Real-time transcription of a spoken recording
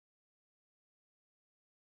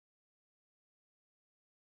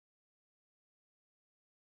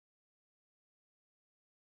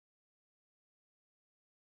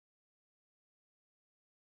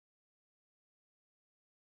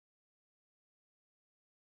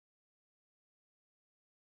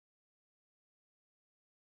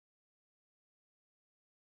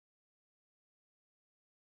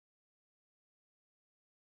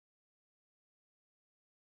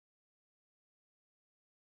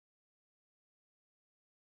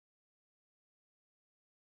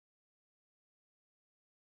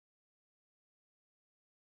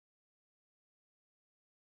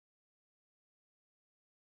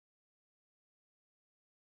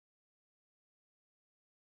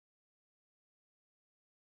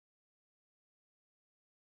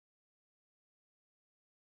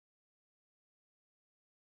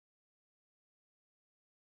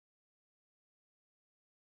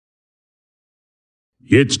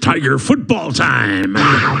It's Tiger football time.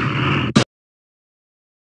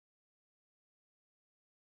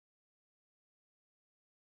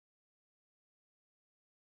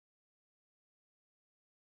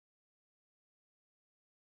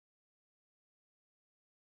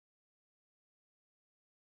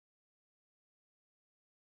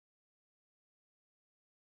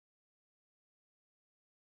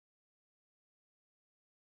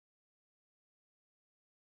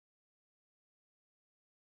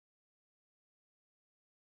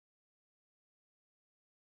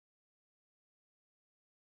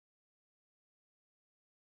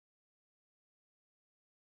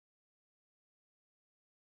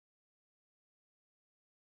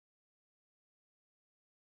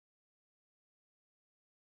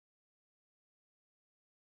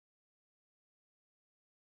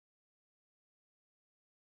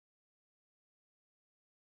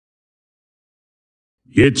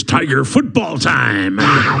 It's Tiger football time.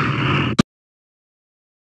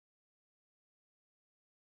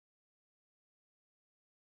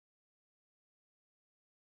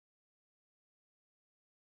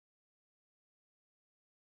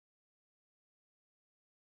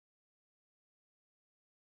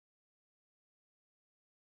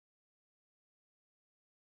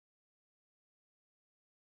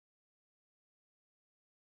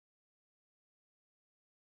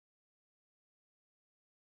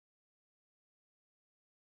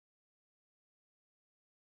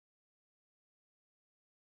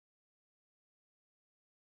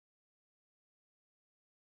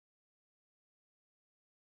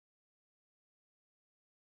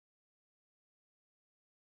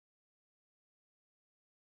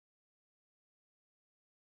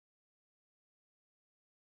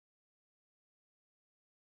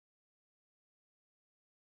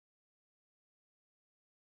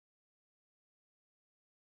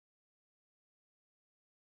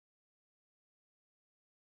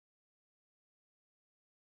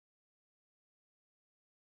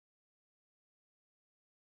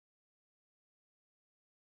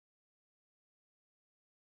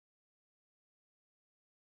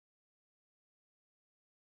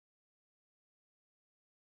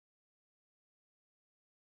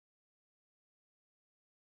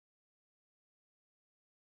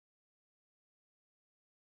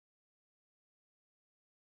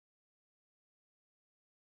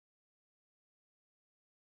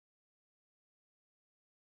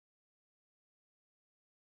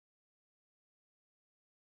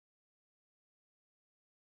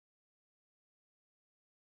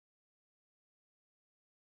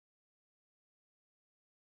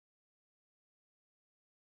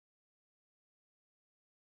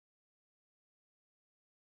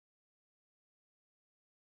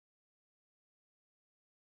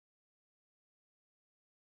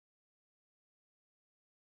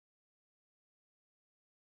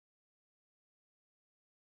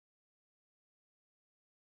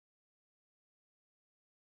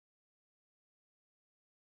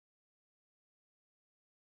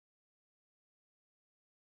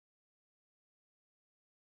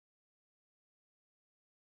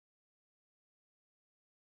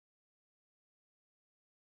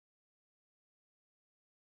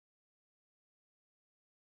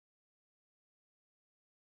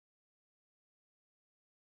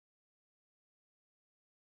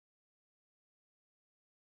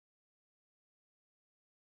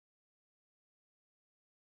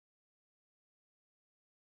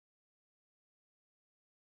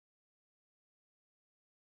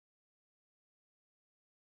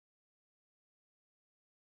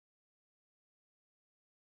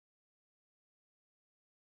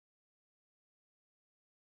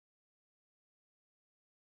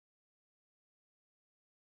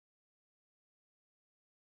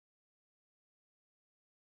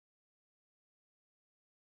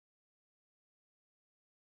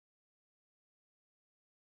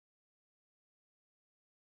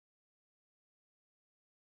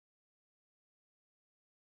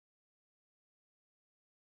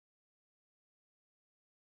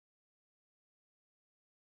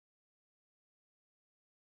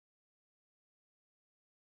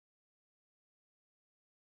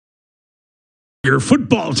 Tiger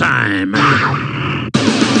football time.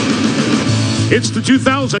 It's the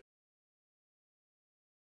 2000.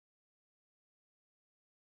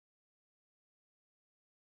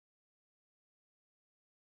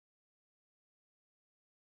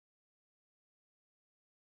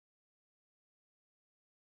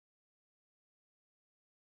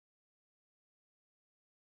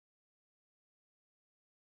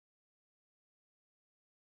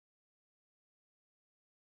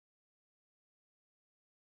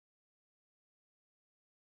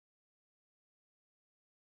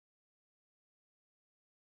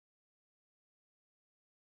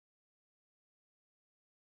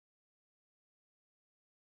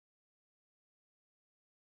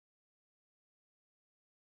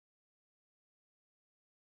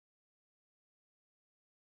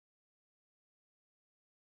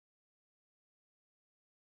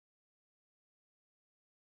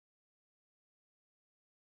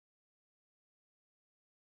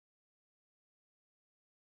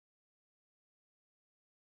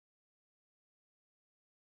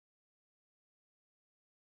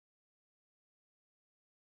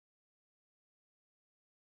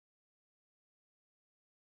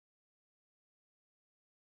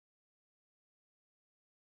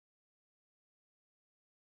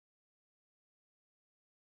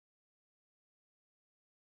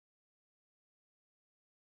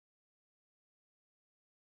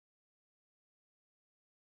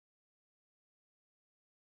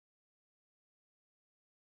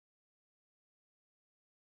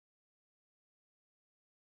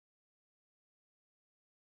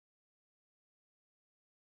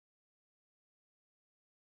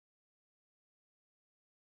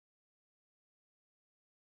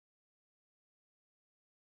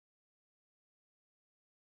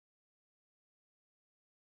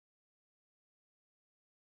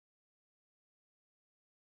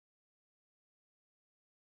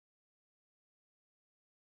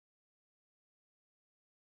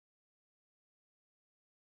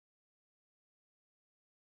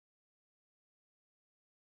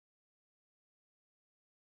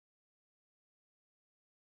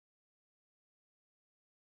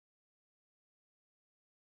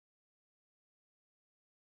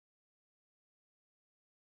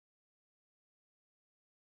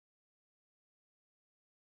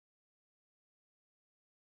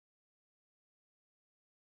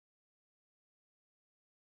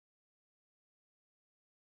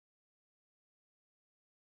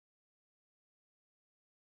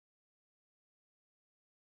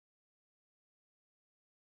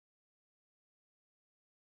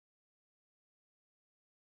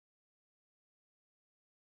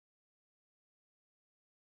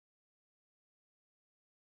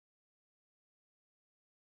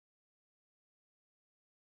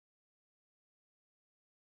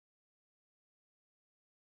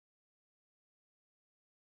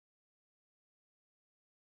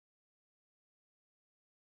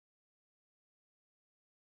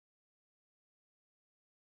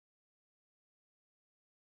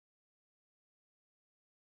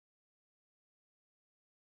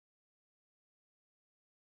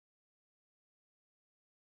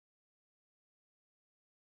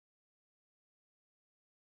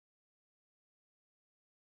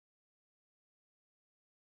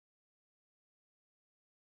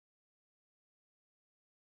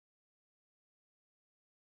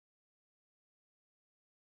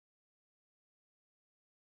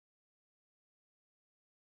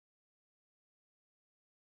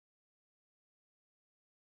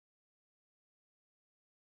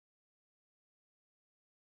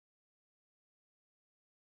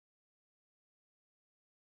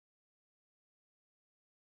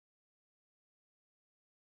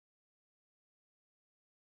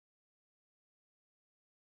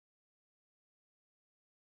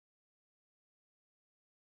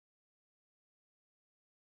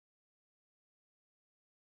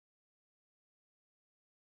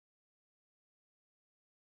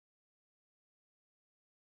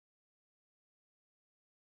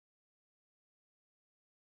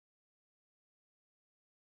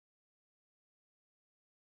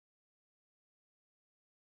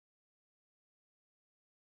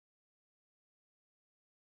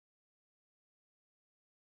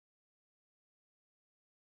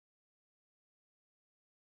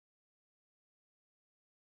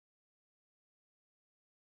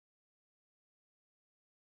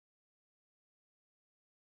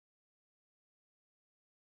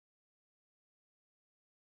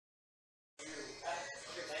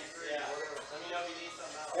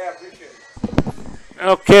 Yeah, appreciate it.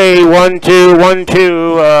 Okay, 1 2 1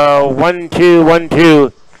 2 1 2 1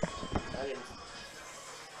 2.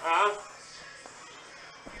 Huh?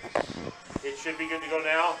 It should be good to go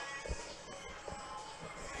now.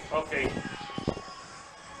 Okay.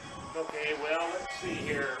 Okay. Well, let's see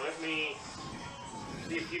here. Let me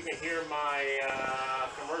see if you can hear my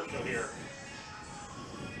commercial here.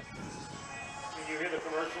 Can you hear the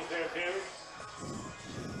commercials there too?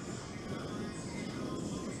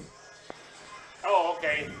 Oh,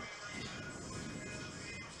 okay.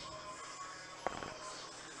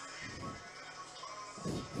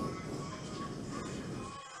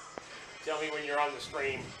 Tell me when you're on the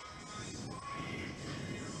stream.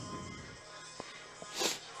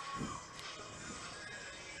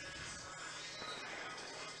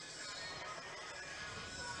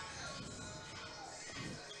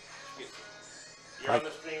 You're on the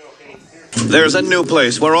stream, okay. There's a new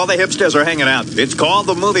place where all the hipsters are hanging out. It's called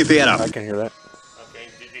the movie theater. I can hear that. Okay,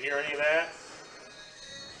 did you hear any of that?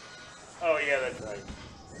 Oh, yeah, that's right.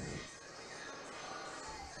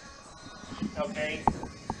 Okay.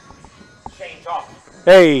 Shane, talk.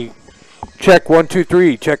 Hey, check 1 2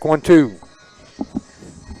 3. Check 1 2.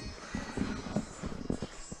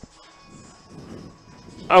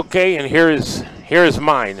 Okay, and here's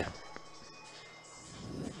mine.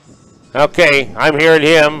 Okay, I'm hearing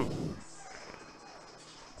him.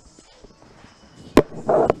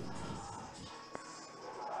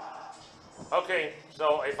 Okay,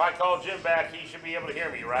 so if I call Jim back, he should be able to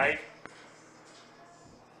hear me, right?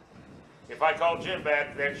 If I call Jim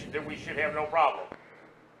back, then we should have no problem.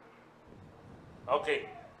 Okay.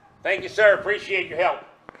 Thank you, sir. Appreciate your help.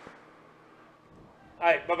 All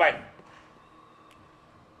right, bye-bye.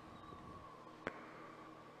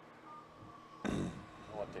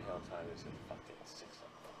 What the hell time is it? Fucking 6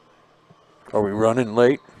 o'clock. Are we running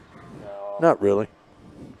late? No. Not really.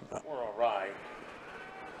 We're all right.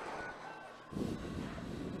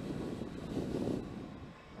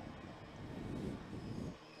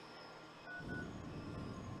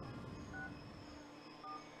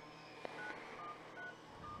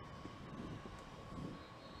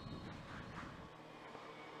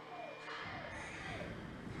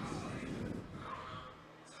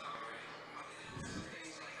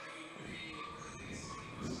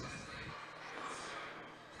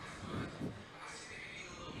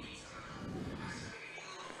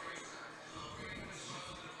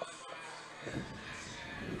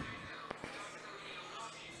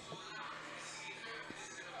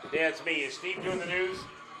 Yeah, it's me. Is Steve doing the news?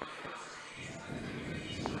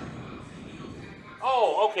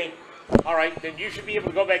 Oh, okay. All right, then you should be able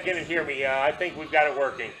to go back in and hear me. I think we've got it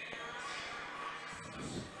working.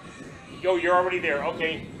 Yo, you're already there.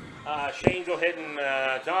 Okay. Shane, go ahead and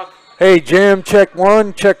talk. Hey, Jim, check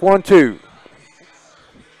 1 2.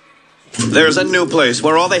 There's a new place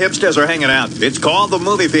where all the hipsters are hanging out. It's called the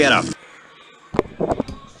movie theater.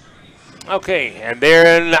 Okay, and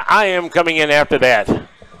then I am coming in after that.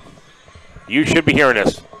 You should be hearing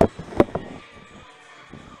us.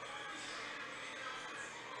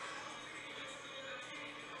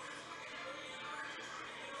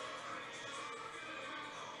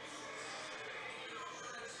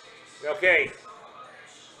 Okay.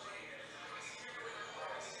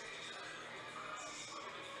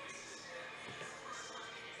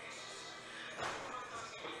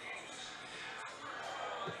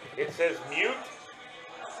 It says mute. Am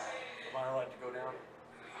I allowed to go down?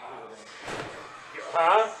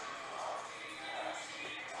 Huh?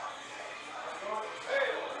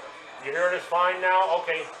 You hearing us fine now?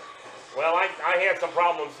 Okay. Well, I had some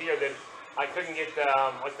problems here that I couldn't get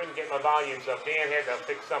my volumes up. Dan had to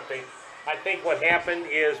fix something. I think what happened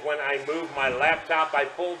is when I moved my laptop, I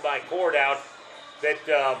pulled my cord out that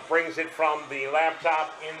brings it from the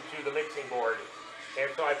laptop into the mixing board. And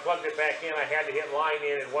so I plugged it back in. I had to hit line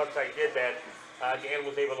in, and once I did that, Dan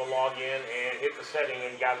was able to log in and hit the setting,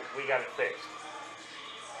 and we got it fixed.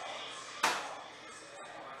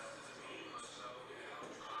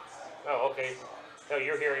 Oh, okay. No,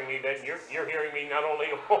 you're hearing me then. You're hearing me not only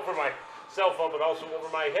over my cell phone, but also over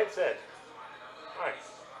my headset. All right.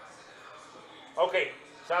 Okay,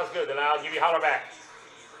 sounds good. Then I'll give you a holler back.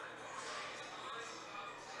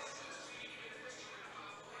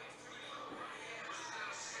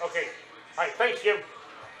 Okay. All right, thanks, Jim.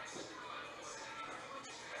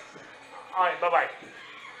 All right, bye-bye.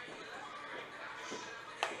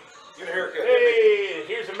 Get a haircut. Hey,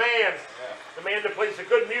 here's a man. Yeah. The man that plays the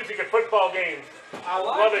good music at football games. I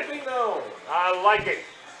like Love to it. be known. I like it.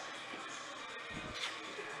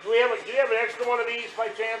 Do you have an extra one of these by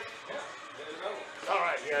chance? Yeah. All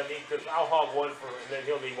right, yeah, because I'll hog one and then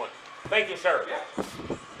he'll need one. Thank you, sir.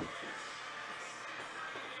 Yeah.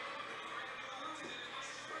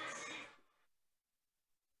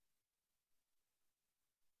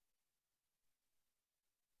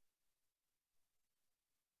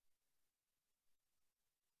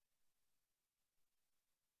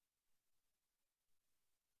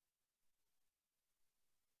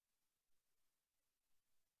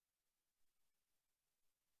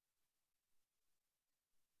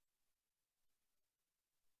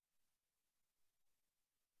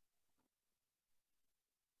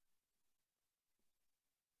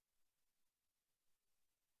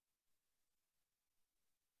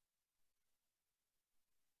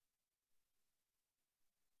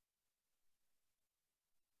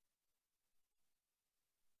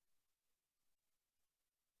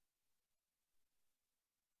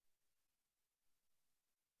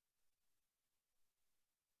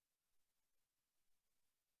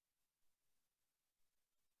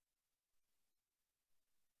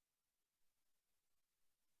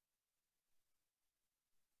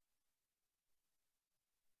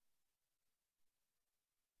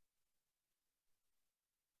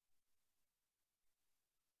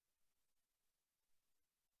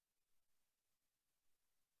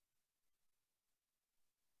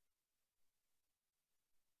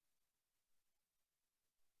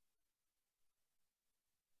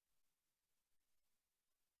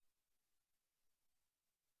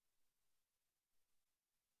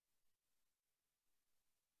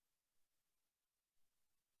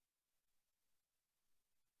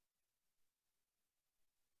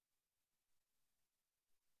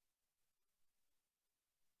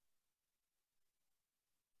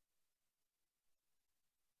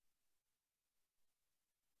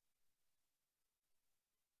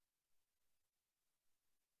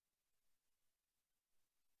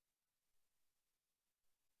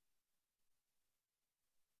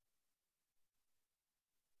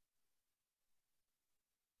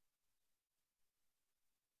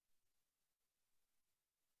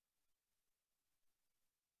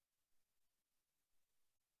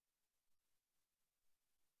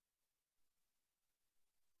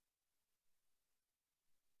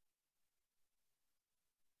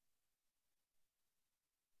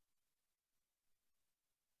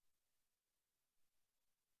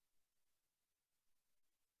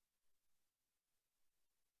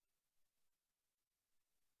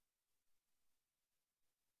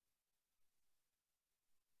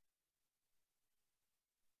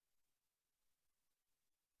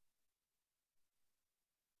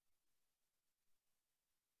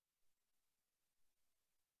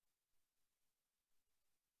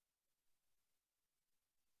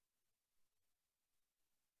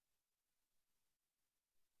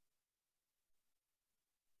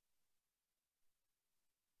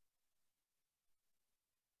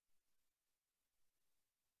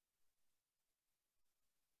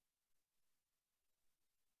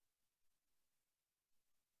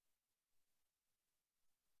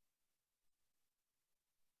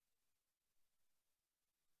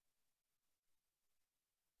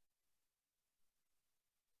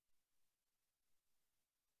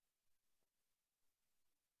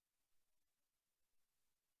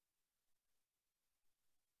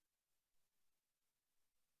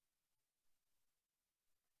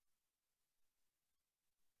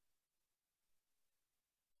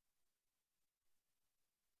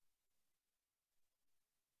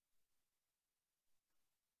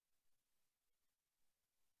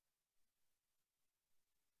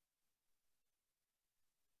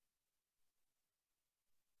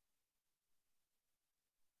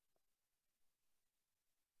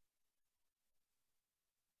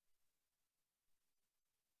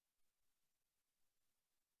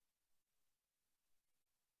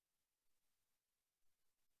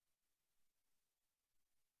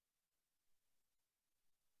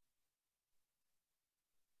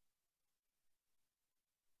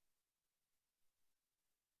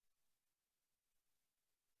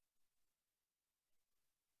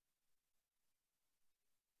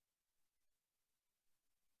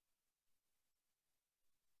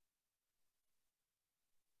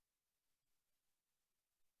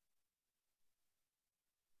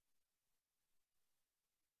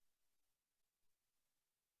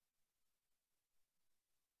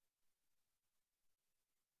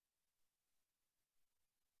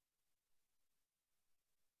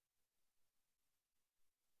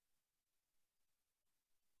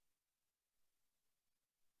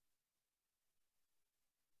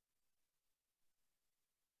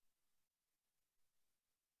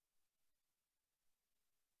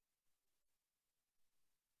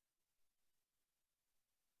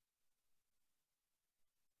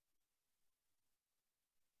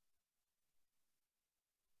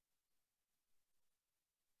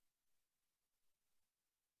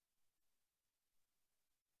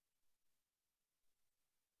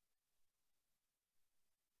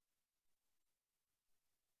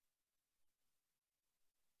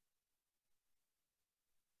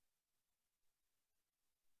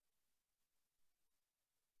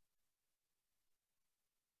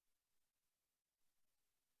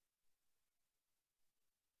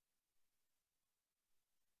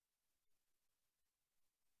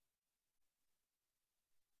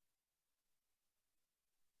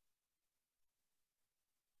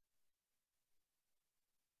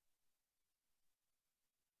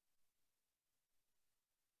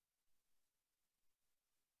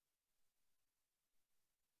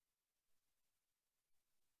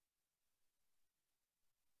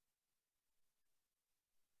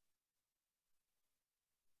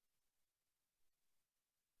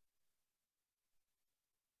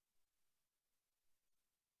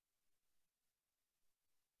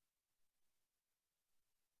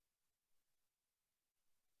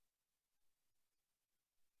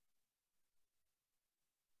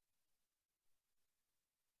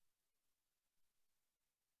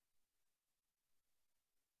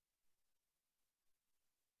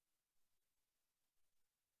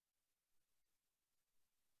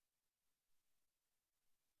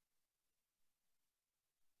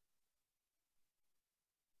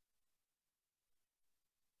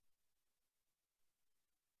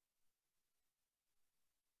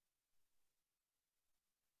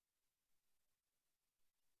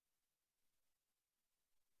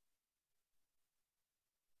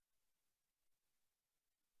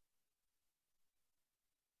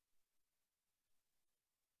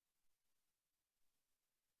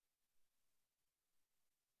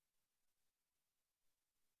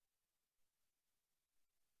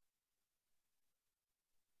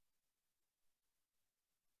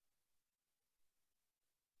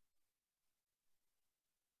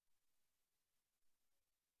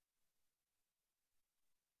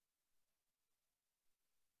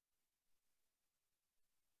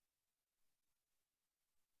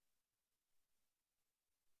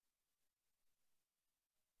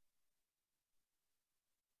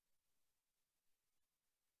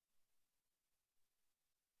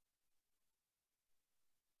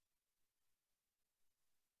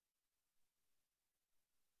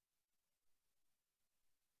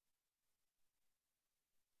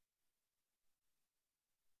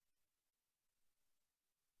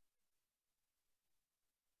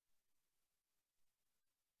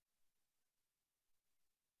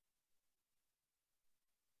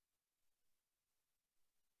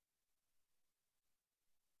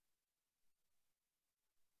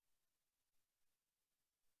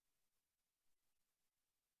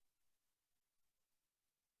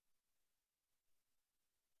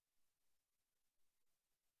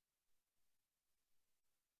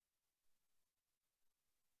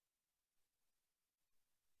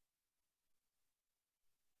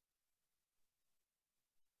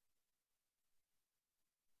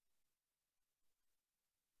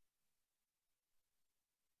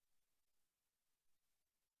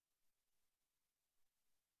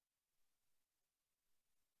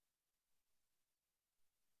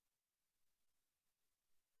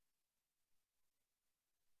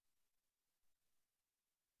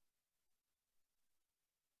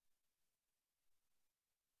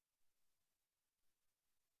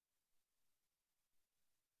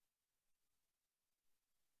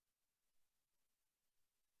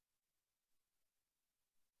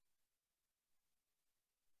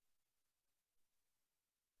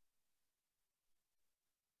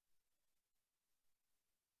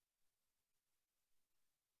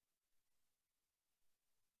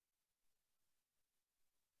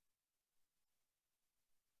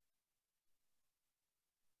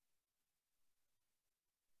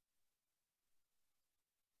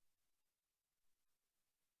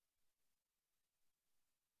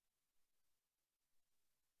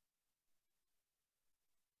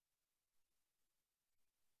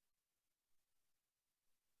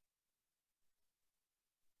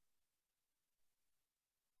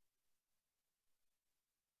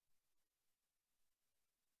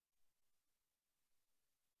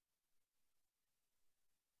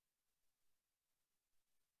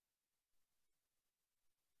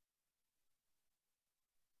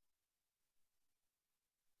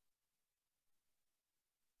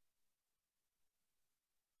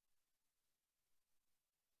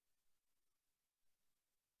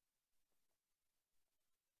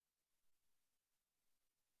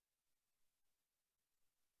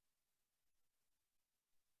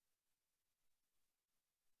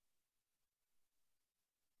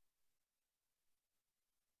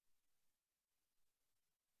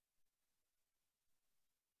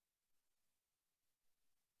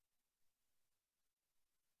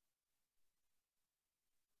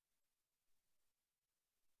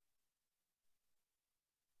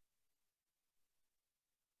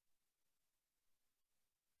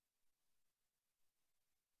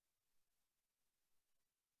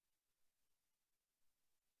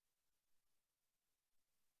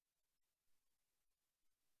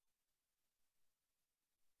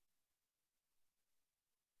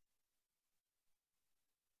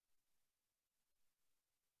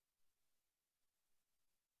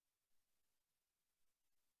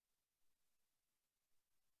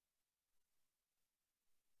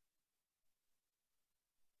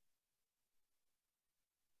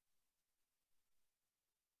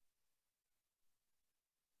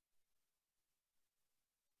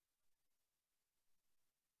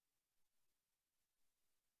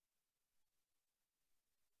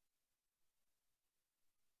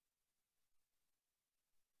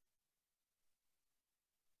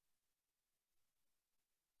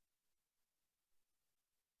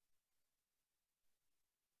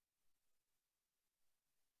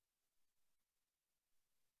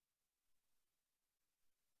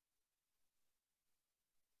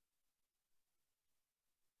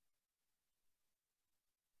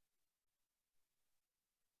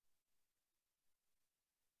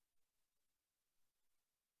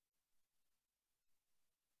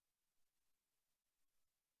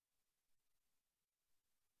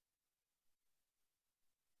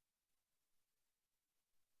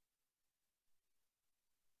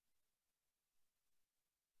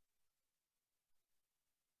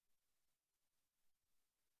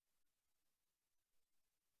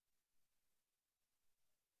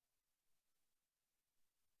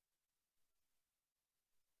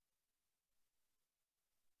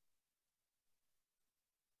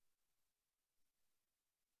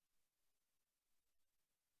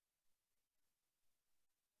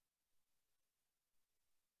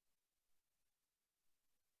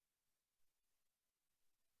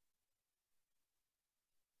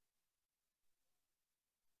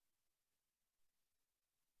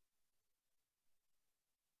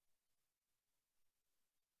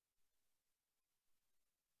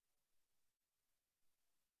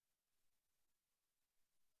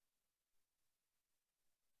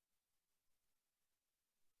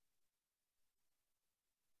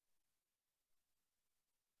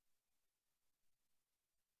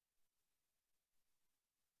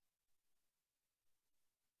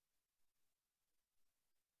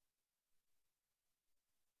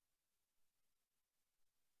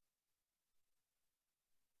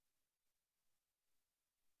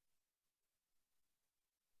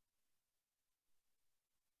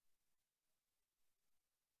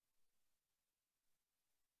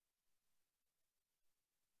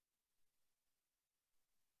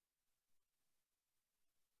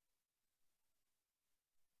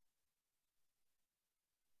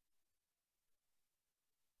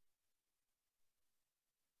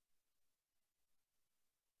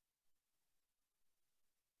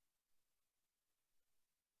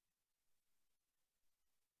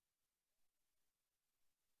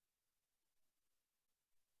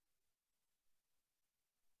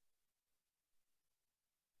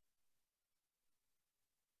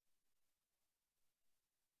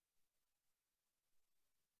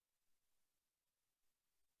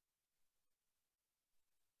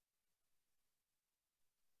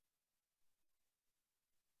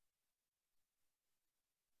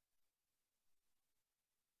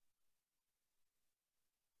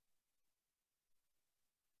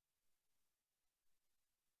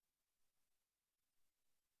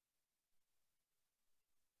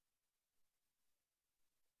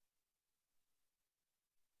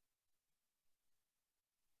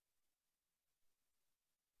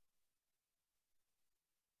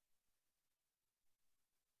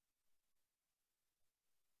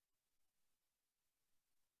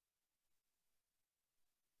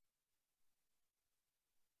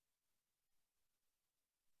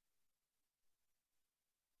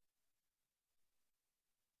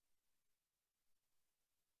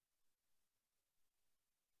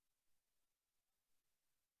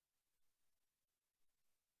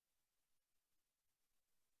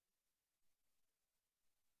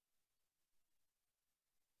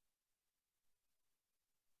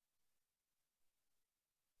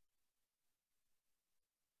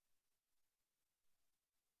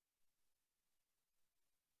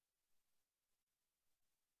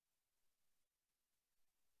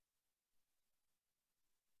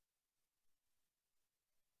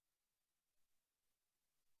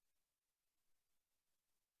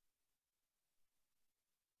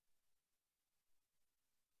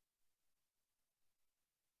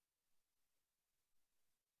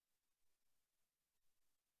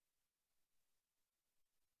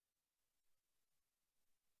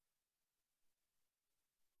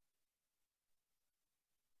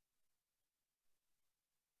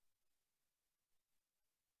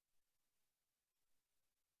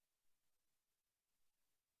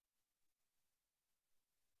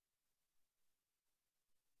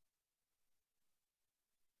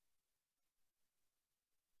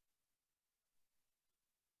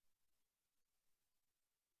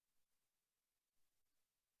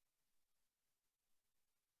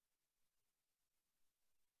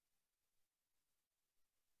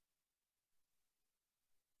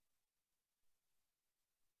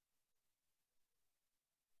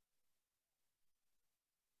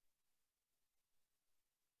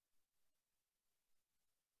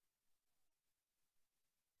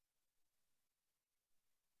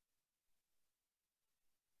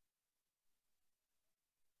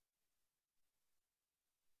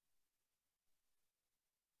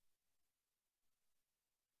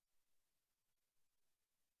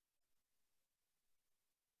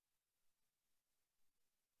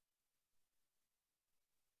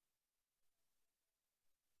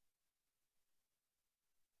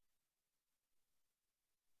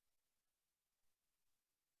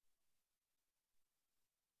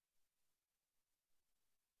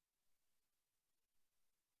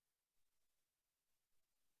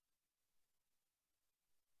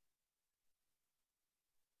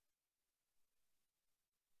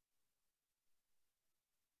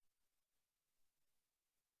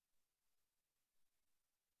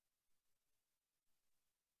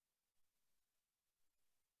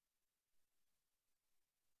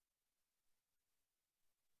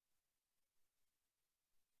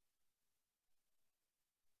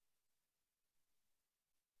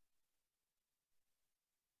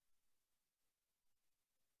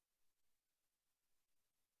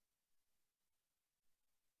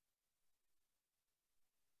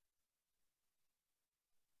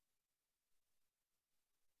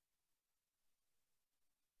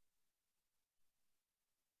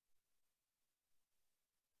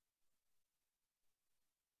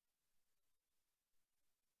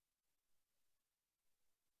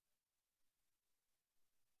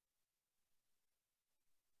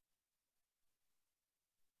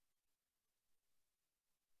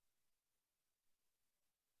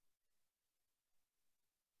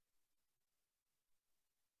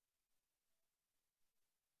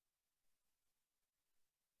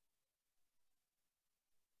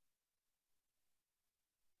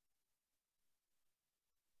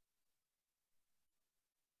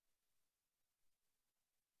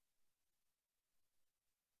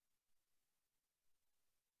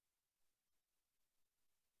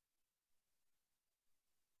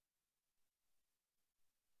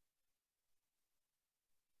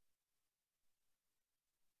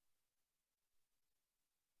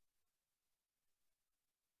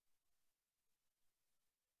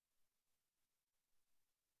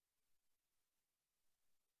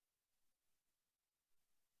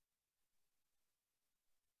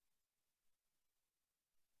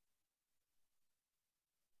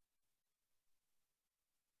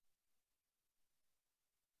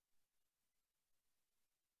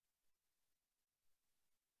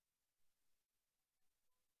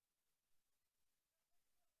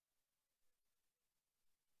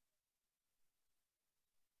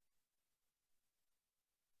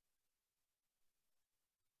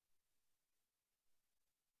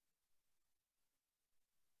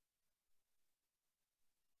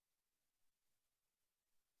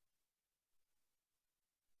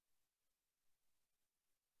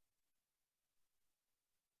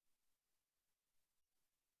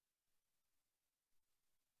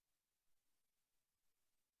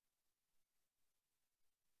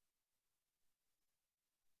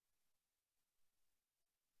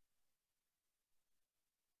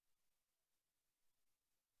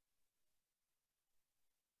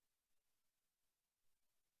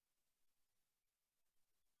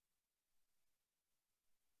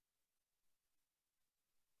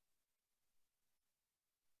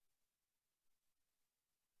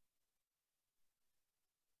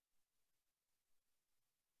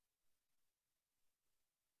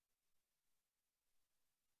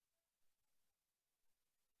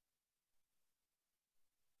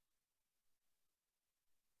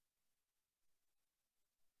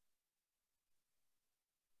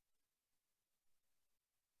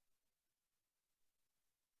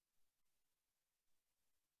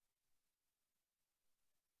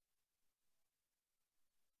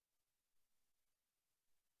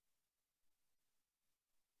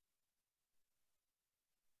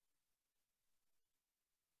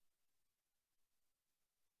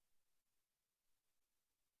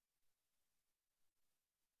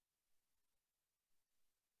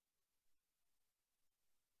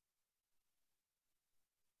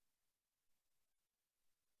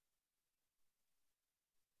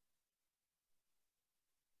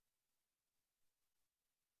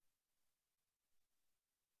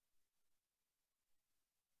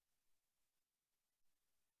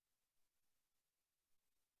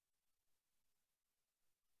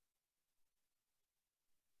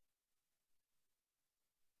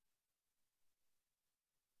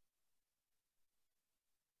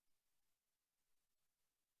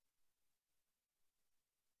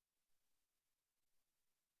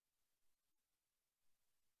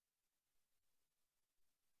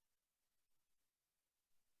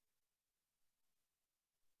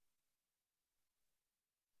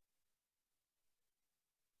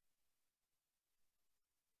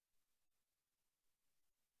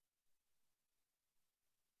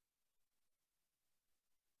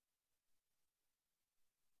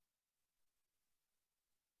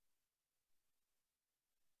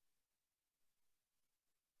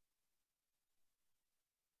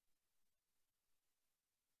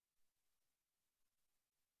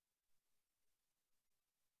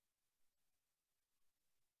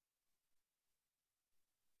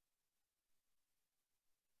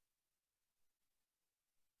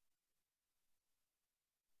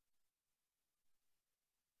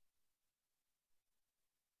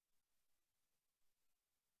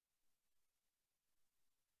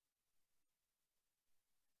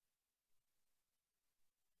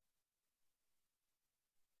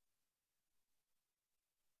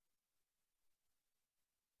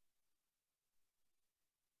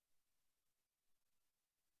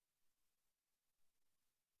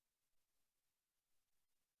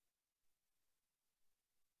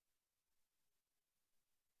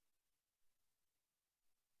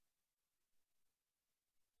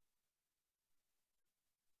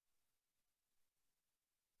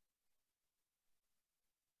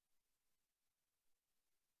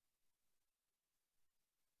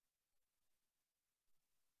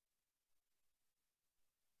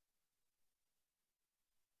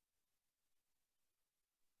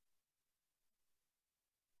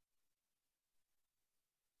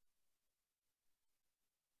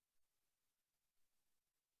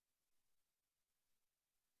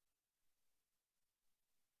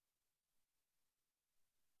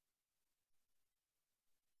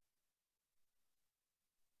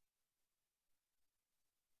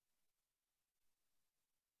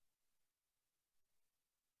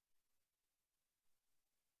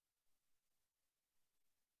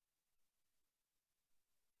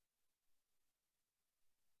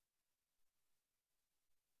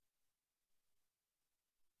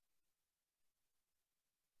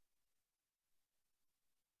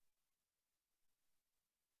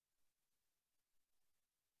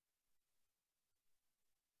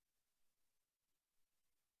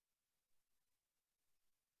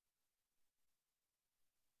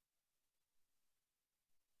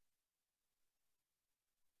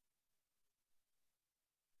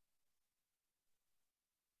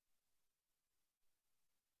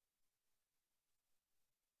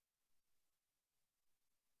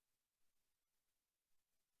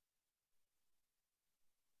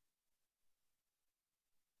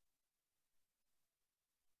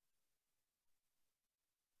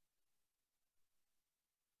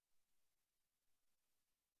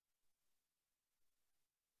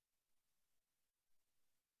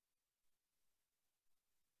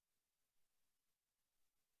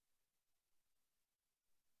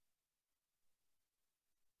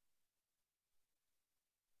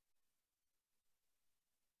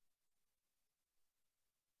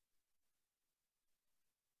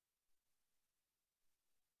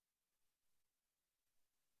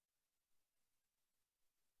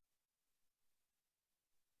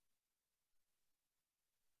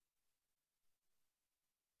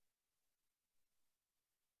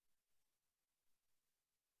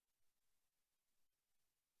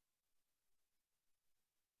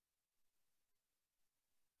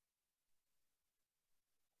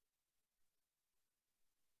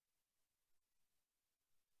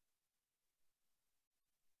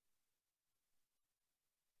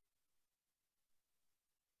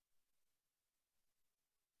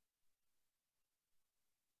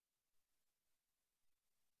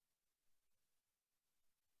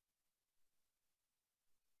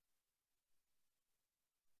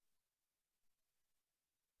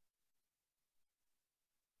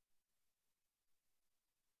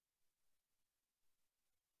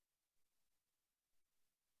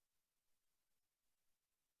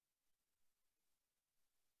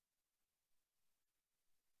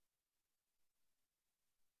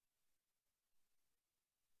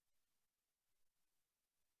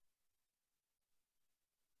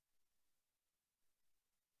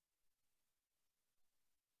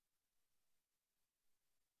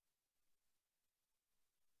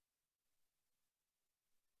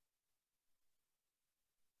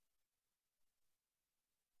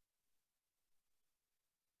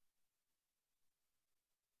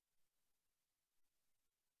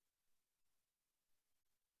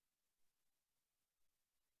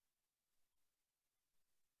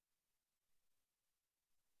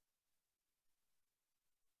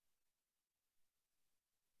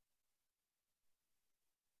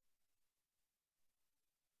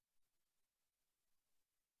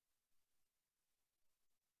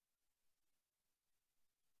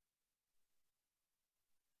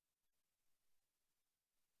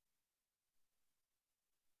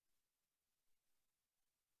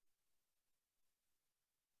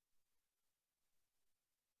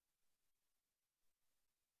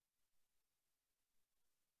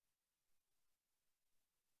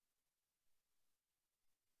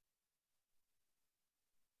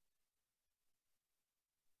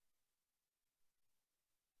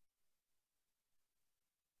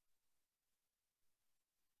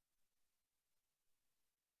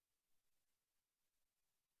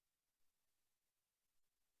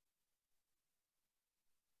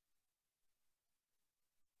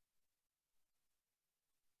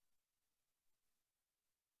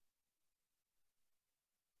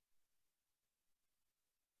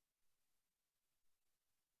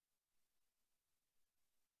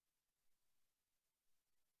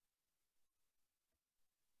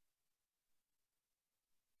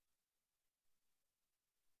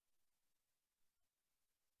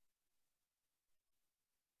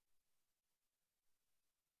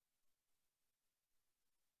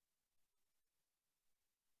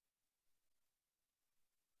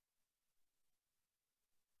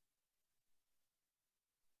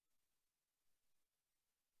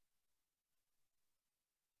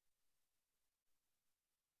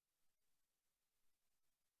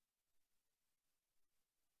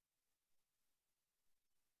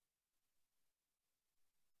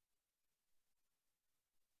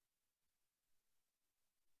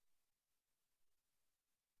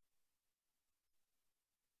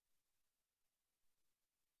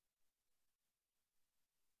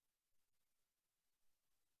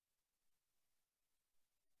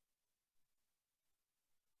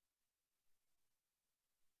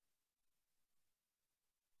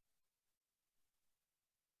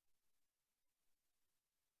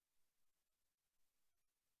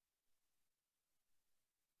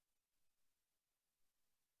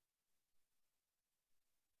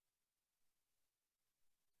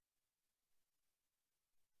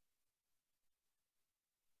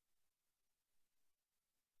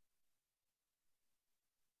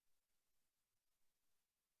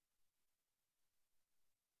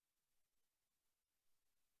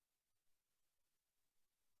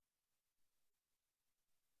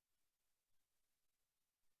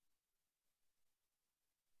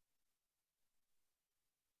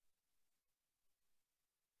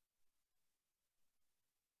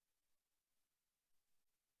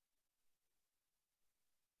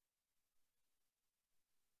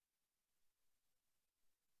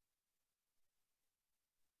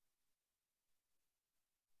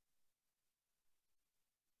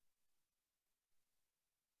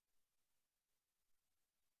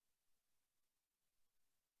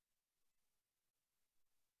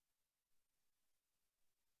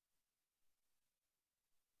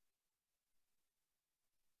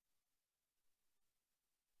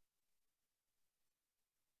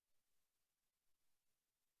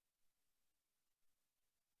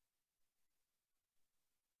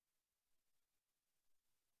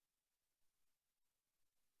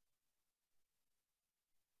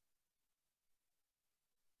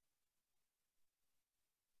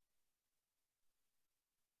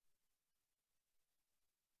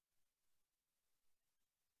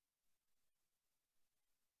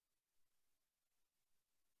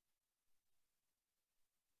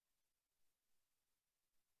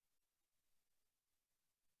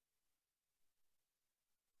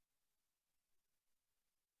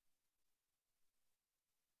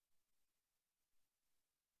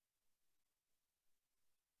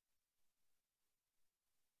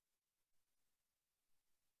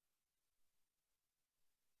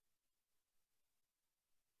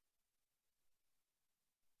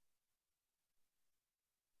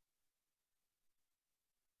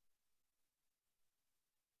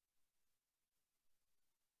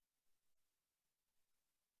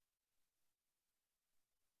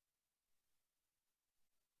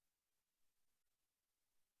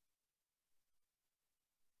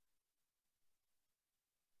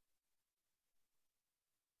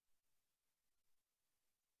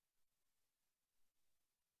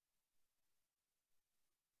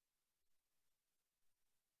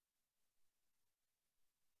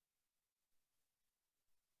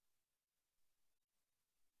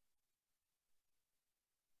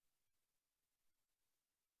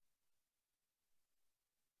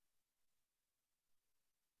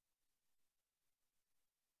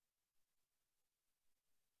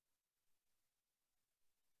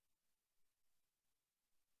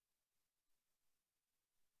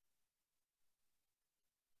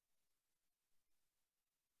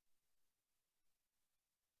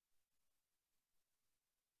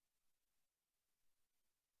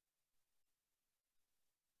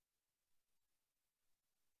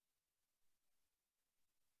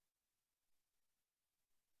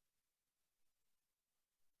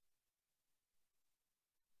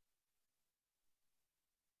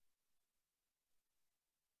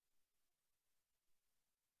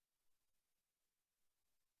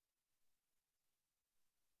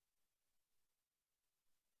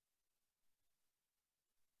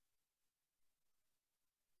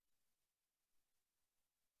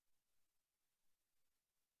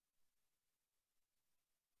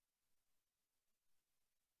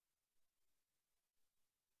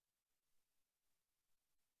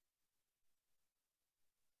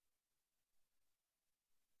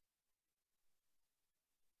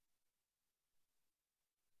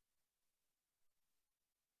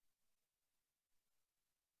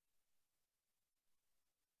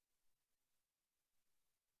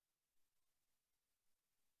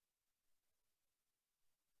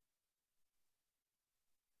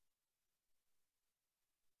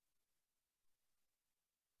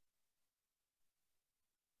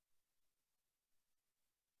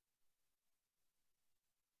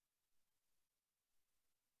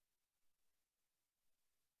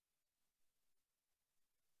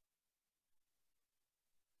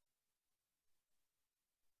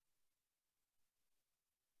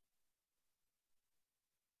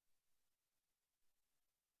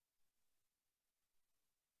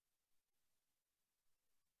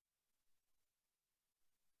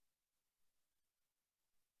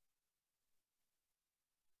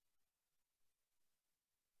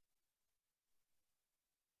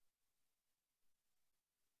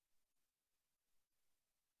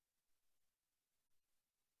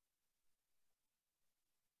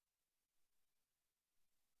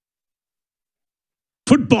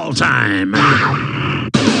 football time.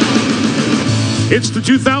 It's the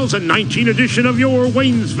 2019 edition of your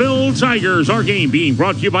Waynesville Tigers. Our game being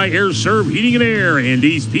brought to you by Air Serve Heating and Air,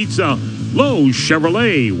 Andy's Pizza, Lowe's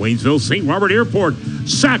Chevrolet, Waynesville St. Robert Airport,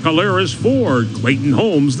 Sacalaris Ford, Clayton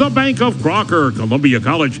Homes, the Bank of Crocker, Columbia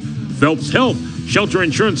College, Phelps Health, Shelter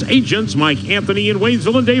Insurance Agents, Mike Anthony in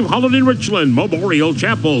Waynesville and Dave Holland in Richland, Memorial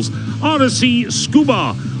Chapels, Odyssey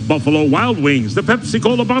Scuba, Buffalo Wild Wings, the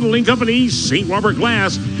Pepsi-Cola Bottling Company, St. Robert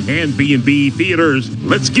Glass, and B&B Theaters.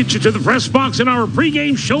 Let's get you to the press box in our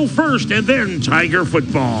pregame show first, and then Tiger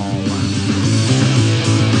football.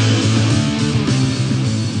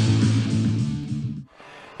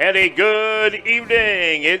 And a good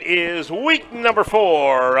evening. It is week number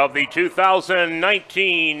 4 of the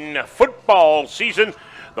 2019 football season.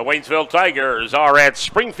 The Waynesville Tigers are at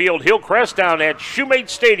Springfield Hillcrest down at Shoemate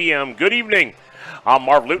Stadium. Good evening. I'm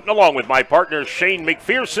Marv Luton along with my partner Shane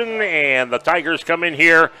McPherson, and the Tigers come in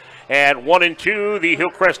here at 1-2. The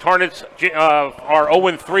Hillcrest Hornets are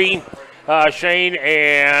 0-3, Shane,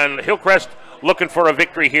 and Hillcrest looking for a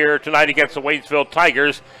victory here tonight against the Waynesville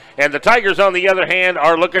Tigers. And the Tigers, on the other hand,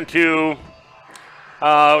 are looking to,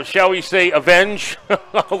 shall we say, avenge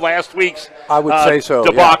last week's I would say so,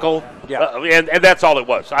 debacle. Yeah. And that's all it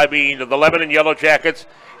was. I mean, the Lebanon Yellow Jackets,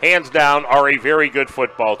 hands down, are a very good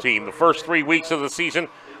football team. The first 3 weeks of the season,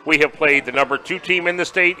 we have played the number 2 team in the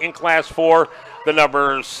state in Class 4, the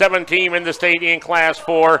number 7 team in the state in Class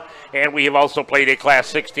 4, and we have also played a Class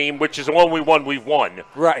 6 team, which is the one we've won.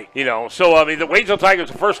 Right. You know, so, I mean, the Waynesville Tigers,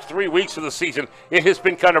 the first 3 weeks of the season, it has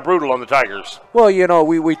been kind of brutal on the Tigers. Well, you know,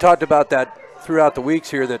 we talked about that throughout the weeks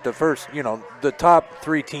here, that the first, you know, the top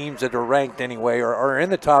 3 teams that are ranked anyway are in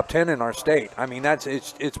the top 10 in our state. I mean,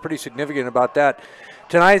 it's pretty significant about that.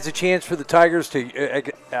 Tonight is a chance for the Tigers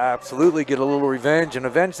to absolutely get a little revenge and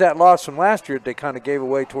avenge that loss from last year that they kind of gave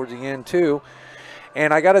away towards the end too.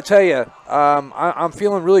 And I got to tell you, I'm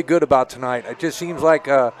feeling really good about tonight. It just seems like,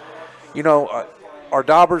 you know, our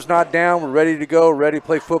dauber's not down. We're ready to go, ready to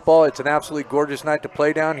play football. It's an absolutely gorgeous night to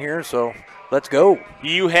play down here, so let's go.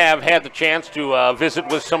 You have had the chance to visit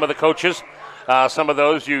with some of the coaches, some of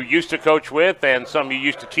those you used to coach with and some you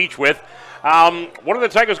used to teach with. What are the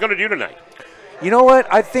Tigers going to do tonight? You know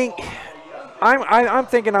what? I think I'm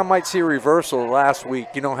thinking I might see a reversal last week.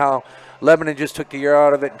 You know how Lebanon just took the air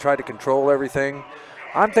out of it and tried to control everything.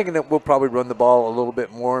 I'm thinking that we'll probably run the ball a little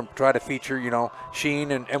bit more and try to feature, you know,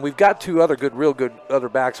 Sheen, and we've got 2 other good, real good other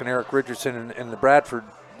backs in Eric Richardson and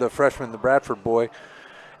the freshman, the Bradford boy.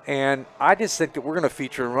 And I just think that we're going to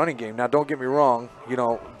feature a running game. Now, don't get me wrong. You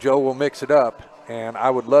know, Joe will mix it up, and I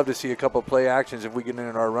would love to see a couple of play actions if we get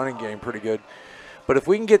in our running game pretty good. But if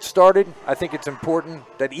we can get started, I think it's important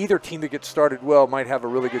that either team that gets started well might have a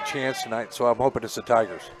really good chance tonight, so I'm hoping it's the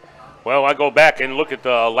Tigers. Well, I go back and look at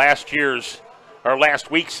last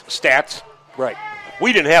week's stats. Right.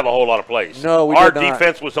 We didn't have a whole lot of plays. No, we Our did not.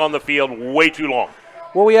 defense was on the field way too long.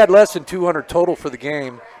 Well, we had less than 200 total for the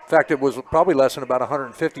game. In fact, it was probably less than about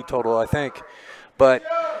 150 total, I think. But,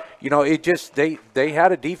 you know, it just they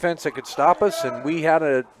had a defense that could stop us, and we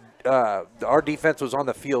had our defense was on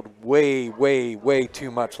the field way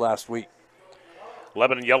too much last week.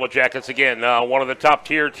 Lebanon Yellow Jackets, again, one of the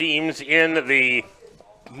top-tier teams in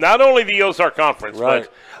not only the Ozark Conference, right,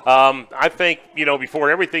 but I think, you know,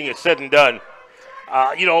 before everything is said and done,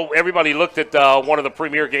 you know, everybody looked at one of the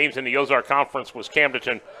premier games in the Ozark Conference was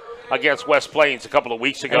Camden against West Plains a couple of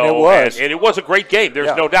weeks ago. And it was. And it was a great game,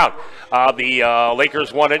 there's no doubt. The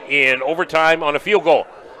Lakers won it in overtime on a field goal.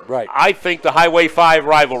 Right. I think the Highway 5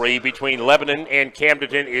 rivalry between Lebanon and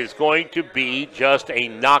Camden is going to be just a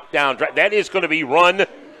knockdown. That is going to be run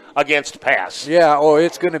against pass. Yeah,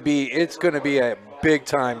 it's going to be a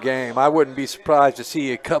big-time game. I wouldn't be surprised to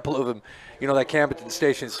see a couple of them. You know, that Camden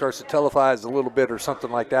station starts to televise a little bit or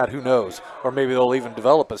something like that. Who knows? Or maybe they'll even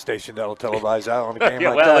develop a station that'll televise out on a game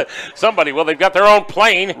like that. They've got their own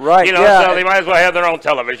plane. Right, you know, yeah. so they might as well have their own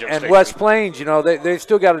television and station. West Plains, you know, they've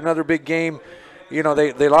still got another big game. You know,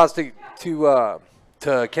 they lost to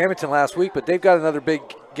Camden last week, but they've got another big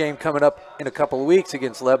game coming up in a couple of weeks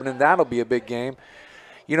against Lebanon. That'll be a big game.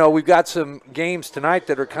 You know, we've got some games tonight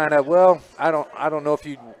that are kind of, well, I don't know if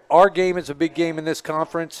our game is a big game in this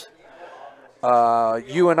conference.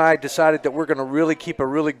 You and I decided that we're going to really keep a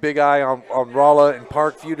really big eye on Rolla and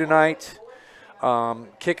Parkview tonight.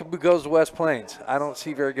 Kickapoo goes to West Plains. I don't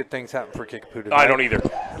see very good things happen for Kickapoo tonight. I don't either.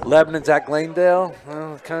 Lebanon's at Glendale,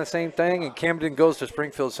 kind of same thing. And Camden goes to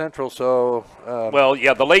Springfield Central. So, well,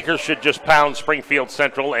 yeah, the Lakers should just pound Springfield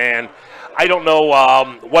Central, and I don't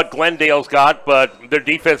know what Glendale's got, but their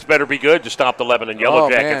defense better be good to stop the Lebanon Yellow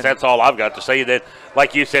Jackets. Man. That's all I've got to say. That,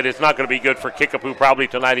 like you said, it's not going to be good for Kickapoo probably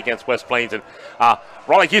tonight against West Plains. And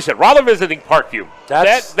like you said, Rolla visiting Parkview.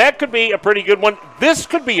 That could be a pretty good one. This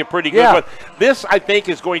could be a pretty good one. This, I think,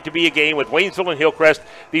 is going to be a game with Waynesville and Hillcrest.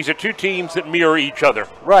 These are two teams that mirror each other.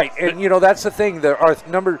 Right, and that's the thing. Our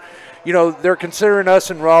number, they're considering us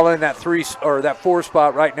and Rolla in that 3 or that 4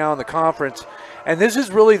 spot right now in the conference, and this is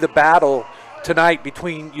really the battle tonight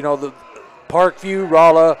between the Parkview,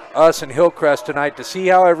 Rolla, us, and Hillcrest tonight to see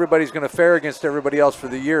how everybody's going to fare against everybody else for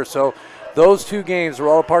the year. So those 2 games, the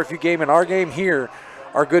Rolla Parkview game and our game here,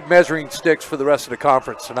 are good measuring sticks for the rest of the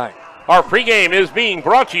conference tonight. Our pregame is being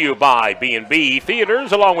brought to you by B&B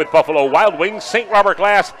Theaters, along with Buffalo Wild Wings, St. Robert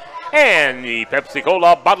Glass, and the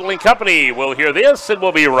Pepsi-Cola Bottling Company. We'll hear this, and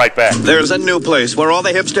we'll be right back. There's a new place where all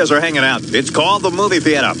the hipsters are hanging out. It's called the Movie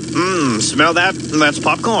Theater. Smell that? That's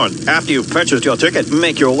popcorn. After you've purchased your ticket,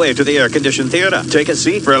 make your way to the air-conditioned theater. Take a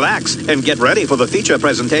seat, relax, and get ready for the feature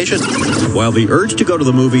presentation. While the urge to go to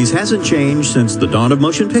the movies hasn't changed since the dawn of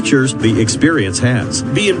motion pictures, the experience has.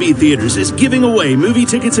 B&B Theaters is giving away movie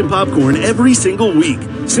tickets and popcorn every single week.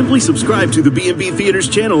 Simply subscribe to the B&B Theaters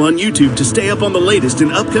channel on YouTube to stay up on the latest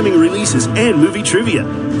and upcoming releases and movie trivia.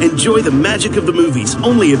 Enjoy the magic of the movies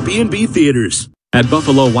only at B&B Theaters. At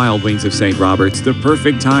Buffalo Wild Wings of St. Robert's, the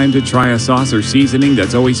perfect time to try a sauce or seasoning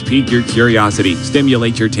that's always piqued your curiosity.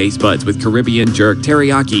 Stimulate your taste buds with Caribbean jerk,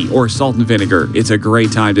 teriyaki, or salt and vinegar. It's a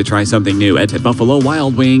great time to try something new at Buffalo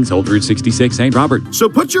Wild Wings, Old Route 66, St. Robert. So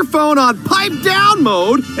put your phone on pipe down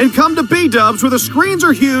mode and come to B-Dubs where the screens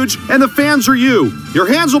are huge and the fans are you. Your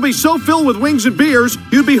hands will be so filled with wings and beers,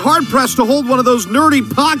 you'd be hard-pressed to hold one of those nerdy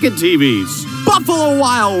pocket TVs. Buffalo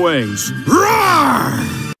Wild Wings. Roar!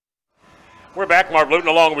 We're back, Marv Luton,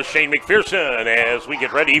 along with Shane McPherson, as we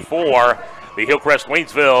get ready for the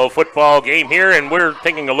Hillcrest-Waynesville football game here, and we're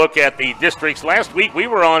taking a look at the districts. Last week, we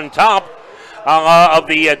were on top of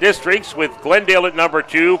the districts with Glendale at number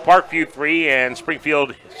 2, Parkview 3, and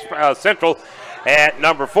Springfield Central at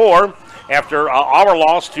number 4. After our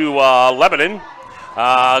loss to Lebanon,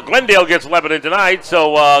 Glendale gets Lebanon tonight,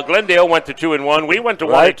 so Glendale went to 2-1. We went to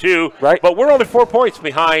 1-2, but we're only 4 points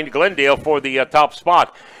behind Glendale for the top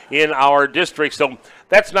spot in our district, so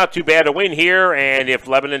that's not too bad a win here, and if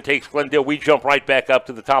Lebanon takes Glendale, we jump right back up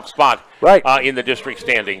to the top spot in the district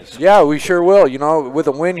standings. Yeah, we sure will. With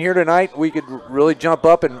a win here tonight, we could really jump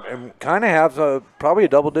up and kind of have probably a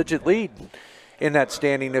double-digit lead in that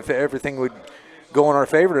standing if everything would go in our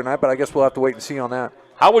favor tonight, but I guess we'll have to wait and see on that.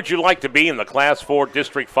 How would you like to be in the Class 4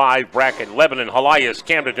 District 5 bracket? Lebanon, Helias,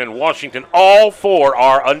 Camden, Washington, all 4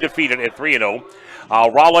 are undefeated at 3-0.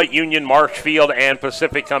 Rolla, Union, Marshfield, and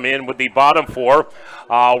Pacific come in with the bottom 4.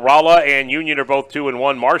 Rolla and Union are both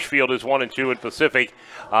 2-1. Marshfield is 1-2, and Pacific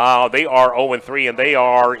they are 0-3, and they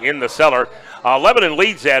are in the cellar. Lebanon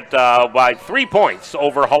leads at by 3 points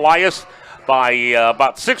over Helias, by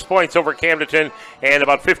about 6 points over Camden, and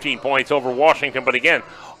about 15 points over Washington. But again,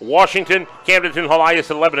 Washington, Camden, Helias,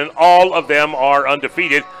 and Lebanon, all of them are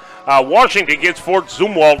undefeated. Washington gets Fort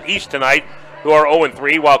Zumwalt East tonight, who are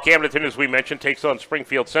 0-3, while Camden, as we mentioned, takes on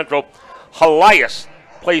Springfield Central. Helias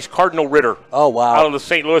plays Cardinal Ritter. Oh, wow. Out of the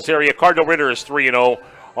St. Louis area. Cardinal Ritter is 3-0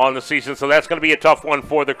 on the season, so that's going to be a tough one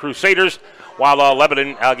for the Crusaders, while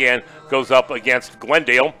Lebanon, again, goes up against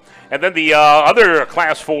Glendale. And then the other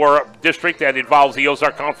Class 4 district that involves the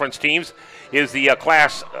Ozark Conference teams is the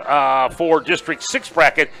Class 4 District 6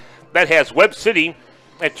 bracket that has Webb City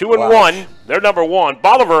at 2-1. They're number 1.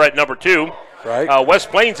 Bolivar at number 2. Right.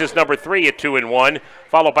 West Plains is number 3 at 2-1,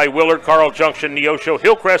 followed by Willard, Carl Junction, Neosho,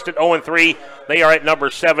 Hillcrest at 0-3. They are at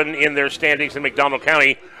number 7 in their standings in McDonald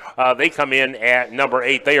County. They come in at number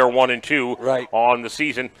 8. They are 1-2 on the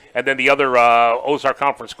season. And then the other Ozark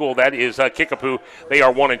Conference school, that is Kickapoo. They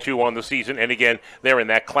are 1-2 on the season. And again, they're in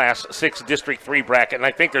that Class 6 District 3 bracket. And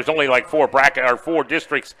I think there's only like 4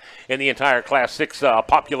 districts in the entire Class 6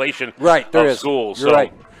 population of schools. You're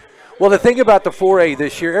right. Well, the thing about the 4A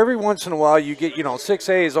this year, every once in a while you get,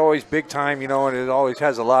 6A is always big time, and it always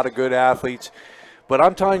has a lot of good athletes. But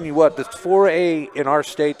I'm telling you what, the 4A in our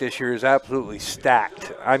state this year is absolutely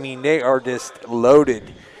stacked. I mean, they are just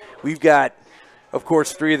loaded. We've got, of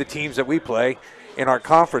course, 3 of the teams that we play in our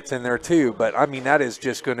conference in there too. But, I mean, that is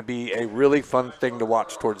just going to be a really fun thing to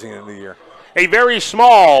watch towards the end of the year. A very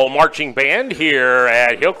small marching band here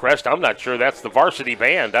at Hillcrest. I'm not sure that's the varsity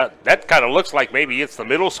band. That kind of looks like maybe it's the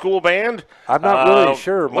middle school band. I'm not really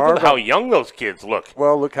sure, Marv. Look at how young those kids look.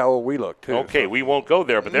 Well, look how old we look, too. Okay, we won't go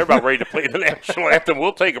there, but they're about ready to play the national anthem.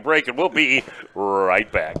 We'll take a break, and we'll be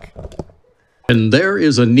right back. And there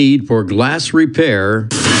is a need for glass repair.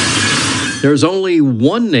 There's only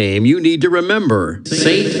one name you need to remember: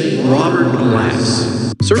 St. Robert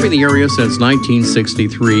Glass. Serving the area since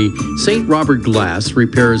 1963, St. Robert Glass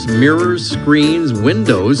repairs mirrors, screens,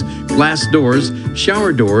 windows, glass doors,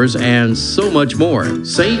 shower doors, and so much more.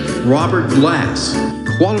 St. Robert Glass.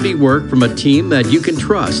 Quality work from a team that you can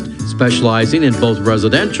trust, specializing in both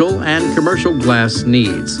residential and commercial glass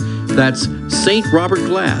needs. That's St. Robert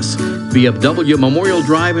Glass. VFW Memorial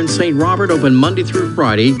Drive in St. Robert, open Monday through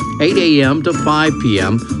Friday, 8 a.m. to 5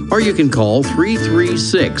 p.m., or you can call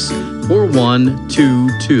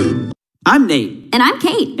 336-4122. I'm Nate. And I'm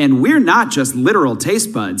Kate. And we're not just literal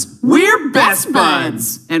taste buds. We're best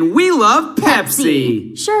buds. And we love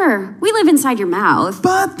Pepsi. Sure, we live inside your mouth.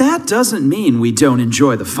 But that doesn't mean we don't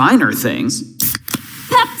enjoy the finer things.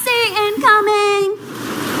 Pepsi incoming!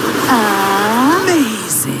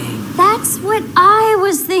 Amazing. That's what I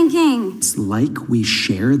was thinking. It's like we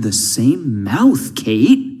share the same mouth,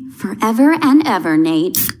 Kate. Forever and ever,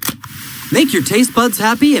 Nate. Make your taste buds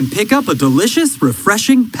happy and pick up a delicious,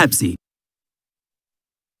 refreshing Pepsi.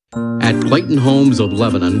 At Clayton Homes of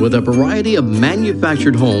Lebanon, with a variety of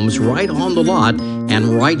manufactured homes right on the lot. And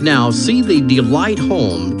right now, see the Delight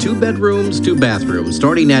Home, 2 bedrooms, 2 bathrooms,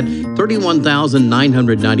 starting at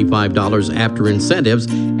 $31,995 after incentives,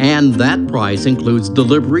 and that price includes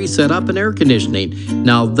delivery, setup, and air conditioning.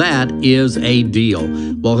 Now that is a deal.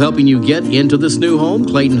 While helping you get into this new home,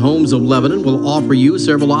 Clayton Homes of Lebanon will offer you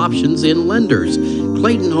several options in lenders.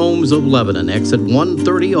 Clayton Homes of Lebanon, exit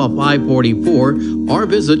 130 off I-44, or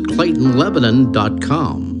visit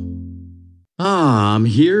ClaytonLebanon.com. I'm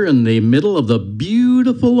here in the middle of the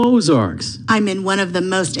beautiful Ozarks. I'm in one of the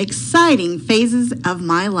most exciting phases of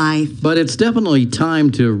my life. But it's definitely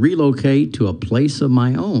time to relocate to a place of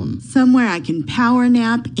my own. Somewhere I can power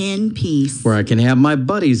nap in peace. Where I can have my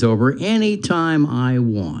buddies over anytime I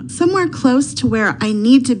want. Somewhere close to where I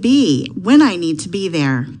need to be, when I need to be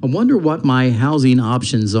there. I wonder what my housing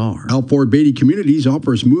options are. Al Ford Beatty Communities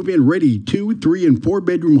offers move-in ready 2, 3, and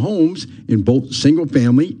 4-bedroom homes in both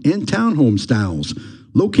single-family and townhome styles.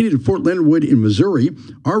 Located in Fort Leonard Wood in Missouri,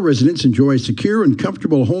 our residents enjoy a secure and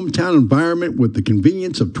comfortable hometown environment with the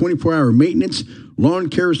convenience of 24-hour maintenance, lawn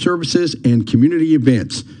care services, and community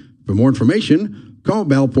events. For more information, call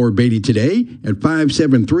Balfour Beatty today at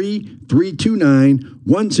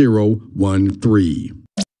 573-329-1013.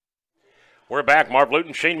 We're back. Marv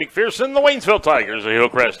Luton, Shane McPherson, the Waynesville Tigers, the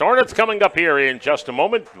Hillcrest Hornets coming up here in just a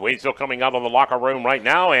moment. Waynesville coming out of the locker room right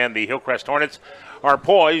now, and the Hillcrest Hornets are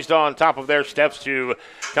poised on top of their steps to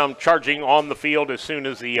come charging on the field as soon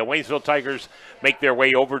as the Waynesville Tigers make their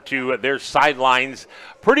way over to their sidelines.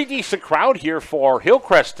 Pretty decent crowd here for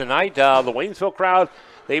Hillcrest tonight. The Waynesville crowd,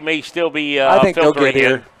 they may still be I think they'll get in.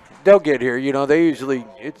 here. They'll get here. You know, they usually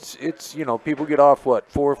it's people get off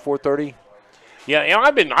 4:30. Yeah, you know,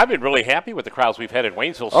 I've been really happy with the crowds we've had in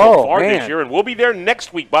Waynesville so far this year, and we'll be there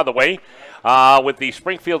next week, by the way, with the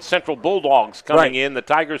Springfield Central Bulldogs coming in. The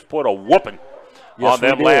Tigers put a whooping on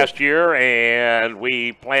them last year, and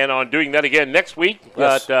we plan on doing that again next week.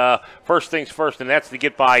 Yes. But first things first, and that's to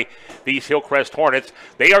get by these Hillcrest Hornets.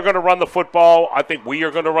 They are going to run the football. I think we are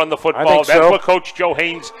going to run the football. That's what Coach Joe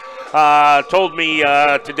Haynes told me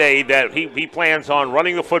today, that he plans on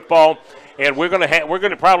running the football. And we're going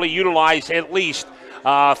to probably utilize at least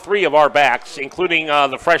 3 of our backs, including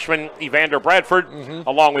the freshman Evander Bradford,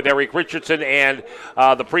 along with Eric Richardson, and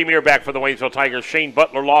the premier back for the Waynesville Tigers, Shane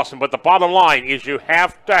Butler Lawson. But the bottom line is you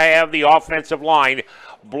have to have the offensive line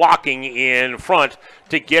blocking in front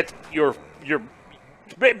to get your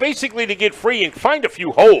basically to get free and find a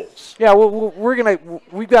few holes. Yeah, well,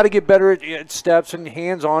 we've got to get better at steps and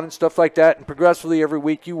hands on and stuff like that, and progressively every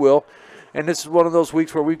week you will. And this is one of those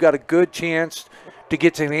weeks where we've got a good chance to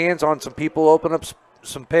get some hands on some people, open up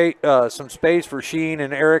some space for Sheen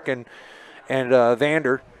and Eric and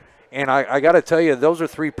Vander. And I got to tell you, those are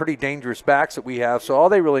 3 pretty dangerous backs that we have. So all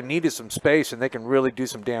they really need is some space, and they can really do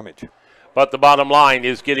some damage. But the bottom line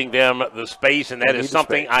is getting them the space, and that is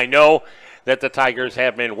something I know that the Tigers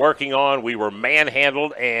have been working on. We were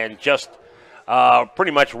manhandled and just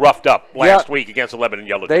pretty much roughed up last week against the Lebanon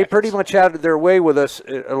Yellow Jackets. They pretty much had their way with us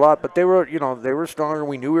a lot, but they were stronger.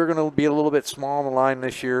 We knew we were going to be a little bit small on the line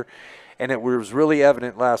this year, and it was really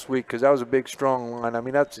evident last week because that was a big, strong line. I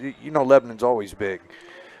mean, that's Lebanon's always big,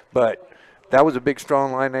 but that was a big,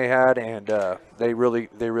 strong line they had, and they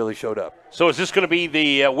really showed up. So is this going to be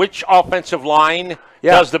the which offensive line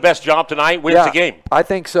does the best job tonight? Wins the game? I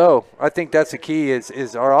think so. I think that's the key.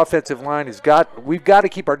 Is our offensive line we've got to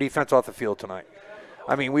keep our defense off the field tonight.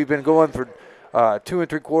 I mean, we've been going for 2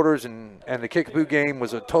 3/4, and the Kfbd game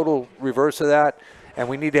was a total reverse of that, and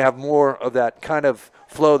we need to have more of that kind of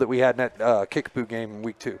flow that we had in that Kfbd game in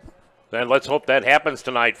week 2. And let's hope that happens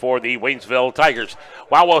tonight for the Waynesville Tigers.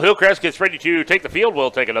 While Hillcrest gets ready to take the field,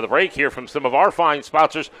 we'll take another break, hear from some of our fine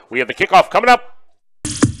sponsors. We have the kickoff coming up.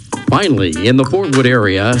 Finally, in the Fort Wood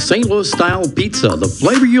area, St. Louis-style pizza, the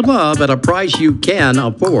flavor you love at a price you can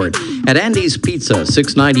afford. At Andy's Pizza,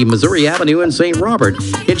 690 Missouri Avenue in St. Robert.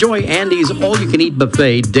 Enjoy Andy's all-you-can-eat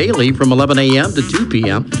buffet daily from 11 a.m. to 2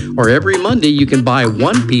 p.m. Or every Monday, you can buy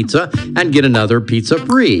one pizza and get another pizza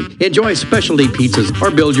free. Enjoy specialty pizzas or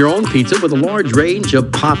build your own pizza with a large range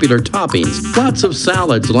of popular toppings. Lots of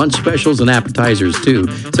salads, lunch specials, and appetizers, too,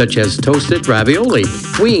 such as toasted ravioli,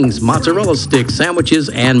 wings, mozzarella sticks, sandwiches,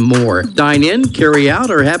 and more. Dine in, carry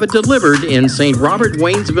out, or have it delivered in St. Robert,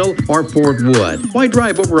 Waynesville, or Fort Wood. Why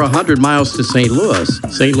drive over 100 miles to St. Louis?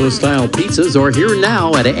 St. Louis-style pizzas are here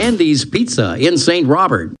now at Andy's Pizza in St.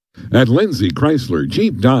 Robert. At Lindsay Chrysler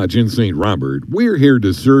Jeep Dodge in St. Robert, we're here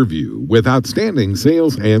to serve you with outstanding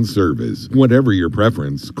sales and service. Whatever your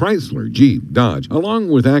preference, Chrysler Jeep Dodge, along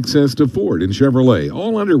with access to Ford and Chevrolet,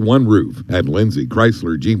 all under one roof. At Lindsay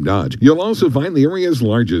Chrysler Jeep Dodge, you'll also find the area's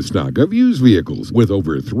largest stock of used vehicles with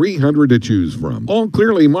over 300 to choose from, all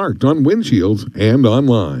clearly marked on windshields and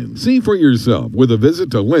online. See for yourself with a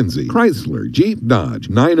visit to Lindsay Chrysler Jeep Dodge,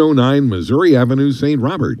 909 Missouri Avenue, St.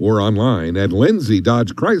 Robert, or online at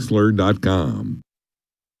lindsay-chrysler.com.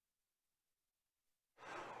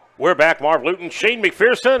 We're back. Marv Luton, Shane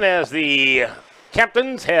McPherson, as the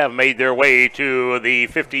captains have made their way to the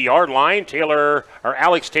 50-yard line.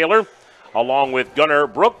 Alex Taylor, along with Gunnar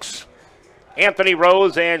Brooks, Anthony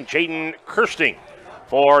Rose, and Jaden Kirsting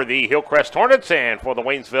for the Hillcrest Hornets. And for the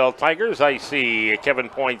Waynesville Tigers, I see Kevin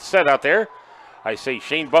Poinsett out there. I see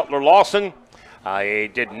Shane Butler Lawson. I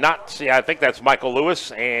did not see, I think that's Michael Lewis,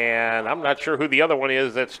 and I'm not sure who the other one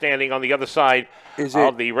is that's standing on the other side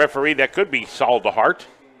of the referee. That could be Saul DeHart.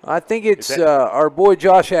 I think it's our boy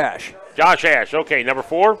Josh Ash. Josh Ash, okay, number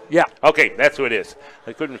 4? Yeah. Okay, that's who it is.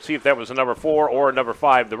 I couldn't see if that was a number 4 or a number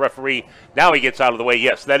 5. The referee, now he gets out of the way.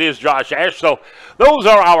 Yes, that is Josh Ash. So those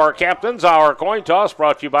are our captains. Our coin toss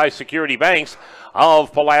brought to you by Security Banks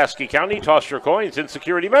of Pulaski County. Toss your coins in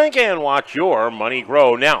Security Bank and watch your money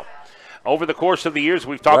grow. Now, over the course of the years,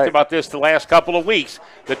 we've talked about this the last couple of weeks.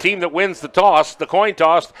 The team that wins the toss, the coin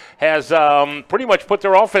toss, has pretty much put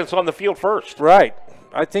their offense on the field first. Right.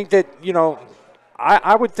 I think that,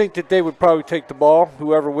 I would think that they would probably take the ball,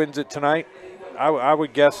 whoever wins it tonight. I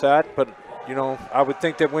would guess that. But, I would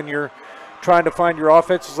think that when you're trying to find your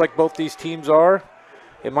offenses like both these teams are,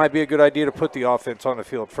 it might be a good idea to put the offense on the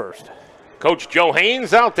field first. Coach Joe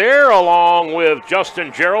Haynes out there, along with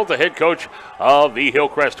Justin Gerald, the head coach of the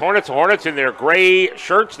Hillcrest Hornets. The Hornets in their gray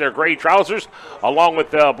shirts, their gray trousers, along with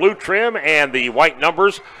the blue trim and the white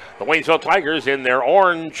numbers. The Waynesville Tigers in their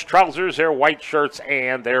orange trousers, their white shirts,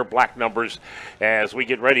 and their black numbers as we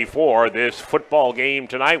get ready for this football game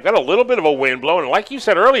tonight. We've got a little bit of a wind blowing, and like you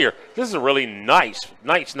said earlier, this is a really nice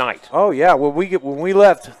night. Oh, yeah. When we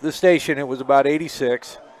left the station, it was about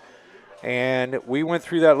 86. And we went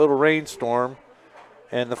through that little rainstorm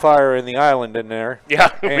and the fire in the island in there. Yeah,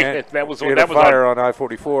 that was fire on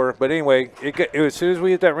I-44. But anyway, as soon as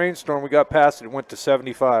we hit that rainstorm, we got past it. It went to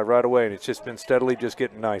 75 right away, and it's just been steadily just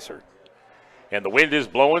getting nicer. And the wind is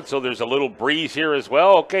blowing, so there's a little breeze here as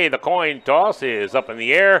well. Okay, the coin toss is up in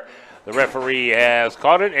the air. The referee has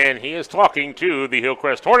caught it, and he is talking to the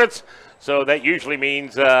Hillcrest Hornets. So that usually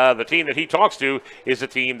means the team that he talks to is the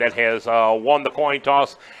team that has won the coin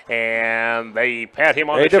toss, and they pat him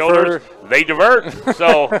on the shoulders. They divert.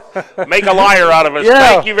 So make a liar out of us. Yeah.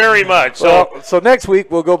 Thank you very much. So next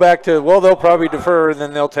week we'll go back to, they'll probably defer, and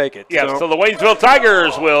then they'll take it. Yeah, so the Waynesville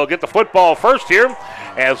Tigers will get the football first here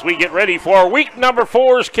as we get ready for week number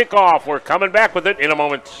 4's kickoff. We're coming back with it in a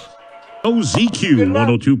moment. OZQ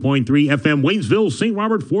 102.3 FM, Waynesville, St.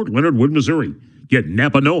 Robert, Fort Leonard Wood, Missouri. Get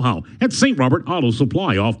Napa know-how at St. Robert Auto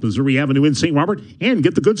Supply off Missouri Avenue in St. Robert, and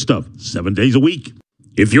get the good stuff 7 days a week.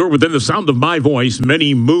 If you're within the sound of my voice,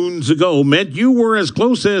 many moons ago meant you were as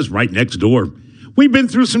close as right next door. We've been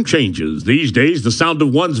through some changes. These days, the sound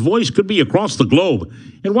of one's voice could be across the globe.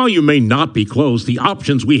 And while you may not be close, the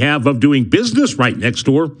options we have of doing business right next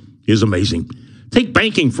door is amazing. Take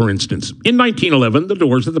banking, for instance. In 1911, the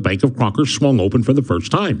doors of the Bank of Crocker swung open for the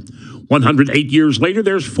first time. 108 years later,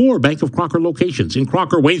 there's 4 Bank of Crocker locations in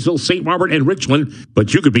Crocker, Waynesville, St. Robert, and Richland.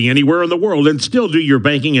 But you could be anywhere in the world and still do your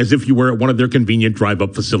banking as if you were at one of their convenient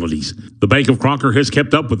drive-up facilities. The Bank of Crocker has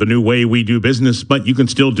kept up with the new way we do business, but you can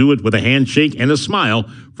still do it with a handshake and a smile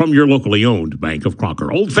from your locally owned Bank of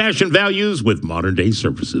Crocker. Old-fashioned values with modern-day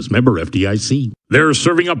services. Member FDIC. They're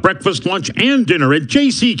serving up breakfast, lunch, and dinner at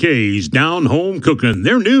JCK's Down Home Cookin'.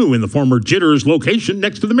 They're new in the former Jitters location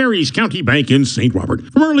next to the Marys County Bank in St. Robert.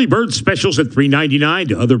 From early bird specials at $3.99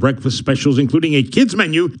 to other breakfast specials, including a kids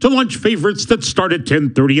menu, to lunch favorites that start at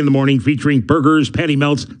 10:30 in the morning, featuring burgers, patty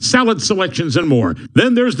melts, salad selections, and more.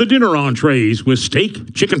 Then there's the dinner entrees with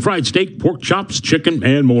steak, chicken fried steak, pork chops, chicken,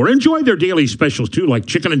 and more. Enjoy their daily specials, too, like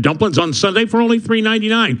chicken and dumplings on Sunday for only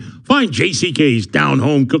 $3.99. Find JCK's Down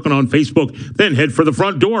Home Cooking on Facebook, then head for the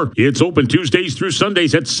front door. It's open Tuesdays through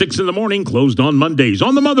Sundays at 6 in the morning, closed on Mondays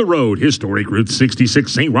on the Mother Road, historic Route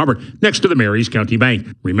 66, St. Robert, next to the Marys County Bank.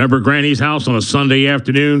 Remember Granny's house on a Sunday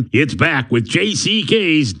afternoon? It's back with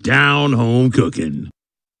JCK's Down Home Cooking.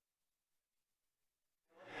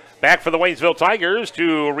 Back for the Waynesville Tigers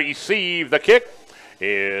to receive the kick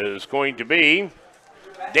is going to be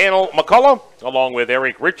Daniel McCullough along with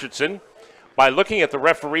Eric Richardson. By looking at the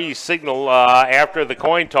referee's signal after the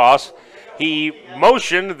coin toss, he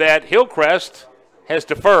motioned that Hillcrest has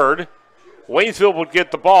deferred. Waynesville would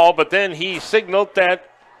get the ball, but then he signaled that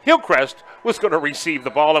Hillcrest was going to receive the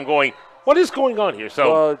ball. I'm going, what is going on here?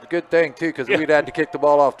 So, well, good thing, too, because we'd had to kick the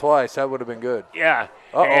ball off twice. That would have been good. Yeah.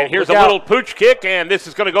 And here's a little pooch kick, and this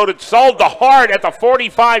is going to go to Saul DeHart at the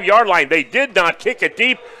 45-yard line. They did not kick it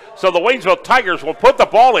deep, so the Waynesville Tigers will put the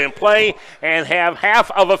ball in play and have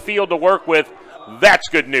half of a field to work with. That's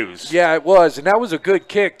good news. Yeah, it was, and that was a good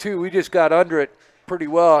kick, too. We just got under it pretty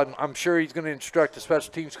well, and I'm sure he's going to instruct the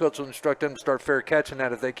special teams coach will instruct them to start fair catching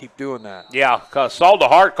that if they keep doing that. Yeah, because Saul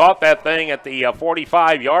DeHart caught that thing at the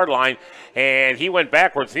 45-yard line, and he went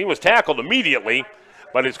backwards. He was tackled immediately,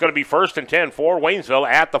 but it's going to be 1st and 10 for Waynesville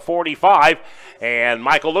at the 45, and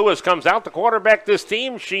Michael Lewis comes out, the quarterback this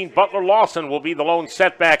team. Sheen Butler-Lawson will be the lone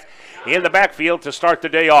setback in the backfield to start the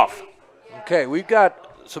day off. Okay, we've got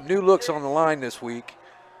some new looks on the line this week,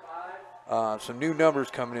 some new numbers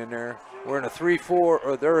coming in there. We're in a 3-4,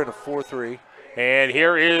 or they're in a 4-3. And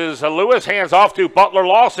here is Lewis, hands off to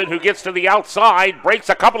Butler-Lawson, who gets to the outside, breaks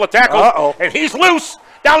a couple of tackles, and he's loose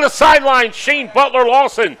down the sideline. Shane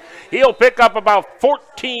Butler-Lawson, he'll pick up about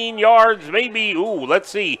 14 yards, maybe, let's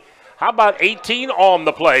see. How about 18 on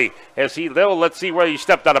the play? Let's see where he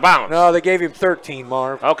stepped out of bounds. No, they gave him 13,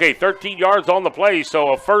 Marv. Okay, 13 yards on the play,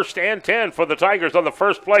 so a 1st and 10 for the Tigers on the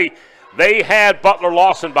first play. They had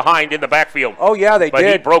Butler-Lawson behind in the backfield. Oh, yeah, they did. But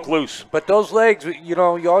he broke loose. But those legs, you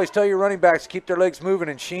always tell your running backs to keep their legs moving,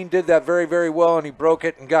 and Sheen did that very, very well, and he broke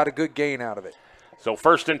it and got a good gain out of it. So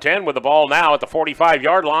 1st and 10 with the ball now at the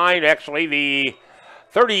 45-yard line, actually the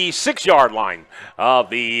 36-yard line of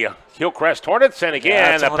the Hillcrest Hornets. And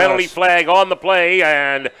again, a penalty flag on the play,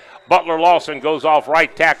 and Butler-Lawson goes off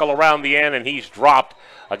right tackle around the end, and he's dropped.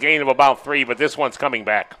 A gain of about 3, but this one's coming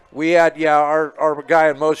back. We had, our guy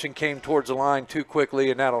in motion came towards the line too quickly,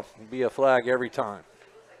 and that'll be a flag every time.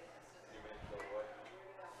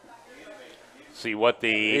 See what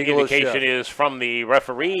the indication is from the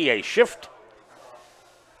referee, a shift.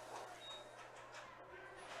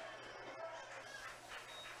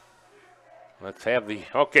 Let's have the,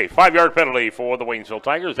 5-yard penalty for the Waynesville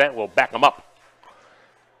Tigers. That will back them up.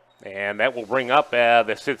 And that will bring up,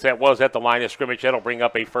 since that was at the line of scrimmage, that'll bring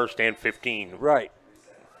up a 1st and 15. Right.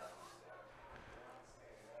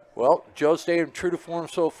 Well, Joe stayed true to form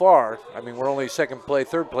so far. I mean, we're only 2nd play,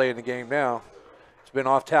 3rd play in the game now. It's been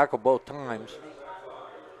off tackle both times.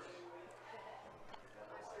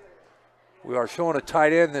 We are showing a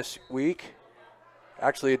tight end this week.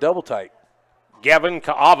 Actually, a double tight. Gavin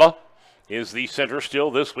Kaava is the center still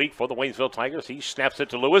this week for the Waynesville Tigers. He snaps it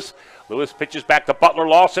to Lewis. Lewis pitches back to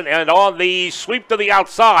Butler-Lawson, and on the sweep to the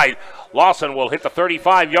outside, Lawson will hit the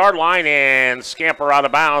 35-yard line and scamper out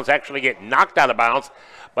of bounds, actually get knocked out of bounds,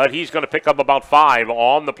 but he's going to pick up about 5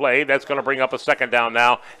 on the play. That's going to bring up a 2nd down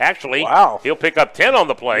now. Actually, he'll pick up 10 on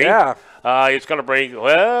the play. Yeah. It's going to bring,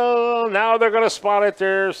 now they're going to spot it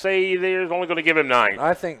there, say they're only going to give him 9.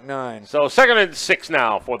 I think 9. So 2nd and 6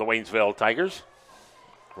 now for the Waynesville Tigers.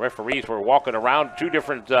 Referees were walking around 2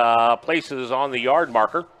 different places on the yard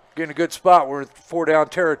marker. Getting a good spot. We're in 4-down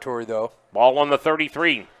territory, though. Ball on the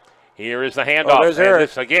 33. Here is the handoff. There's Eric.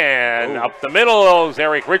 This again, up the middle is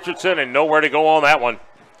Eric Richardson, and nowhere to go on that one.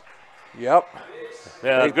 Yep.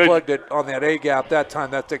 They good. plugged it on that A-gap that time.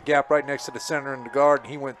 That's the gap right next to the center and the guard, and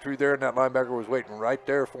he went through there, and that linebacker was waiting right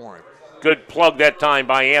there for him. Good plug that time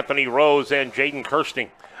by Anthony Rose and Jaden Kirsting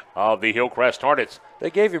of the Hillcrest Hornets. They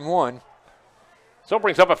gave him 1. So it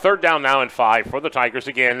brings up a 3rd down now and 5 for the Tigers.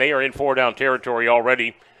 Again, they are in 4-down territory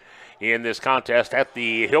already in this contest at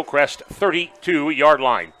the Hillcrest 32-yard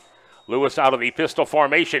line. Lewis out of the pistol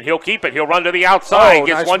formation. He'll keep it. He'll run to the outside.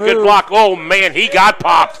 Gets nice one move. Good block. Oh, man, he got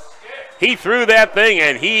popped. He threw that thing,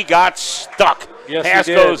 and he got stuck. Yes, Pass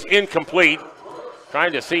goes incomplete.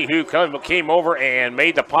 Trying to see who came over and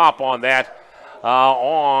made the pop on that.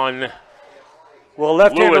 Well,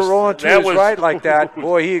 left-hander Lewis, rolling to that his was- right like that.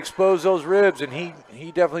 Boy, he exposed those ribs, and he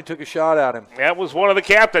definitely took a shot at him. That was one of the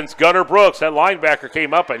captains, Gunnar Brooks. That linebacker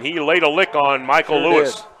came up, and he laid a lick on Michael Sure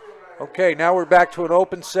Lewis. did. Okay, now we're back to an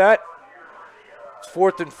open set. It's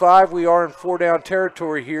 4th and 5. We are in 4-down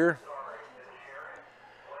territory here.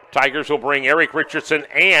 Tigers will bring Eric Richardson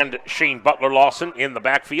and Shane Butler-Lawson in the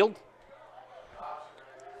backfield.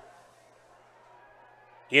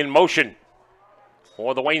 In motion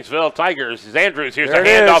for the Waynesville Tigers is Andrews. Here's There a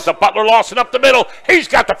it handoff is. to Butler-Lawson up the middle. He's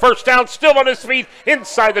got the first down, still on his feet,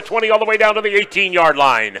 inside the 20, all the way down to the 18-yard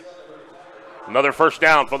line. Another first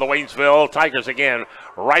down for the Waynesville Tigers again,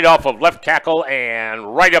 right off of left tackle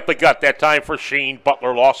and right up the gut that time for Shane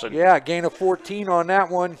Butler-Lawson. Yeah, gain of 14 on that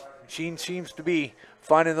one. Sheen seems to be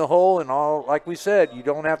finding the hole, and all, like we said, you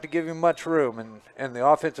don't have to give him much room, and the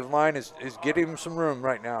offensive line is getting him some room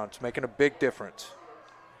right now. It's making a big difference.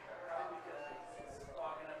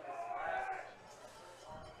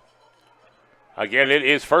 Again, it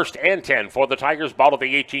is 1st and 10 for the Tigers. Ball at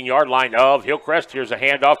the 18-yard line of Hillcrest. Here's a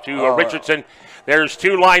handoff to Richardson. There's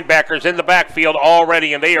 2 linebackers in the backfield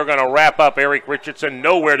already, and they are going to wrap up Eric Richardson.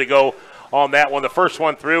 Nowhere to go on that one. The first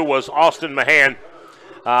one through was Austin Mahan.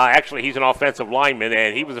 Actually, he's an offensive lineman,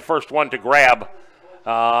 and he was the first one to grab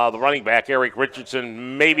the running back, Eric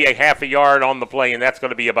Richardson, maybe a half a yard on the play, and that's going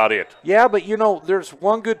to be about it. Yeah, but, you know, there's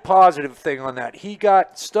one good positive thing on that. He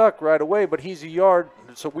got stuck right away, but he's a yard,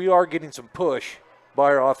 so we are getting some push by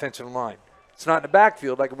our offensive line. It's not in the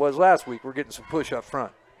backfield like it was last week. We're getting some push up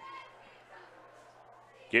front.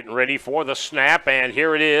 Getting ready for the snap, and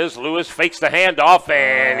here it is. Lewis fakes the handoff,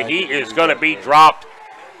 and he is going to be dropped.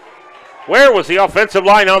 Where was the offensive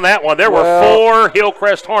line on that one? There were 4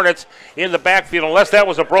 Hillcrest Hornets in the backfield, unless that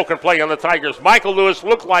was a broken play on the Tigers. Michael Lewis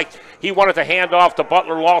looked like he wanted to hand off to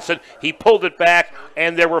Butler-Lawson. He pulled it back,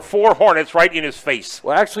 and there were 4 Hornets right in his face.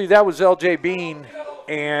 Well, actually, that was L.J. Bean,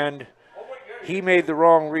 and he made the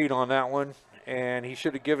wrong read on that one, and he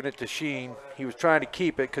should have given it to Sheen. He was trying to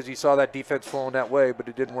keep it because he saw that defense flowing that way, but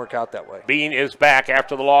it didn't work out that way. Bean is back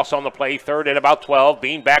after the loss on the play. 3rd and about 12.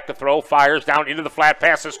 Bean back to throw, fires down into the flat.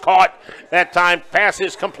 Pass is caught. That time, pass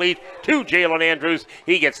is complete to Jalen Andrews.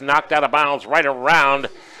 He gets knocked out of bounds right around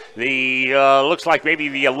the, looks like maybe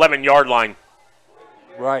the 11-yard line.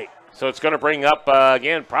 Right. So it's going to bring up,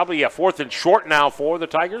 again, probably a 4th and short now for the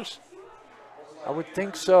Tigers. I would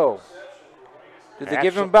think so. Did they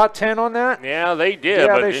give him about 10 on that? Yeah, they did.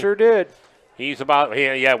 Yeah, they sure did. He's about,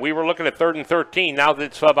 yeah, we were looking at 3rd and 13. Now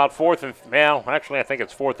it's about 4th and, well, actually I think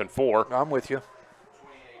it's 4th and 4. I'm with you.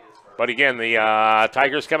 But again, the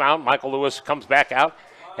Tigers come out. Michael Lewis comes back out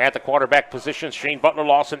at the quarterback position. Shane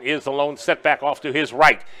Butler-Lawson is the lone setback off to his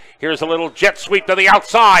right. Here's a little jet sweep to the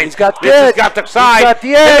outside. He's got the this edge. has got the side. He's got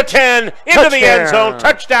the edge. Into 10, into the end zone.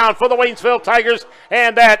 Touchdown for the Waynesville Tigers,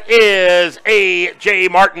 and that is A.J.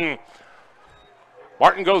 Martin.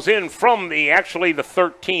 Martin goes in from the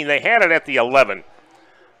 13. They had it at the 11.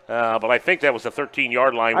 But I think that was the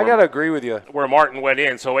 13-yard line. I got to agree with you. Where Martin went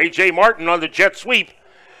in. So A.J. Martin on the jet sweep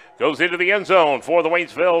goes into the end zone for the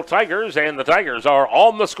Waynesville Tigers, and the Tigers are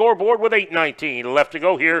on the scoreboard with 8:19 left to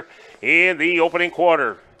go here in the opening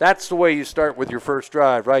quarter. That's the way you start with your first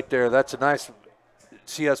drive right there. That's a nice –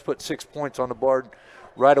 see us put 6 points on the board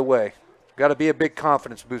right away. Got to be a big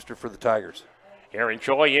confidence booster for the Tigers. Aaron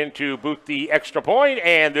Choi in to boot the extra point,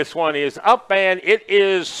 and this one is up, and it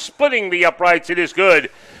is splitting the uprights. It is good.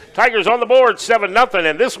 Tigers on the board, 7-0,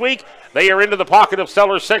 and this week they are into the pocket of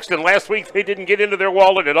Seller Sexton. Last week they didn't get into their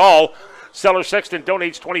wallet at all. Seller Sexton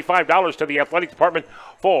donates $25 to the athletic department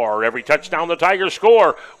for every touchdown the Tigers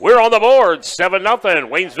score. We're on the board, 7-0.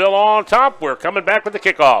 Waynesville on top. We're coming back with the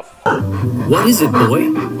kickoff. What is it, boy?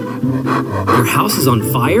 Your house is on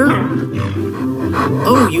fire?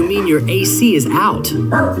 Oh, you mean your AC is out,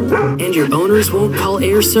 and your owners won't call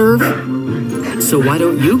AirServe? So why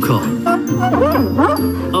don't you call?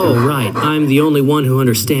 Oh, right, I'm the only one who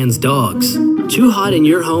understands dogs. Too hot in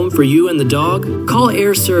your home for you and the dog? Call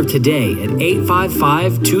AirServe today at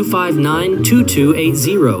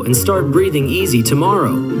 855-259-2280 and start breathing easy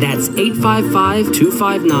tomorrow. That's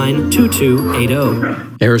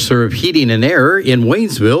 855-259-2280. AirServe Heating and Air in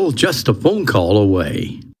Waynesville, just a phone call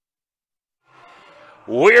away.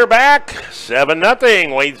 We're back, 7-0.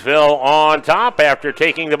 Waynesville on top after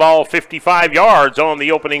taking the ball 55 yards on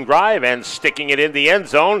the opening drive and sticking it in the end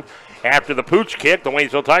zone. After the pooch kick, the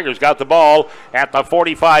Waynesville Tigers got the ball at the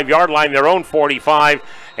 45-yard line, their own 45,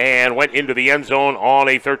 and went into the end zone on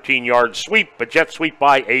a 13-yard sweep, a jet sweep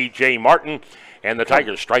by A.J. Martin, and the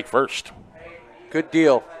Tigers strike first. Good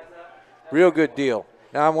deal. Real good deal.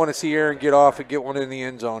 Now I want to see Aaron get off and get one in the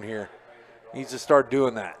end zone here. Needs to start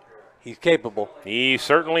doing that. He's capable. He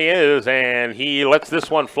certainly is, and he lets this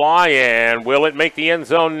one fly, and will it make the end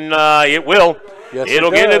zone? It will. Yes, It'll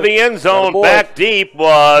get into the end zone. Back deep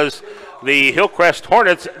was the Hillcrest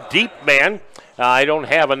Hornets deep man. I don't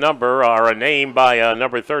have a number or a name by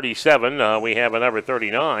number 37. We have a number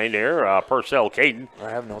 39 there, Purcell Caden. I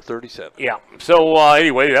have no 37. Yeah. So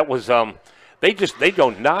anyway, that was they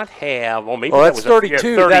do not have. Well, maybe that's that was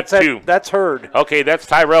 32. 32. That's Hurd. Okay, that's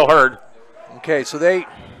Tyrell Hurd. Okay, so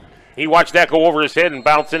he watched that go over his head and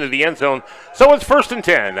bounce into the end zone. So it's 1st and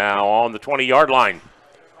 10 now on the 20-yard line.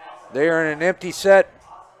 They are in an empty set.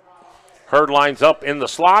 Hurd lines up in the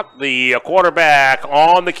slot. The quarterback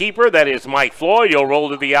on the keeper. That is Mike Floyd. He'll roll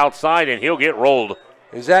to the outside, and he'll get rolled.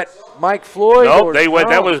 Is that Mike Floyd? Nope,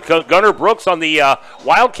 that was Gunnar Brooks on the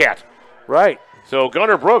Wildcat. Right. So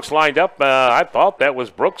Gunnar Brooks lined up. I thought that was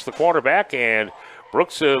Brooks, the quarterback, and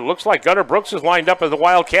Brooks looks like Gunnar Brooks is lined up as the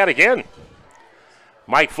Wildcat again.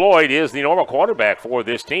 Mike Floyd is the normal quarterback for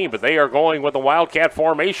this team, but they are going with the Wildcat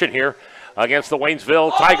formation here against the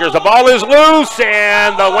Waynesville Tigers. The ball is loose,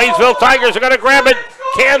 and the Waynesville Tigers are going to grab it.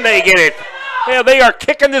 Can they get it? Yeah, they are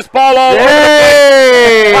kicking this ball all over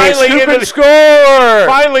the place. Finally score.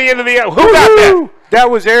 Finally into the who got that? That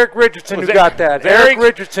was Eric Richardson who got that. Eric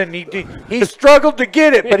Richardson, he struggled to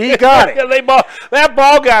get it, but he got it. That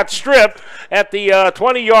ball got stripped at the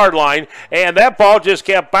 20-yard line, and that ball just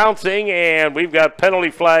kept bouncing, and we've got penalty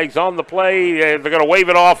flags on the play. They're going to wave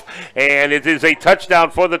it off, and it is a touchdown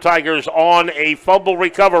for the Tigers on a fumble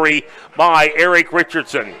recovery by Eric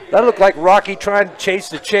Richardson. That looked like Rocky trying to chase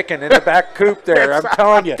the chicken in the back coop there. I'm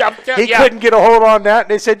telling you. He couldn't get a hold on that,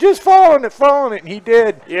 and they said, just following it, and he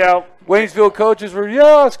did. Yeah. Waynesville coaches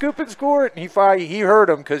were, scoop and score it, and he heard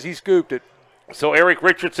him because he scooped it. So Eric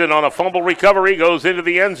Richardson on a fumble recovery goes into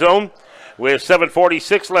the end zone with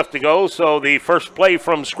 7:46 left to go. So the first play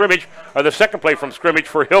from scrimmage, or the second play from scrimmage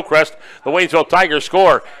for Hillcrest, the Waynesville Tigers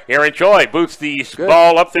score. Aaron Choi boots the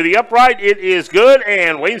ball up to the upright. It is good,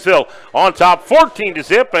 and Waynesville on top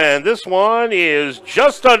 14-0, and this one is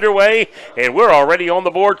just underway, and we're already on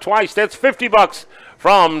the board twice. That's $50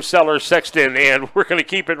 from Sellers Sexton, and we're going to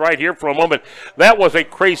keep it right here for a moment. That was a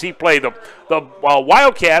crazy play. The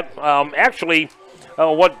Wildcat,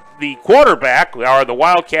 what the quarterback, or the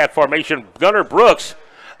Wildcat formation, Gunnar Brooks,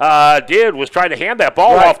 did was try to hand that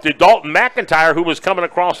ball off to Dalton McIntyre, who was coming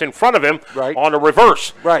across in front of him on a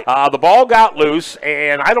reverse. Right. The ball got loose,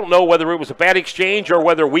 and I don't know whether it was a bad exchange or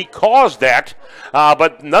whether we caused that,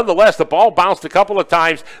 but nonetheless, the ball bounced a couple of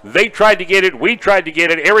times. They tried to get it. We tried to get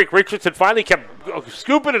it. Eric Richardson finally kept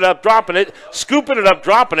scooping it up, dropping it, scooping it up,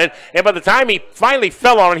 dropping it, and by the time he finally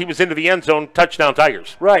fell on it, he was into the end zone. Touchdown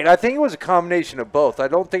Tigers. Right. I think it was a combination of both. I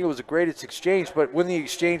don't think it was the greatest exchange, but when the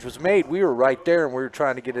exchange was made, we were right there, and we were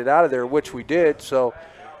trying to get it out of there, which we did. So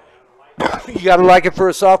you got to like it for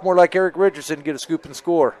a sophomore like Eric Richardson to get a scoop and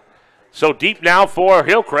score. So deep now for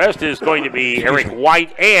Hillcrest is going to be Eric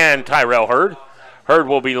White and Tyrell Hurd. Hurd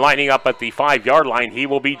will be lining up at the 5-yard line. He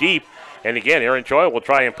will be deep. And again, Aaron Choi will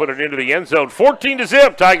try and put it into the end zone.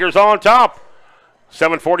 14-0, Tigers on top.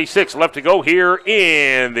 7:46 left to go here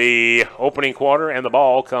in the opening quarter, and the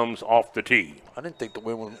ball comes off the tee. I didn't think the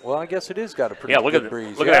wind was, well, I guess it is got a pretty good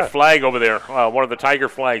breeze. Look at that flag over there, one of the Tiger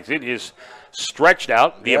flags. It is stretched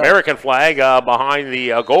out. The American flag behind the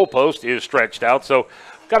goalpost is stretched out, so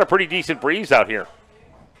got a pretty decent breeze out here.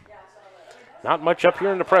 Not much up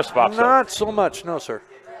here in the press box. Not so much, no, sir.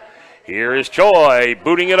 Here is Choi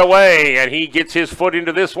booting it away, and he gets his foot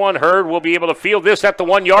into this one. Hurd will be able to field this at the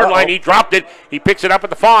 1-yard line. He dropped it. He picks it up at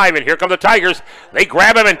the 5, and here come the Tigers. They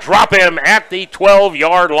grab him and drop him at the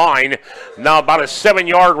 12-yard line. Now about a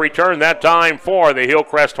 7-yard return that time for the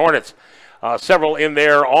Hillcrest Hornets. Several in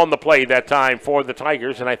there on the play that time for the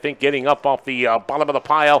Tigers, and I think getting up off the bottom of the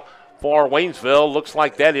pile for Waynesville looks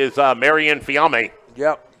like that is Marion Fiame.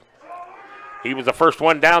 Yep. He was the first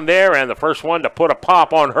one down there and the first one to put a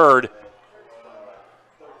pop on Hurd.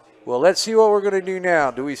 Well, let's see what we're going to do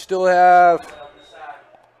now. Do we still have...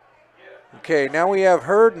 Okay, now we have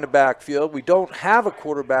Hurd in the backfield. We don't have a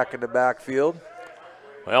quarterback in the backfield.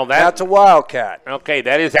 Well, that's a Wildcat. Okay,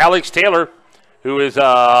 that is Alex Taylor, who is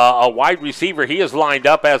a wide receiver. He is lined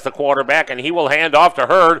up as the quarterback, and he will hand off to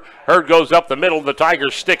Hurd. Hurd goes up the middle. The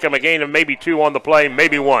Tigers stick him a gain of maybe 2 on the play,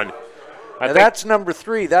 maybe 1. Now that's number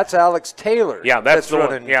 3. That's Alex Taylor. Yeah, that's the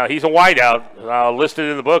one. Yeah, he's a wideout, listed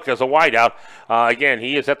in the book as a wideout. Again,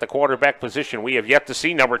 he is at the quarterback position. We have yet to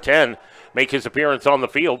see number 10 make his appearance on the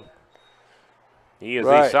field. He is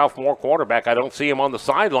a sophomore quarterback. I don't see him on the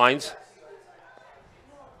sidelines.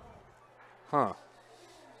 Huh.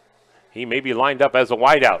 He may be lined up as a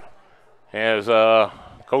wideout, as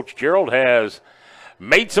Coach Gerald has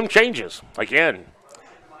made some changes. Again,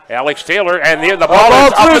 Alex Taylor, and the ball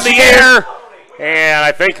is up in the air. And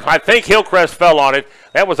I think Hillcrest fell on it.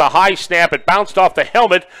 That was a high snap. It bounced off the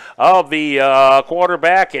helmet of the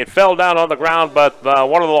quarterback. It fell down on the ground, but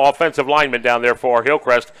one of the offensive linemen down there for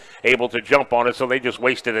Hillcrest able to jump on it, so they just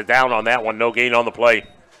wasted it down on that one. No gain on the play.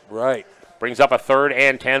 Right. Brings up a 3rd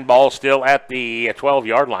and 10, ball still at the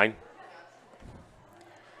 12-yard line.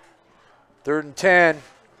 3rd and 10.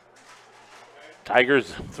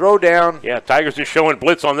 Tigers. Throw down. Yeah, Tigers are showing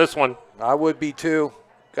blitz on this one. I would be too.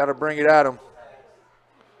 Got to bring it at them.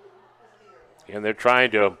 And they're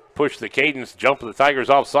trying to push the cadence, jump the Tigers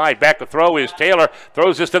offside. Back to throw is Taylor.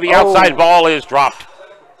 Throws this to the outside. Ball is dropped.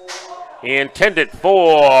 Intended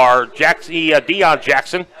for Deion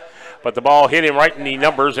Jackson. But the ball hit him right in the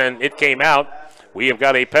numbers, and it came out. We have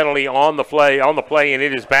got a penalty on the play, and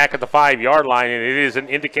it is back at the 5-yard line, and it is an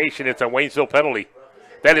indication it's a Waynesville penalty.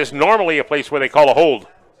 That is normally a place where they call a hold.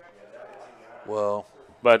 Well.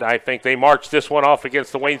 But I think they marched this one off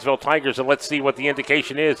against the Waynesville Tigers, and let's see what the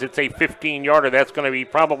indication is. It's a 15-yarder. That's going to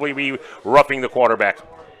probably be roughing the quarterback.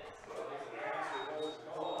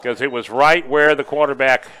 Because it was right where the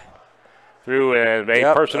quarterback threw a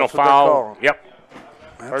personal foul. Yep.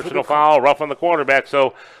 Personal foul, roughing the quarterback.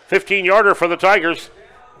 So 15-yarder for the Tigers.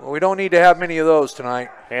 Well, we don't need to have many of those tonight.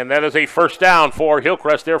 And that is a first down for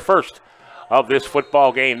Hillcrest, their first of this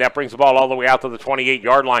football game. That brings the ball all the way out to the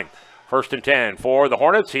 28-yard line. 1st and 10 for the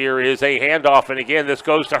Hornets. Here is a handoff, and again, this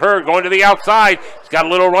goes to Hurd, going to the outside. He's got a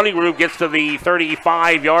little running room, gets to the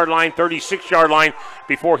 35-yard line, 36-yard line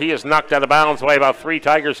before he is knocked out of bounds by about 3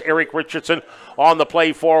 Tigers. Eric Richardson on the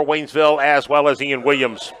play for Waynesville, as well as Ian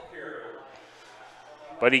Williams.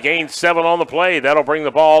 But he gained 7 on the play. That'll bring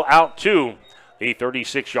the ball out to the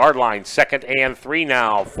 36-yard line. 2nd and 3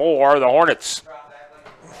 now for the Hornets.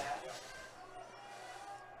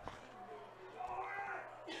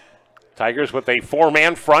 Tigers with a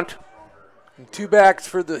 4-man front. And 2 backs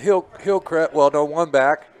for the Hillcrest. Well, no, 1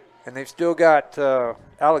 back. And they've still got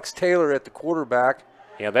Alex Taylor at the quarterback.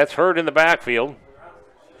 Yeah, that's Hurd in the backfield,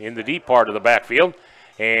 in the deep part of the backfield.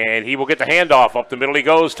 And he will get the handoff. Up the middle he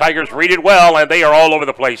goes. Tigers read it well, and they are all over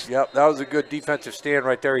the place. Yep, that was a good defensive stand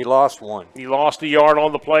right there. He lost 1. He lost a yard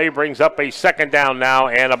on the play. Brings up a 2nd down now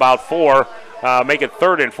and about 4. Make it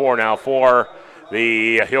 3rd and 4 now for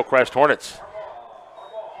the Hillcrest Hornets.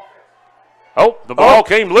 Oh, the ball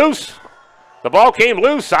came loose. The ball came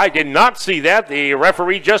loose. I did not see that. The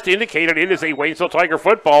referee just indicated it is a Waynesville Tiger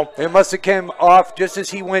football. It must have come off just as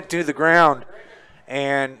he went to the ground.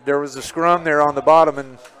 And there was a scrum there on the bottom,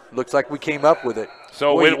 and looks like we came up with it.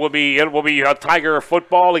 So it will be a Tiger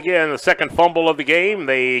football again, the 2nd fumble of the game.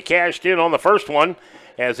 They cashed in on the first one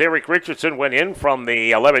as Eric Richardson went in from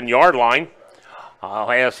the 11-yard line.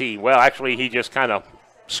 He just kind of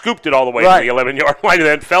scooped it all the way to the 11-yard line and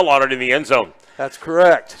then fell on it in the end zone. That's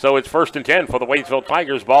correct. So it's 1st and 10 for the Waynesville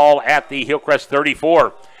Tigers. Ball at the Hillcrest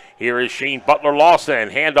 34. Here is Shane Butler-Lawson.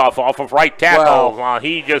 Handoff off of right tackle. Wow.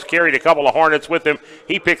 He just carried a couple of Hornets with him.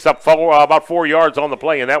 He picks up about 4 yards on the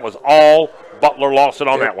play, and that was all Butler-Lawson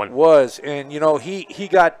on that one. It was. And, he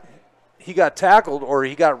got tackled, or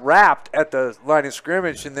he got wrapped at the line of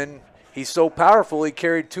scrimmage, and then he's so powerful he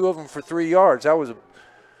carried 2 of them for 3 yards. That was a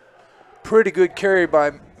pretty good carry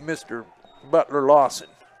by Mr. Butler-Lawson.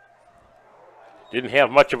 Didn't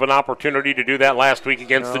have much of an opportunity to do that last week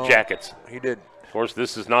against the Jackets. He didn't. Of course,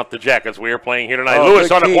 this is not the Jackets we are playing here tonight.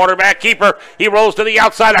 Lewis on the quarterback keeper. He rolls to the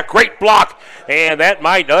outside, a great block. And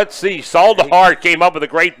let's see, Saul DeHart came up with a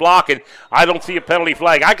great block, and I don't see a penalty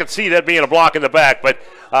flag. I could see that being a block in the back, but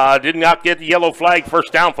did not get the yellow flag.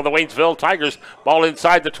 First down for the Waynesville Tigers. Ball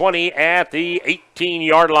inside the 20 at the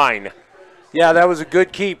 18-yard line. Yeah, that was a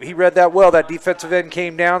good keep. He read that well. That defensive end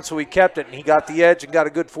came down, so he kept it, and he got the edge and got a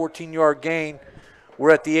good 14-yard gain.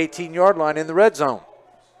 We're at the 18-yard line in the red zone.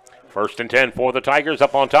 1st and 10 for the Tigers,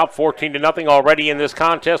 up on top, 14-0 already in this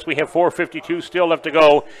contest. We have 4:52 still left to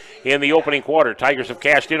go in the opening quarter. Tigers have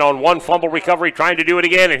cashed in on 1 fumble recovery, trying to do it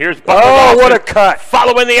again, and here's Butler-Lawson. What a cut.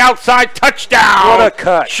 Following the outside, touchdown. What a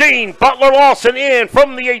cut. Shane Butler-Lawson in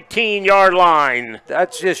from the 18-yard line.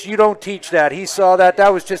 That's just, you don't teach that. He saw that.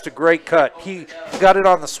 That was just a great cut. He got it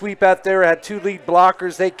on the sweep out there, had 2 lead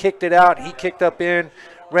blockers. They kicked it out. He kicked up in,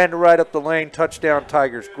 ran it right up the lane, touchdown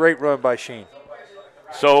Tigers. Great run by Shane.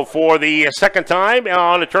 So for the 2nd time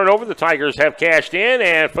on a turnover, the Tigers have cashed in.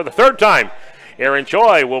 And for the 3rd time, Aaron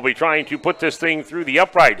Choi will be trying to put this thing through the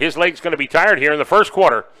upright. His leg's going to be tired here in the first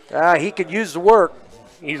quarter. He could use the work.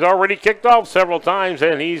 He's already kicked off several times,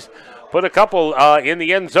 and he's put a couple in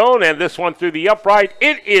the end zone. And this one through the upright,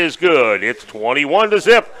 it is good. It's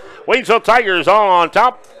 21-0. Waynesville Tigers on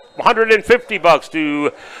top. $150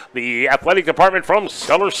 to the athletic department from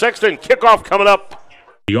Sellers Sexton. Kickoff coming up.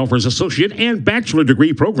 He offers associate and bachelor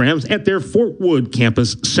degree programs at their Fort Wood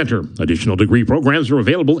Campus Center. Additional degree programs are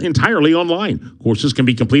available entirely online. Courses can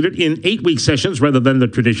be completed in 8-week sessions rather than the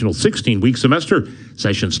traditional 16-week semester.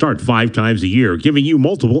 Sessions start 5 times a year, giving you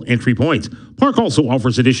multiple entry points. Park also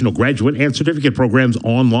offers additional graduate and certificate programs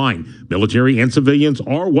online. Military and civilians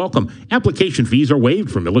are welcome. Application fees are waived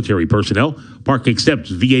for military personnel. Park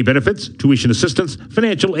accepts VA benefits, tuition assistance,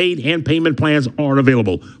 financial aid, and payment plans are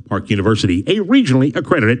available. Park University, a regionally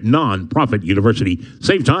accredited non-profit university.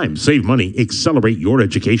 Save time, save money, accelerate your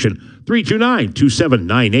education.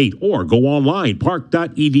 329-2798 or go online,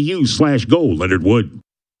 park.edu/go, Leonard Wood.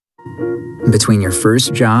 Between your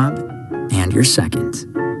first job and your second.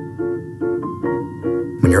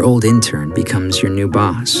 When your old intern becomes your new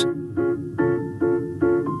boss.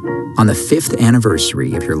 On the 5th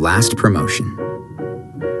anniversary of your last promotion.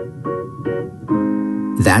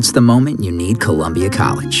 That's the moment you need Columbia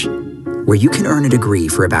College, where you can earn a degree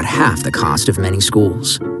for about half the cost of many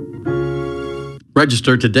schools.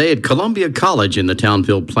 Register today at Columbia College in the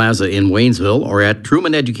Townfield Plaza in Waynesville or at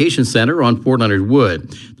Truman Education Center on Fort Leonard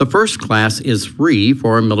Wood. The first class is free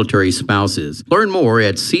for military spouses. Learn more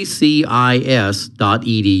at ccis.edu.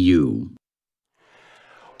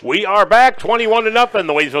 We are back 21-0.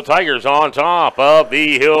 The Waynesville Tigers on top of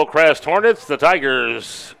the Hillcrest Hornets. The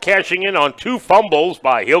Tigers cashing in on 2 fumbles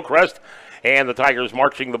by Hillcrest, and the Tigers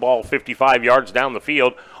marching the ball 55 yards down the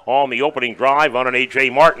field on the opening drive on an A.J.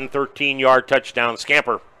 Martin 13-yard touchdown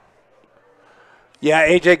scamper. Yeah,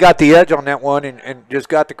 A.J. got the edge on that one and just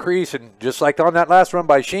got the crease, and just like on that last run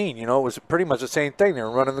by Sheen, you know, it was pretty much the same thing. They were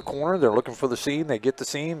running the corner, they're looking for the seam, they get the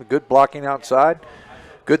seam, good blocking outside.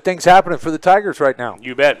 Good things happening for the Tigers right now.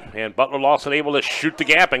 You bet. And Butler Lawson able to shoot the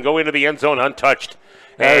gap and go into the end zone untouched.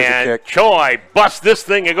 And Choi busts this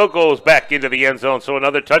thing and goes back into the end zone. So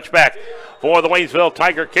another touchback for the Waynesville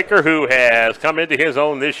Tiger kicker, who has come into his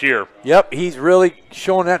own this year. Yep, he's really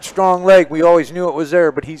showing that strong leg. We always knew it was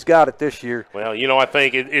there, but he's got it this year. Well, you know, I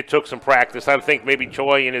think it took some practice. I think maybe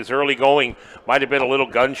Choi in his early going might have been a little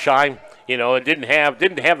gun shy. You know, it didn't have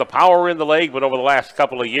the power in the leg, but over the last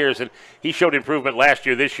couple of years, and he showed improvement last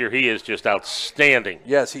year. This year, he is just outstanding.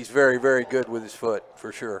 Yes, he's very, very good with his foot,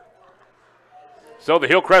 for sure. So the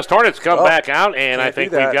Hillcrest Hornets come back out, and I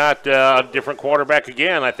think we've got a different quarterback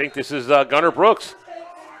again. I think this is Gunnar Brooks.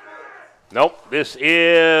 Nope, this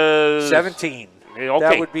is 17. Okay,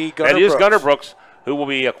 that would be Gunnar Brooks. Gunnar Brooks, who will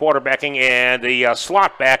be quarterbacking, and the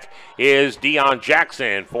slot back is Deion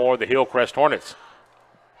Jackson for the Hillcrest Hornets.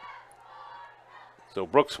 So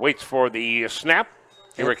Brooks waits for the snap.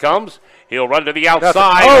 Here it comes. He'll run to the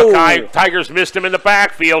outside. Oh. Tigers missed him in the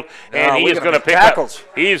backfield, and he is going to pick up.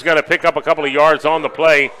 He's going to pick up a couple of yards on the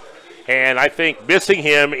play, and I think missing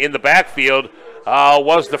him in the backfield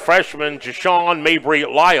was the freshman Jashawn Mabry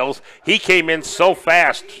Lyles. He came in so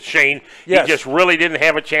fast, Shane. Yes. He just really didn't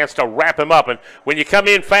have a chance to wrap him up. And when you come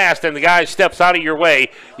in fast and the guy steps out of your way,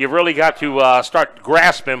 you've really got to start to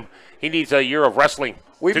grasp him. He needs a year of wrestling.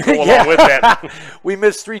 To go along with that. We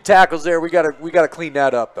missed 3 tackles there. We got to clean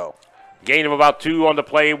that up, though. Gain of about 2 on the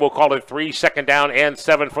play. We'll call it 3, 2nd down and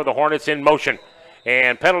 7 for the Hornets in motion.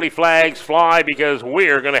 And penalty flags fly because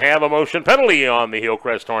we're going to have a motion penalty on the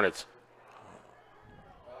Hillcrest Hornets.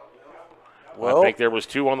 Well, I think there was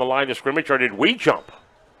 2 on the line of scrimmage, or did we jump?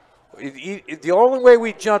 The only way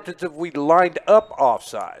we jumped is if we lined up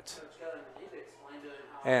offsides.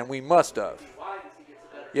 And we must have.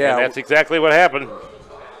 Yeah, and that's exactly what happened.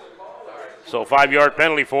 So 5-yard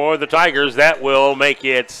penalty for the Tigers. That will make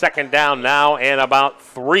it 2nd down now and about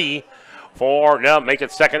 3 make it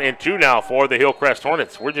 2nd and 2 now for the Hillcrest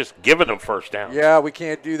Hornets. We're just giving them first down. Yeah, we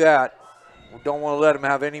can't do that. We don't want to let them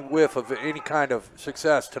have any whiff of any kind of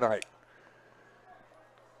success tonight.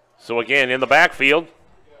 So again, in the backfield,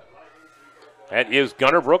 that is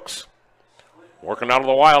Gunnar Brooks working out of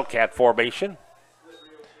the Wildcat formation.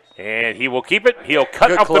 And he will keep it. He'll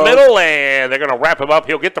cut up the middle, and they're going to wrap him up.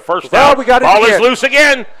 He'll get the first down. Ball is loose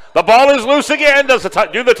again. The ball is loose again. Do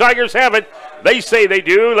the Tigers have it? They say they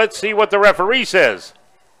do. Let's see what the referee says.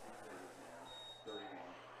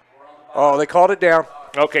 Oh, they called it down.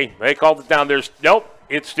 Okay, they called it down. Nope,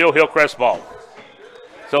 it's still Hillcrest ball.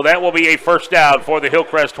 So that will be a first down for the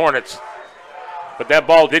Hillcrest Hornets. But that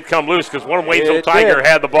ball did come loose because one Waynesville Tiger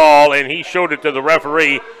had the ball, and he showed it to the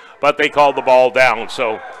referee, but they called the ball down.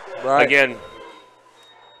 So, again,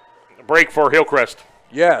 a break for Hillcrest.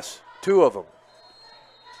 Yes, 2 of them.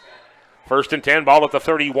 1st and 10, ball at the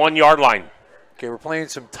 31-yard line. Okay, we're playing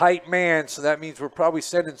some tight man, so that means we're probably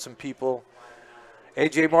sending some people.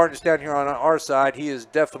 A.J. Martin's down here on our side. He is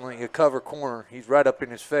definitely a cover corner. He's right up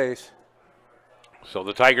in his face. So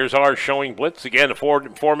the Tigers are showing blitz. Again, a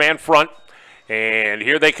four-man front. And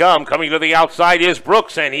here they come. Coming to the outside is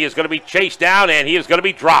Brooks, and he is going to be chased down, and he is going to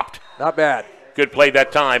be dropped. Not bad. Good play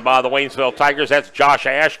that time by the Waynesville Tigers. That's Josh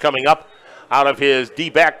Ash coming up out of his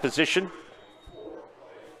D-back position.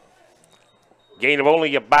 Gain of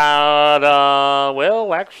only about,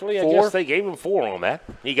 well, actually, I guess they gave him 4 on that.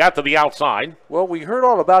 He got to the outside. Well, we heard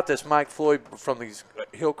all about this Mike Floyd from these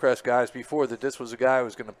Hillcrest guys before, that this was a guy who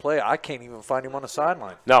was going to play. I can't even find him on the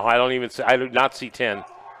sideline. No, I do not see 10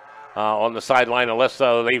 on the sideline unless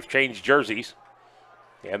they've changed jerseys.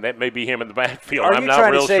 And that may be him in the backfield. Are I'm you not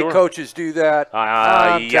trying real to say sure. Coaches do that?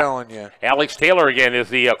 I'm telling you. Alex Taylor again is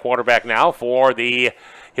the quarterback now for the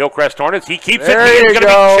Hillcrest Hornets. He keeps there it. He's going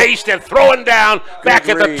to be chased and thrown down back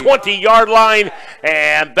at the 20-yard line.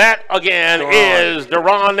 And that, again, is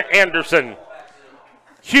Deron Anderson.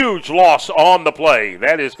 Huge loss on the play.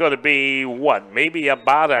 That is going to be, what, maybe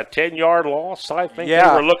about a 10-yard loss? I think they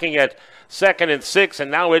were looking at 2nd and 6, and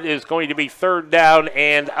now it is going to be 3rd down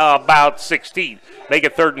and about 16. Make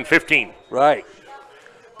it 3rd and 15. Right.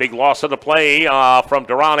 Big loss of the play from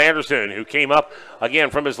Deron Anderson, who came up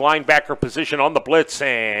again from his linebacker position on the blitz,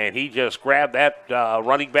 and he just grabbed that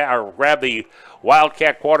running back, or grabbed the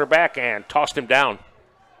Wildcat quarterback and tossed him down.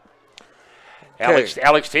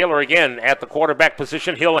 Alex Taylor again at the quarterback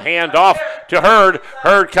position. He'll hand off to Hurd.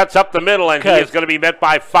 Hurd cuts up the middle, and he is going to be met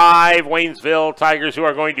by 5 Waynesville Tigers who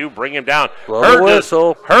are going to bring him down.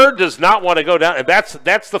 Hurd does not want to go down, and that's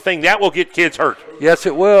the thing. That will get kids hurt. Yes,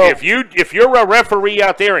 it will. If you're a referee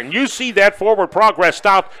out there and you see that forward progress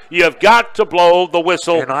stop, you have got to blow the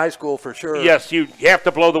whistle. In high school, for sure. Yes, you have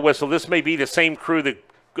to blow the whistle. This may be the same crew that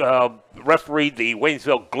refereed the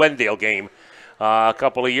Waynesville-Glendale game a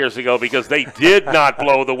couple of years ago, because they did not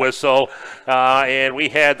blow the whistle, and we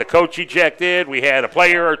had the coach ejected, we had a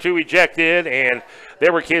player or 2 ejected, and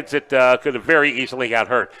there were kids that could have very easily got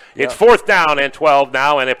hurt. It's 4th down and 12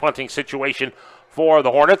 now, and a punting situation for the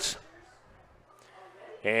Hornets.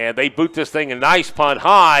 And they boot this thing, a nice punt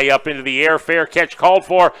high up into the air. Fair catch called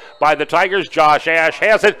for by the Tigers. Josh Ash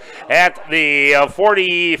has it at the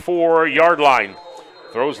 44-yard line.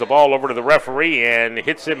 Throws the ball over to the referee and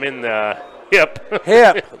hits him in the hip.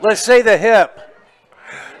 Let's say the hip.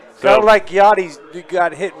 Kind of like Yachty's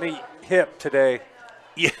got hit in the hip today.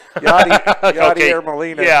 Yeah. Yachty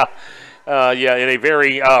Ermelina. Yeah. In a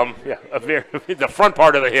very, the front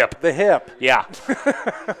part of the hip. The hip. Yeah.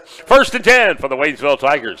 1st and 10 for the Waynesville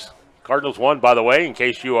Tigers. Cardinals won, by the way, in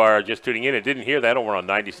case you are just tuning in and didn't hear that, over on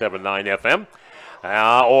 97.9 FM.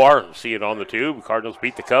 Or see it on the tube. Cardinals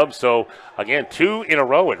beat the Cubs. So, again, 2 in a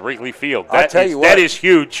row at Wrigley Field. I'll tell you what. That is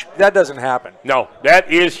huge. That doesn't happen. No,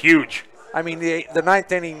 that is huge. I mean, the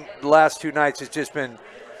 9th inning, the last 2 nights, it's just been,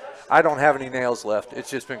 I don't have any nails left.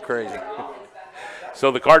 It's just been crazy.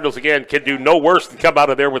 So the Cardinals, again, can do no worse than come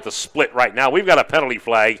out of there with a split right now. We've got a penalty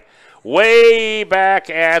flag way back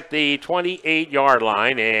at the 28-yard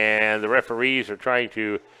line, and the referees are trying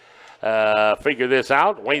to figure this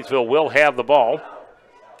out. Waynesville will have the ball.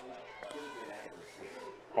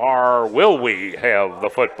 Or will we have the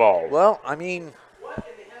football? Well, I mean,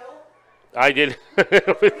 I did.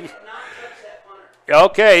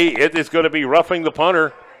 Okay, it is going to be roughing the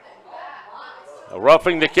punter.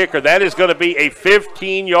 Roughing the kicker. That is going to be a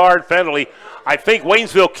 15-yard penalty. I think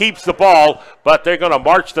Waynesville keeps the ball, but they're going to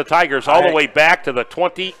march the Tigers all the way back to the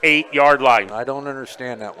 28-yard line. I don't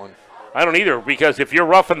understand that one. I don't either, because if you're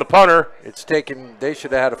roughing the punter, they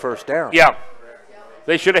should have had a 1st down. Yeah.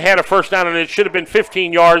 They should have had a 1st down, and it should have been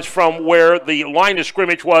 15 yards from where the line of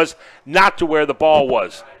scrimmage was, not to where the ball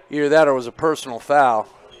was. Either that or it was a personal foul.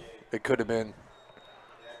 It could have been.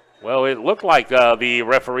 Well, it looked like the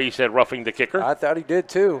referee said roughing the kicker. I thought he did,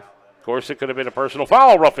 too. Of course, it could have been a personal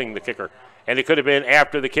foul roughing the kicker, and it could have been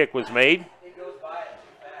after the kick was made.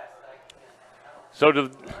 So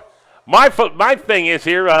my thing is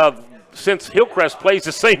here, since Hillcrest plays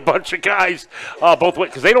the same bunch of guys both ways,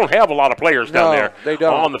 because they don't have a lot of players down there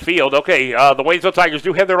on the field. Okay, the Waynesville Tigers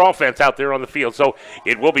do have their offense out there on the field, so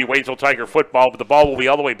it will be Waynesville Tiger football, but the ball will be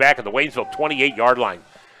all the way back at the Waynesville 28-yard line.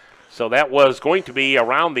 So that was going to be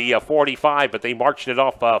around the 45, but they marched it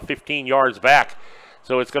off 15 yards back.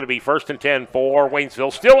 So it's going to be 1st and 10 for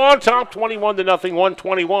Waynesville. Still on top, 21-0,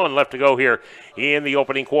 1:21 left to go here in the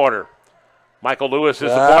opening quarter. Michael Lewis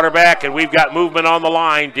is the quarterback, and we've got movement on the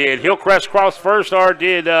line. Did Hillcrest cross first, or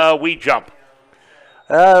did we jump?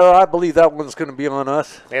 I believe that one's going to be on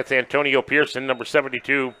us. That's Antonio Pearson, number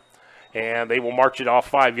 72. And they will march it off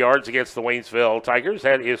 5 yards against the Waynesville Tigers.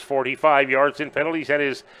 That is 45 yards in penalties. That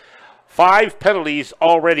is 5 penalties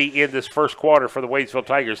already in this first quarter for the Waynesville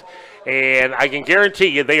Tigers. And I can guarantee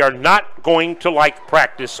you they are not going to like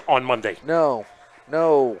practice on Monday. No.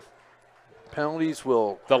 Penalties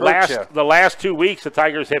will the last 2 weeks, the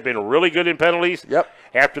Tigers have been really good in penalties. Yep.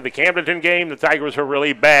 After the Camdenton game, the Tigers were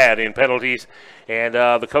really bad in penalties, and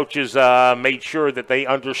the coaches made sure that they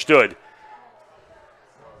understood.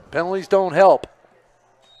 Penalties don't help.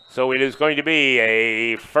 So it is going to be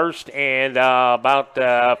a first and about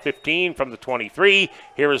 15 from the 23.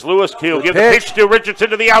 Here is Lewis. He'll give the pitch to Richardson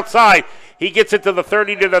to the outside. He gets it to the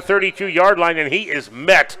 30 to the 32-yard line, and he is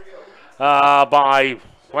met by,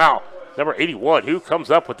 number 81. Who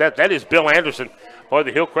comes up with that? That is Bill Anderson. Boy,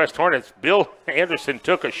 the Hillcrest Hornets. Bill Anderson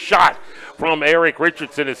took a shot from Eric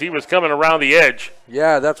Richardson as he was coming around the edge.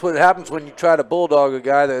 Yeah, that's what happens when you try to bulldog a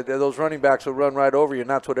guy. Those running backs will run right over you, and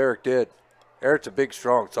that's what Eric did. Eric's a big,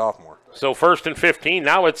 strong sophomore. So first and 15.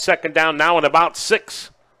 Now it's second down now and about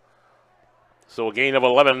 6. So a gain of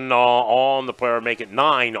 11 on the play, or make it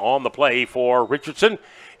 9 on the play for Richardson.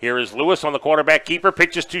 Here is Lewis on the quarterback keeper.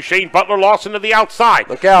 Pitches to Shane Butler. Lawson to the outside.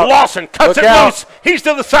 Look out. Lawson cuts it loose. He's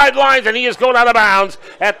to the sidelines, and he is going out of bounds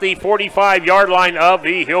at the 45-yard line of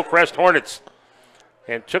the Hillcrest Hornets.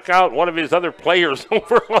 And took out one of his other players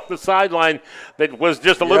over on the sideline that was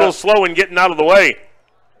just a little slow in getting out of the way.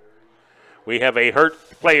 We have a hurt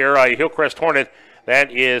player, a Hillcrest Hornet,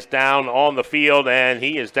 that is down on the field, and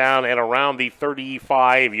he is down at around the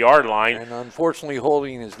 35-yard line. And unfortunately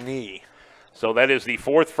holding his knee. So that is the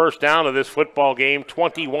 4th first down of this football game.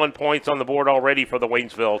 21 points on the board already for the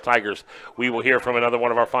Waynesville Tigers. We will hear from another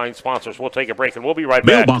one of our fine sponsors. We'll take a break, and we'll be right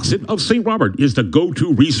back. Mailbox It of St. Robert is the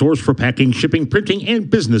go-to resource for packing, shipping, printing, and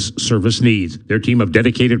business service needs. Their team of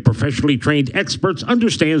dedicated, professionally trained experts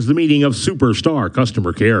understands the meaning of superstar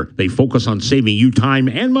customer care. They focus on saving you time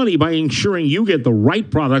and money by ensuring you get the right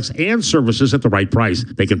products and services at the right price.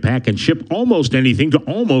 They can pack and ship almost anything to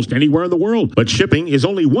almost anywhere in the world. But shipping is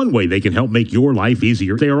only one way they can help make your life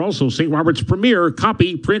easier. They are also St. Robert's premier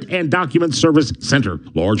copy, print, and document service center.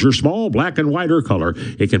 Large or small, black and white or color,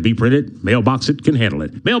 it can be printed. Mailbox It can handle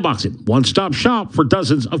it. Mailbox It, one-stop shop for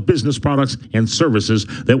dozens of business products and services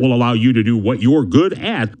that will allow you to do what you're good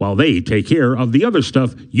at while they take care of the other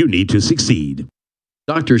stuff you need to succeed.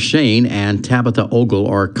 Dr. Shane and Tabitha Ogle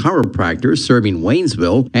are chiropractors serving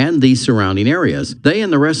Waynesville and the surrounding areas. They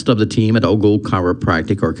and the rest of the team at Ogle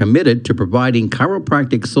Chiropractic are committed to providing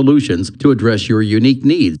chiropractic solutions to address your unique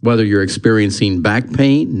needs. Whether you're experiencing back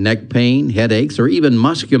pain, neck pain, headaches, or even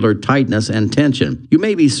muscular tightness and tension, you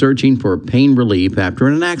may be searching for pain relief after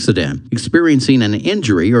an accident, experiencing an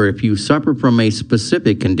injury, or if you suffer from a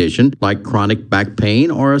specific condition like chronic back pain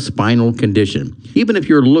or a spinal condition. Even if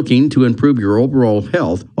you're looking to improve your overall health,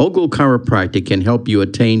 Ogle Chiropractic can help you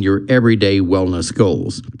attain your everyday wellness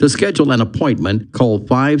goals. To schedule an appointment, call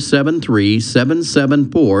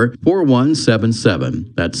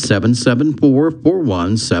 573-774-4177. That's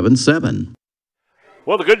 774-4177.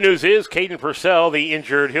 Well, the good news is Caden Purcell, the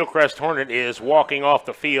injured Hillcrest Hornet, is walking off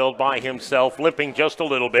the field by himself, limping just a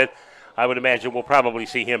little bit. I would imagine we'll probably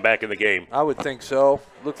see him back in the game. I would think so.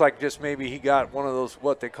 Looks like just maybe he got one of those,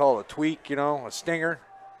 what they call a tweak, a stinger.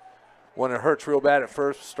 When it hurts real bad at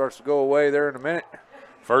first, starts to go away there in a minute.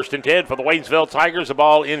 First and 10 for the Waynesville Tigers. The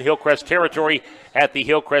ball in Hillcrest territory at the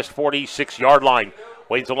Hillcrest 46-yard line.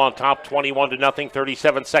 Waynesville on top, 21-0.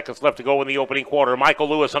 37 seconds left to go in the opening quarter. Michael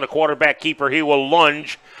Lewis on a quarterback keeper. He will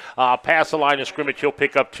lunge past the line of scrimmage. He'll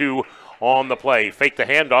pick up 2 on the play. Fake the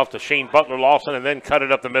handoff to Shane Butler Lawson and then cut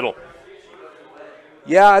it up the middle.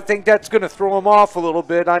 Yeah, I think that's going to throw him off a little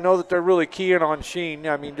bit. I know that they're really keying on Sheen.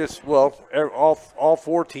 I mean, all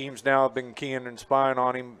 4 teams now have been keying and spying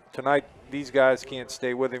on him. Tonight, these guys can't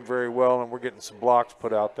stay with him very well, and we're getting some blocks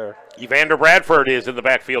put out there. Evander Bradford is in the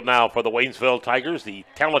backfield now for the Waynesville Tigers, the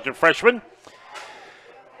talented freshman.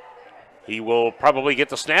 He will probably get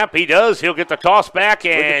the snap. He does. He'll get the toss back,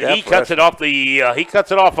 and he cuts it off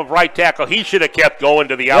of right tackle. He should have kept going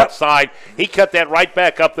to the outside. He cut that right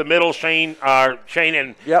back up the middle. Shane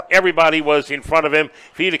and everybody was in front of him.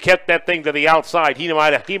 If he'd have kept that thing to the outside, he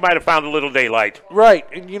might have found a little daylight. Right,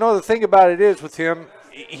 and the thing about it is with him,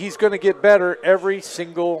 he's going to get better every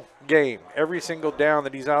single game, every single down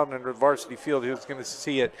that he's out in the varsity field. He's going to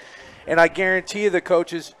see it, and I guarantee you the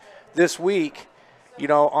coaches this week,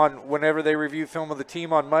 on whenever they review film of the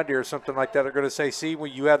team on Monday or something like that, are going to say, see, well,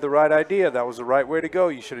 you had the right idea. That was the right way to go.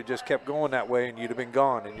 You should have just kept going that way, and you'd have been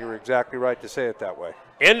gone. And you were exactly right to say it that way.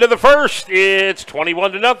 End of the first. It's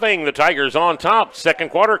 21-0. The Tigers on top. Second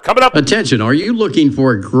quarter coming up. Attention, are you looking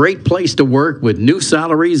for a great place to work with new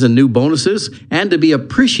salaries and new bonuses and to be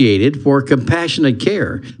appreciated for compassionate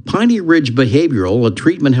care? Piney Ridge Behavioral, a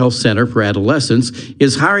treatment health center for adolescents,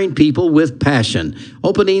 is hiring people with passion.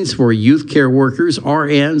 Openings for youth care workers,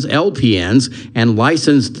 RNs, LPNs, and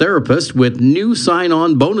licensed therapists with new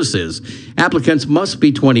sign-on bonuses. Applicants must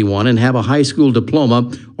be 21 and have a high school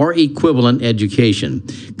diploma or equivalent education.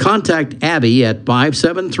 Contact Abby at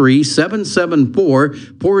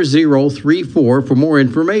 573-774-4034 for more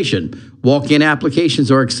information. Walk-in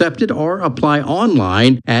applications are accepted or apply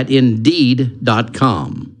online at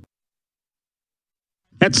Indeed.com.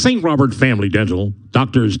 At St. Robert Family Dental,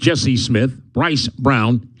 Doctors Jesse Smith, Bryce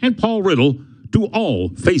Brown, and Paul Riddle do all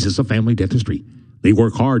phases of family dentistry. They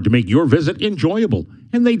work hard to make your visit enjoyable,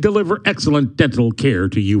 and they deliver excellent dental care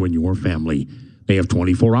to you and your family. They have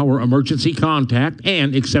 24-hour emergency contact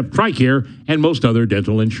and accept TRICARE and most other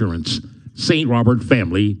dental insurance. St. Robert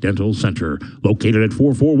Family Dental Center, located at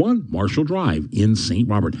 441 Marshall Drive in St.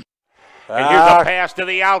 Robert. And here's a pass to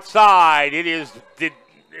the outside. It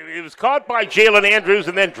was caught by Jalen Andrews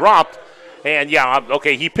and then dropped. And, yeah,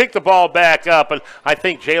 okay, he picked the ball back up, and I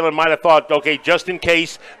think Jalen might have thought, okay, just in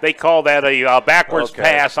case they call that a backwards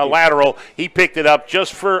pass, a lateral, he picked it up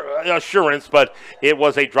just for assurance, but it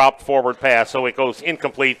was a dropped forward pass, so it goes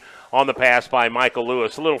incomplete on the pass by Michael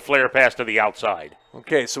Lewis. A little flare pass to the outside.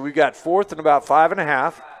 Okay, so we've got fourth and about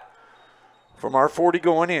 5.5 from our 40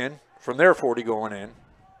 going in, from their 40 going in,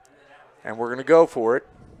 and we're going to go for it.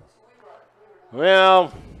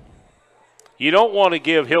 Well, you don't want to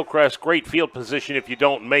give Hillcrest great field position if you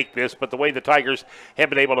don't make this, but the way the Tigers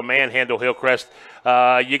have been able to manhandle Hillcrest,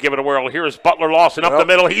 you give it a whirl. Here's Butler Lawson up the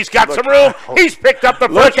middle. He's got some room. He's picked up the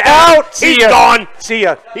first down. He's gone. See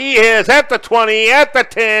ya. He is at the 20, at the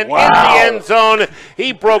 10, in the end zone.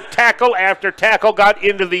 He broke tackle after tackle, got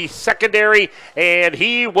into the secondary, and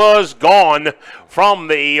he was gone from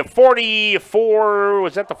the 44,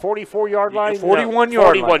 was that the 44-yard line?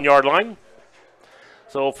 41-yard line.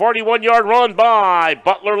 So 41-yard run by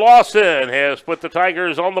Butler Lawson has put the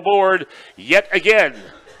Tigers on the board yet again.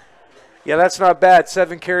 Yeah, that's not bad.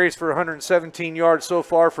 7 carries for 117 yards so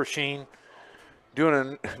far for Sheen.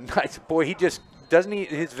 Doing a nice, boy, he just doesn't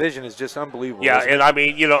his vision is just unbelievable. Yeah, and I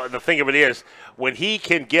mean, you know, the thing of it is, when he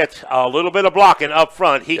can get a little bit of blocking up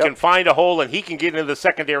front, he can find a hole and he can get into the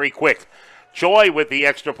secondary quick. Joy with the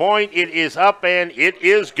extra point. It is up and it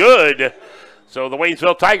is good. So the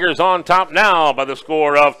Waynesville Tigers on top now by the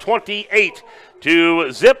score of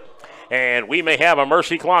 28-0. And we may have a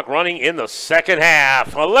mercy clock running in the second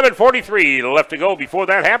half. 11:43 left to go before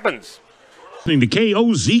that happens. Listening to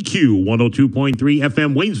KOZQ 102.3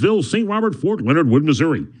 FM, Waynesville, St. Robert, Fort Leonard Wood,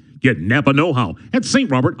 Missouri. Get Napa know-how at St.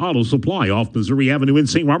 Robert Auto Supply off Missouri Avenue in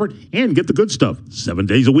St. Robert and get the good stuff 7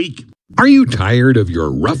 days a week. Are you tired of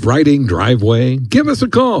your rough riding driveway? Give us a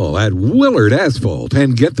call at Willard Asphalt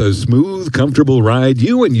and get the smooth, comfortable ride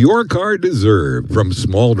you and your car deserve. From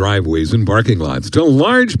small driveways and parking lots to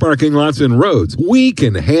large parking lots and roads, we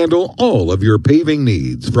can handle all of your paving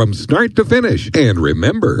needs from start to finish. And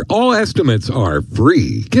remember, all estimates are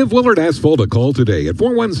free. Give Willard Asphalt a call today at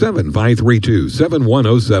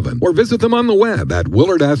 417-532-7107 or visit them on the web at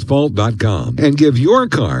willardasphalt.com and give your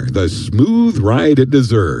car the smooth ride it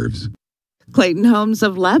deserves. Clayton Homes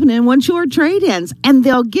of Lebanon wants your trade-ins, and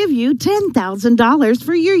they'll give you $10,000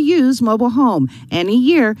 for your used mobile home any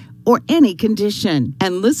year or any condition.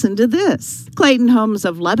 And listen to this. Clayton Homes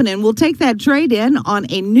of Lebanon will take that trade-in on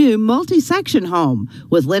a new multi-section home.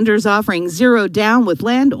 With lenders offering 0 down with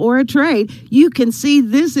land or a trade, you can see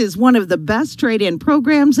this is one of the best trade-in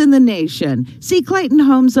programs in the nation. See Clayton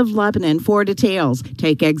Homes of Lebanon for details.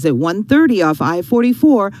 Take exit 130 off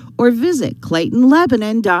I-44 or visit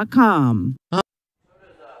ClaytonLebanon.com.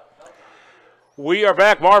 We are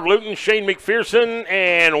back. Marv Luton, Shane McPherson,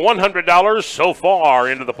 and $100 so far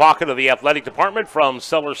into the pocket of the athletic department from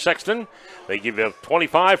Sellers Sexton. They give you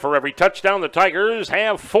 25 for every touchdown. The Tigers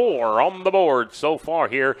have 4 on the board so far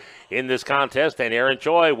here in this contest, and Aaron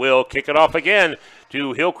Choi will kick it off again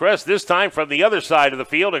to Hillcrest, this time from the other side of the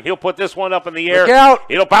field, and he'll put this one up in the air. Look out.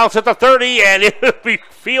 It'll bounce at the 30, and it'll be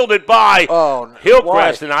fielded by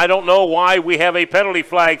Hillcrest, and I don't know why we have a penalty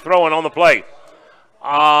flag thrown on the play.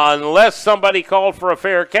 Unless somebody called for a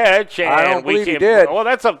fair catch, and I don't believe he did. Well,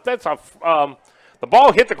 the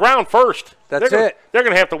ball hit the ground first. That's They're going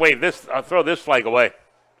to have to wave this, throw this flag away,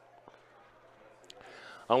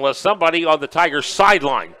 unless somebody on the Tigers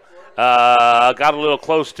sideline got a little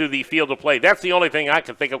close to the field of play. That's the only thing I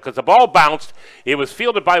can think of, because the ball bounced. It was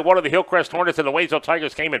fielded by one of the Hillcrest Hornets, and the Waynesville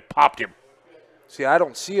Tigers came and popped him. See, I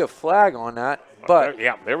don't see a flag on that. But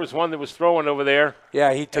yeah, there was one that was throwing over there.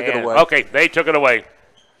 Yeah, he took it away. Okay, they took it away.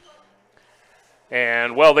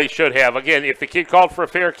 And, well, they should have. Again, if the kid called for a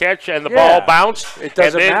fair catch and the ball bounced. It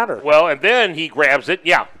doesn't matter. Well, and then he grabs it.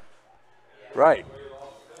 Yeah. Right.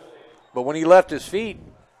 But when he left his feet,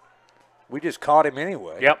 we just caught him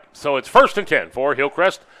anyway. Yep. So it's 1st and 10 for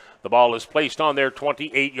Hillcrest. The ball is placed on their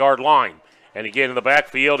 28-yard line. And again, in the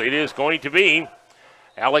backfield, it is going to be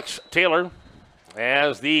Alex Taylor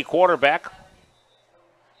as the quarterback.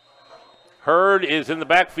 Hurd is in the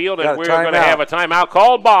backfield, and we're going to have a timeout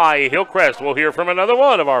called by Hillcrest. We'll hear from another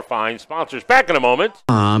one of our fine sponsors. Back in a moment.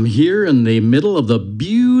 I'm here in the middle of the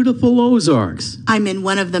beautiful Ozarks. I'm in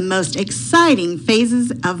one of the most exciting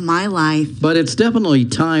phases of my life. But it's definitely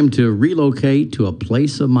time to relocate to a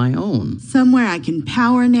place of my own. Somewhere I can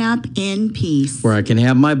power nap in peace. Where I can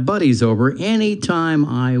have my buddies over anytime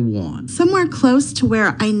I want. Somewhere close to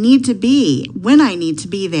where I need to be when I need to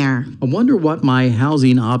be there. I wonder what my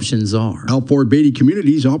housing options are. Al Ford Beatty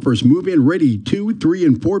Communities offers move-in ready 2, 3,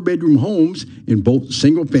 and 4-bedroom homes in both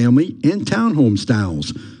single-family and townhome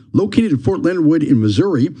styles. Located at Fort Leonard Wood in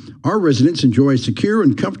Missouri, our residents enjoy a secure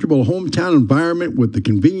and comfortable hometown environment with the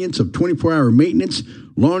convenience of 24-hour maintenance,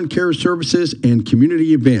 lawn care services, and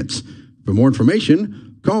community events. For more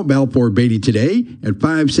information, call Balfour Beatty today at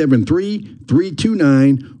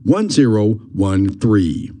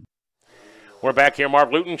 573-329-1013. We're back here.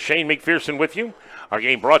 Marv Luton, Shane McPherson with you. Our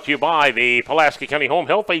game brought to you by the Pulaski County Home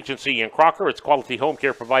Health Agency in Crocker. It's quality home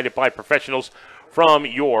care provided by professionals from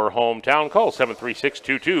your hometown. Call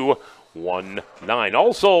 736-2219.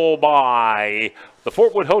 Also by the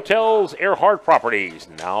Fort Wood Hotels, Earhart Properties.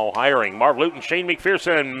 Now hiring Marv Luton, Shane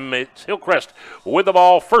McPherson. It's Hillcrest with the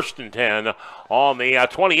ball, 1st and 10 on the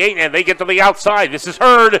 28, and they get to the outside. This is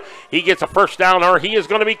Hurd. He gets a first down, or he is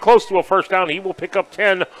going to be close to a first down. He will pick up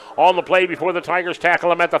 10 on the play before the Tigers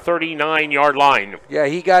tackle him at the 39-yard line. Yeah,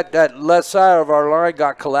 he got that left side of our line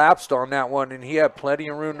got collapsed on that one, and he had plenty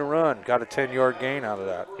of room to run. Got a 10-yard gain out of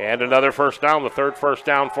that. And another first down, the 3rd first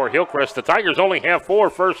down for Hillcrest. The Tigers only have 4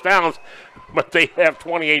 first downs, but they have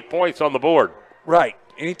 28 points on the board. Right.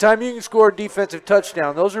 Anytime you can score a defensive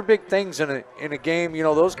touchdown, those are big things in a game. You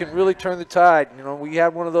know, those can really turn the tide. You know, we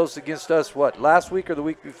had one of those against us, last week or the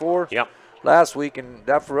week before? Yep. Last week, and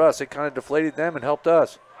that for us, it kind of deflated them and helped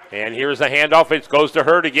us. And here's the handoff. It goes to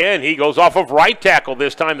Hurd again. He goes off of right tackle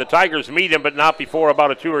this time. The Tigers meet him, but not before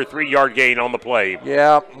about a 2 or 3 yard gain on the play.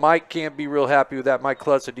 Yeah, Mike can't be real happy with that. Mike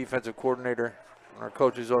Klutz, the defensive coordinator. Our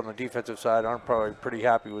coaches on the defensive side aren't probably pretty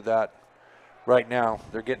happy with that right now.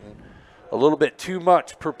 They're getting a little bit too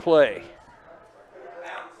much per play.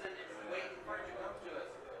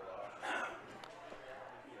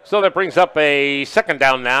 So that brings up a 2nd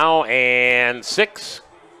down now and 6.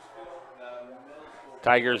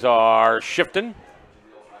 Tigers are shifting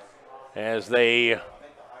as they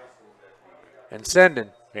and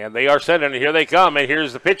sending. And they are sending, and here they come. And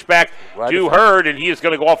here's the pitch back to Hurd, and he is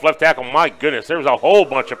going to go off left tackle. My goodness, there's a whole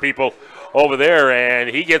bunch of people over there, and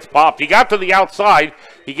he gets popped. He got to the outside.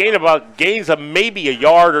 He gains maybe a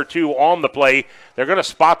yard or 2 on the play. They're going to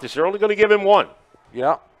spot this. They're only going to give him 1.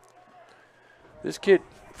 Yeah. This kid,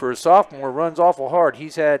 for a sophomore, runs awful hard.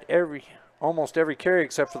 He's had almost every carry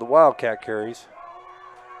except for the Wildcat carries.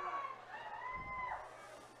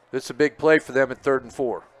 This is a big play for them at 3rd and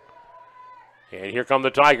 4. And here come the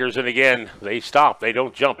Tigers, and again, they stop. They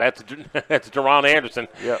don't jump. That's Deron Anderson.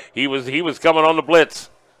 Yep. He was coming on the blitz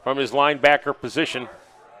from his linebacker position.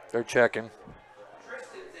 They're checking.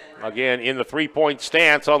 Again, in the 3-point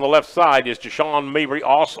stance on the left side is Deshaun Mabry,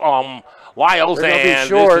 Lyles, and this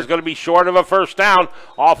is going to be short of a first down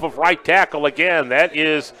off of right tackle again. That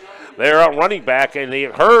is their running back, and the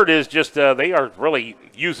Hurd is just, they are really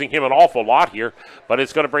using him an awful lot here, but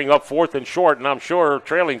it's going to bring up 4th and short, and I'm sure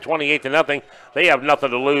trailing 28-0, they have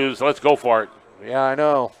nothing to lose. Let's go for it. Yeah, I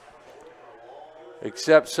know.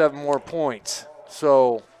 Except 7 more points.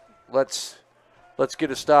 So let's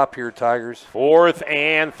get a stop here, Tigers. 4th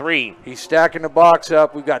and 3. He's stacking the box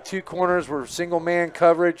up. We've got 2 corners. We're single man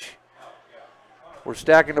coverage. We're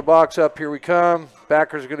stacking the box up. Here we come.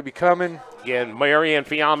 Backers are going to be coming. Again, Marion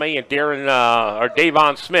Fiame and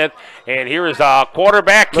Davon Smith. And here is a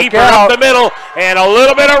quarterback keeper up the middle. And a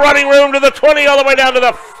little bit of running room to the 20, all the way down to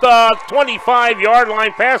the 25-yard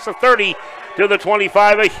line, past the 30 to the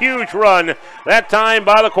 25. A huge run that time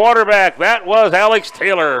by the quarterback. That was Alex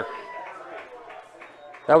Taylor.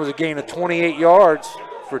 That was a gain of 28 yards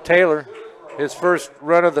for Taylor. His first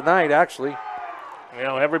run of the night, actually. You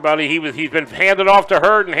know, everybody, he's been handed off to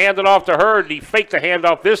Hurd and handed off to Hurd. He faked the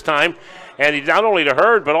handoff this time, and he not only to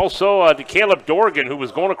Hurd, but also to Caleb Dorgan, who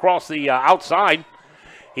was going across the outside.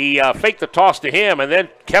 He faked the toss to him and then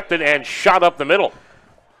kept it and shot up the middle.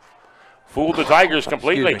 Fooled the Tigers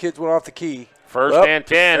completely. Kids went off the key. First and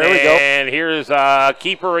 10, there we go. And here's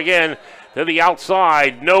keeper again to the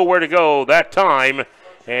outside. Nowhere to go that time.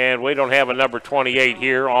 And we don't have a number 28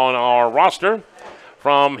 here on our roster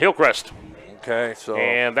from Hillcrest. Okay, so.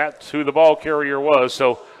 And that's who the ball carrier was.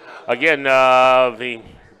 So, again, the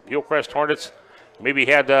Hillcrest Hornets maybe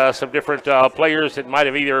had some different players that might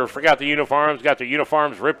have either forgot the uniforms, got their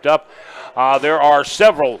uniforms ripped up. There are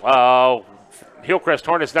several Hillcrest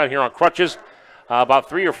Hornets down here on crutches, about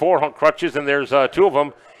 3 or 4 on crutches, and there's 2 of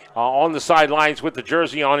them on the sidelines with the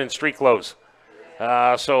jersey on in street clothes.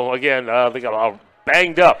 So, again, they got a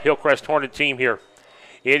banged up Hillcrest Hornet team here.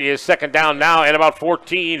 It is second down now at about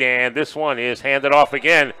 14, and this one is handed off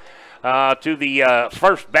again to the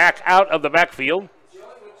first back out of the backfield.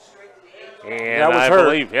 And I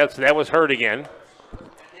believe that was Hurd again.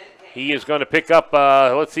 He is going to pick up,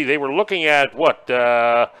 let's see, they were looking at what,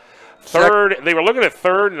 third. They were looking at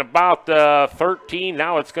third and about 13.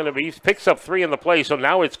 Now it's going to be, picks up 3 in the play, so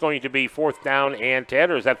now it's going to be 4th down and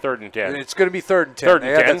 10, or is that 3rd and 10? It's going to be 3rd and 10. Third and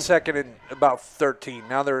they had 10. that second and about 13.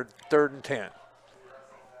 Now they're 3rd and 10.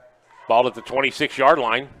 Ball at the 26-yard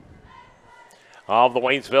line of the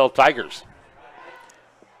Waynesville Tigers.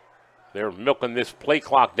 They're milking this play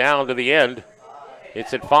clock down to the end.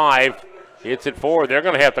 It's at 5. It's at 4. They're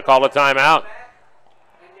going to have to call a timeout.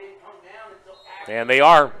 And they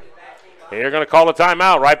are. They're going to call a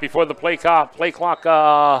timeout right before the play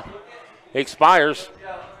clock expires.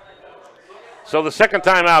 So the second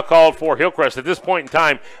timeout called for Hillcrest. At this point in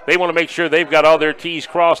time, they want to make sure they've got all their T's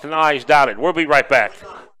crossed and I's dotted. We'll be right back.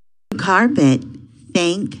 Carpet,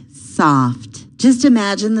 think soft. Just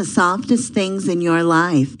imagine the softest things in your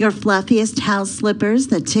life. Your fluffiest house slippers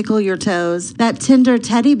that tickle your toes. That tender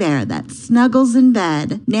teddy bear that snuggles in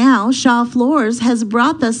bed. Now, Shaw Floors has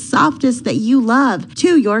brought the softest that you love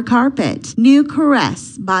to your carpet. New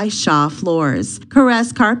Caress by Shaw Floors.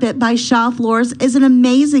 Caress Carpet by Shaw Floors is an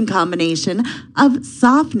amazing combination of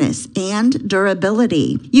softness and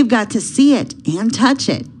durability. You've got to see it and touch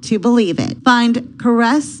it to believe it. Find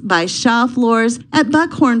Caress by Shaw Floors at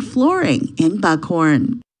Buckhorn Flooring in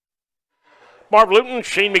Buckhorn. Marv Luton,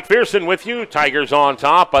 Shane McPherson with you. Tigers on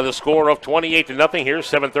top by the score of 28-0. Here's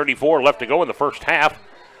 7:34 left to go in the first half.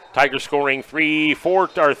 Tigers scoring 3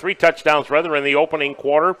 touchdowns rather in the opening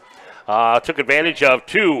quarter. Took advantage of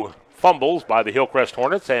 2 fumbles by the Hillcrest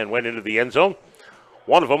Hornets and went into the end zone.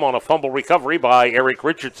 One of them on a fumble recovery by Eric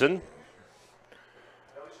Richardson.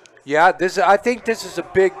 Yeah, I think this is a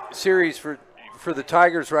big series for the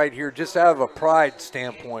Tigers right here, just out of a pride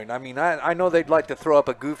standpoint. I mean, I know they'd like to throw up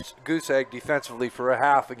a goose egg defensively for a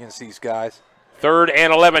half against these guys. 3rd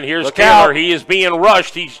and 11. Here's Taylor. He is being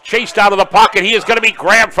rushed. He's chased out of the pocket. He is going to be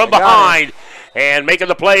grabbed from behind. And making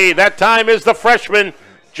the play that time is the freshman,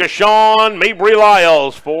 Jashawn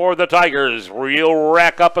Mabry-Lyles for the Tigers. He'll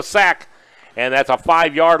rack up a sack. And that's a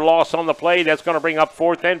 5-yard loss on the play. That's going to bring up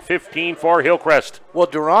 4th and 15 for Hillcrest. Well,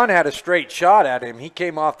 Duran had a straight shot at him. He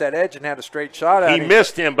came off that edge and had a straight shot at him. He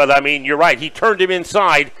missed him, but, I mean, you're right. He turned him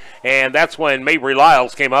inside, and that's when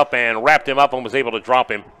Mabry-Lyles came up and wrapped him up and was able to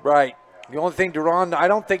drop him. Right. The only thing I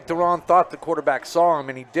don't think Duran thought the quarterback saw him,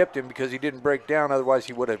 and he dipped him because he didn't break down. Otherwise,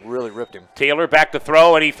 he would have really ripped him. Taylor back to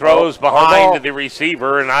throw, and he throws behind the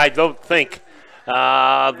receiver, and I don't think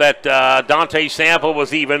that Dante Sample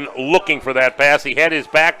was even looking for that pass. He had his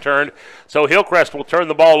back turned, so Hillcrest will turn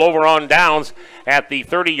the ball over on downs at the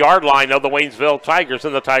 30-yard line of the Waynesville Tigers,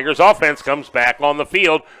 and the Tigers offense comes back on the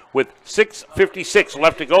field with 6:56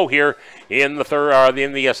 left to go here in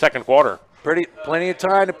the second quarter. Plenty of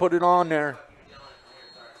time to put it on there.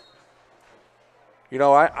 You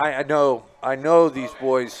know, I know these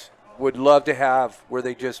boys would love to have where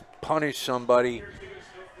they just punish somebody.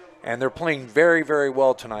 And they're playing very, very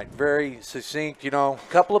well tonight. Very succinct, you know.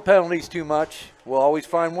 A couple of penalties too much. We'll always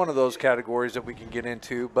find one of those categories that we can get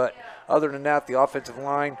into. But other than that, the offensive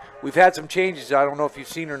line, we've had some changes. I don't know if you've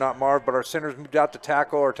seen or not, Marv, but our centers moved out to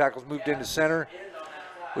tackle. Our tackles moved into center.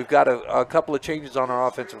 We've got a couple of changes on our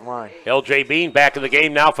offensive line. L.J. Bean back in the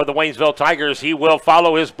game now for the Waynesville Tigers. He will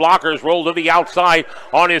follow his blockers, roll to the outside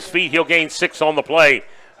on his feet. He'll gain 6 on the play.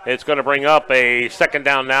 It's going to bring up a second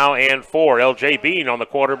down now and 4. L.J. Bean on the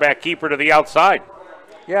quarterback keeper to the outside.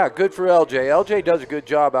 Yeah, good for L.J. L.J. does a good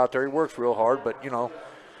job out there. He works real hard, but, you know,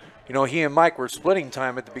 he and Mike were splitting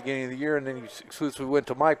time at the beginning of the year, and then he exclusively went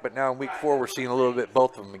to Mike, but now in week 4 we're seeing a little bit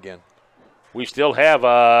both of them again. We still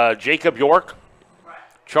have Jacob York,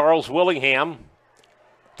 Charles Willingham,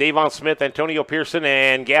 Davon Smith, Antonio Pearson,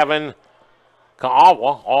 and Gavin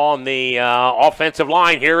Kaawa on the offensive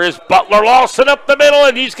line. Here is Butler Lawson up the middle,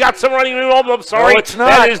 and he's got some running room. I'm sorry. No, it's not.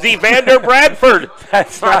 That is Evander Bradford.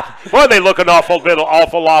 That's not. Well, they look an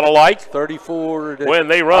awful lot alike. 34. When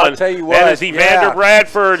they run. I'll tell you what. That is Evander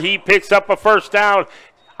Bradford. He picks up a first down.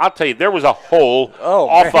 I'll tell you, there was a hole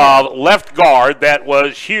off left guard that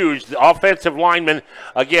was huge. The offensive lineman,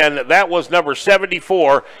 again, that was number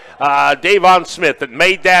 74, Davon Smith, that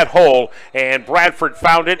made that hole, and Bradford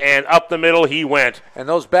found it, and up the middle he went. And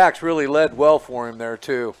those backs really led well for him there,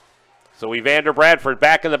 too. So Evander Bradford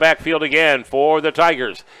back in the backfield again for the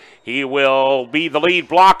Tigers. He will be the lead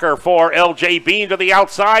blocker for L.J. Bean to the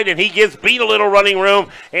outside, and he gives Bean a little running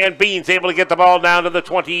room, and Bean's able to get the ball down to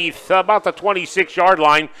the about the 26-yard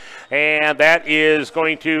line, and that is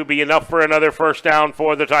going to be enough for another first down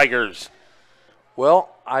for the Tigers.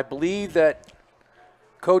 Well, I believe that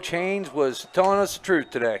Coach Haynes was telling us the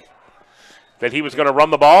truth today. That he was going to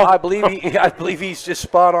run the ball? I believe he's just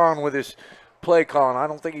spot on with his play calling. I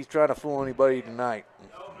don't think he's trying to fool anybody tonight.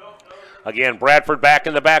 Again, Bradford back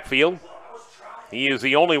in the backfield. He is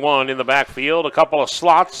the only one in the backfield. A couple of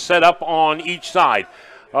slots set up on each side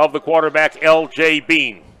of the quarterback, L.J.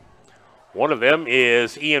 Bean. One of them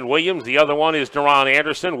is Ian Williams. The other one is Deron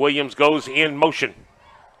Anderson. Williams goes in motion.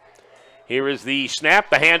 Here is the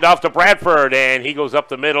snap, the handoff to Bradford, and he goes up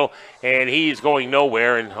the middle, and he's going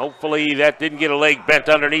nowhere, and hopefully that didn't get a leg bent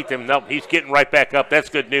underneath him. Nope, he's getting right back up. That's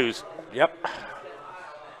good news. Yep.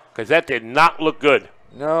 Because that did not look good.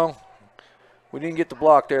 No. We didn't get the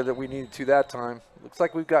block there that we needed to that time. Looks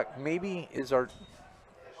like we've got maybe is our.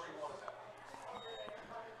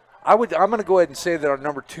 I'm going to go ahead and say that our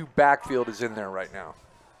number 2 backfield is in there right now.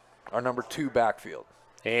 Our number 2 backfield.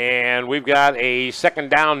 And we've got a second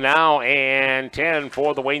down now and 10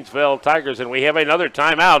 for the Waynesville Tigers. And we have another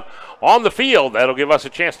timeout on the field. That'll give us a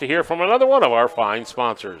chance to hear from another one of our fine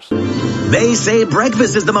sponsors. They say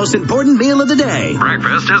breakfast is the most important meal of the day.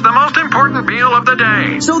 Breakfast is the most important meal of the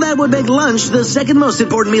day. So that would make lunch the second most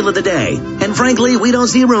important meal of the day. And frankly, we don't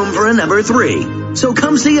see room for a number 3. So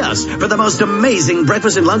come see us for the most amazing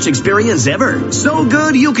breakfast and lunch experience ever. So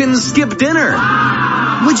good you can skip dinner.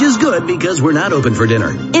 Which is good because we're not open for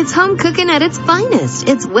dinner. It's home cooking at its finest.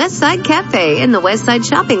 It's Westside Cafe in the Westside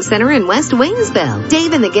Shopping Center in West Waynesville.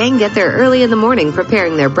 Dave and the gang get there early in the morning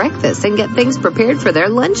preparing their breakfast and get things prepared for their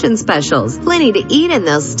luncheon specials. Plenty to eat, and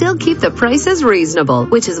they'll still keep the prices reasonable,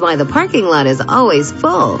 which is why the parking lot is always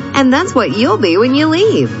full. And that's what you'll be when you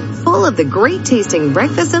leave. Full of the great tasting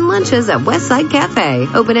breakfasts and lunches at Westside Cafe.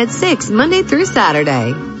 Open at 6 Monday through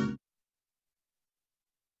Saturday.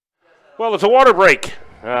 Well, it's a water break.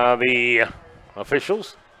 The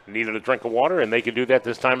officials needed a drink of water, and they can do that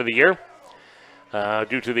this time of the year.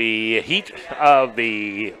 Due to the heat of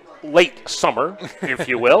the late summer, if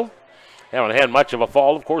you will. Haven't had much of a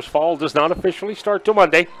fall. Of course, fall does not officially start till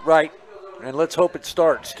Monday. Right. And let's hope it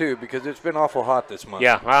starts, too, because it's been awful hot this month.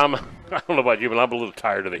 Yeah, I don't know about you, but I'm a little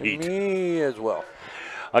tired of the heat. Me as well.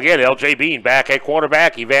 Again, L.J. Bean back at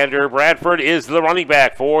quarterback. Evander Bradford is the running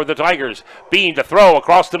back for the Tigers. Bean to throw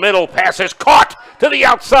across the middle. Pass is caught to the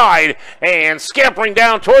outside. And scampering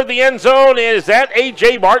down toward the end zone. Is that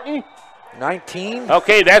A.J. Martin? 19.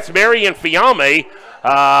 Okay, that's Marion Fiame.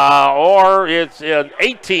 Or it's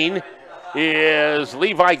 18 is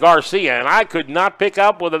Levi Garcia. And I could not pick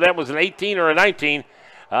up whether that was an 18 or a 19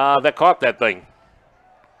 that caught that thing.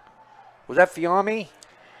 Was that Fiame?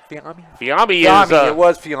 Fiame is... it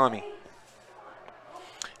was Fiame.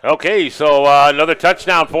 Okay, so another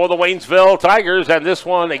touchdown for the Waynesville Tigers, and this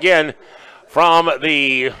one, again, from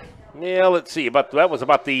the, let's see, that was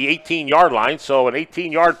about the 18-yard line, so an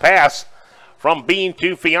 18-yard pass from Bean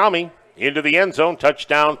to Fiame into the end zone.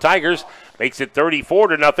 Touchdown Tigers, makes it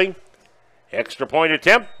 34-0. Extra point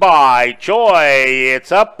attempt by Choi.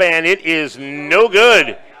 It's up, and it is no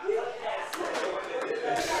good.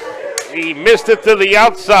 He missed it to the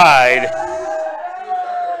outside.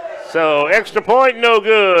 So extra point, no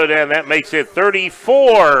good, and that makes it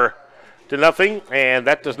 34-0. And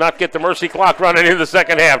that does not get the mercy clock running in the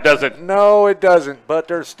second half, does it? No, it doesn't, but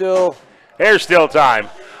there's still time.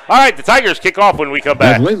 All right, the Tigers kick off when we come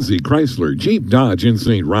back. At Lindsay Chrysler Jeep Dodge in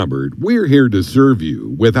St. Robert, we're here to serve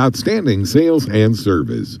you with outstanding sales and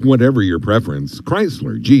service. Whatever your preference,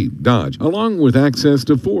 Chrysler Jeep Dodge, along with access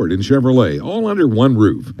to Ford and Chevrolet, all under one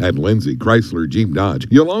roof. At Lindsay Chrysler Jeep Dodge,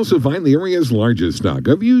 you'll also find the area's largest stock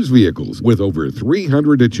of used vehicles with over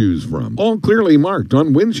 300 to choose from, all clearly marked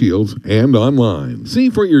on windshields and online. See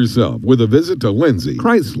for yourself with a visit to Lindsay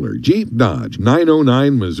Chrysler Jeep Dodge,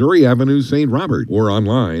 909 Missouri Avenue, St. Robert, or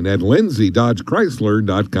online at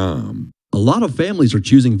lindsay-chrysler.com. lot of families are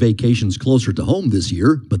choosing vacations closer to home this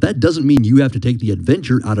year, but that doesn't mean you have to take the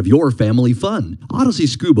adventure out of your family fun. Odyssey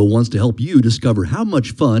Scuba wants to help you discover how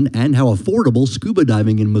much fun and how affordable scuba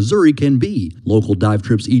diving in Missouri can be. Local dive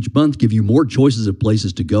trips each month give you more choices of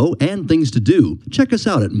places to go and things to do. Check us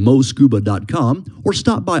out at moscuba.com or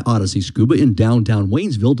stop by Odyssey Scuba in downtown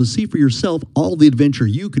Waynesville to see for yourself all the adventure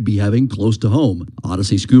you could be having close to home.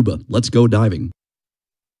 Odyssey Scuba. Let's go diving.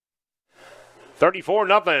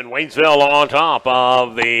 34-0, Waynesville on top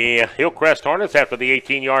of the Hillcrest Hornets after the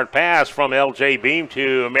 18-yard pass from L.J. Beam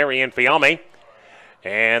to Marion Fiame.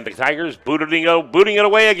 And the Tigers booting it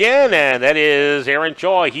away again, and that is Aaron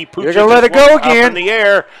Choi. He pooches let it go again. Up in the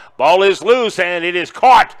air. Ball is loose, and it is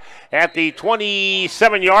caught at the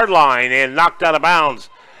 27-yard line and knocked out of bounds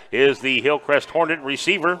is the Hillcrest Hornet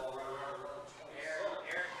receiver.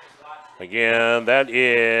 Again, that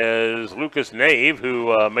is Lucas Nave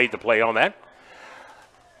who made the play on that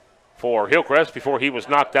for Hillcrest before he was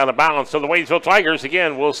knocked out of bounds. So the Waynesville Tigers,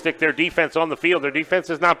 again, will stick their defense on the field. Their defense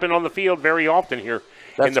has not been on the field very often here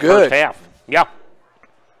in the first half. Yeah.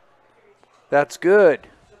 That's good.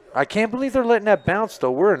 I can't believe they're letting that bounce,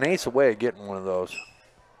 though. We're an ace away at getting one of those.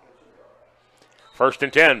 1st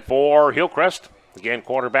and 10 for Hillcrest. Again,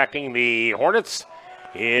 quarterbacking the Hornets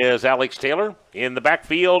is Alex Taylor. In the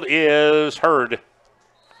backfield is Hurd.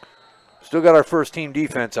 Still got our first-team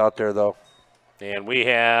defense out there, though. And we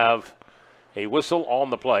have a whistle on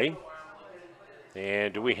the play.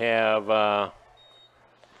 And do we have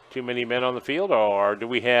too many men on the field, or do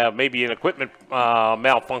we have maybe an equipment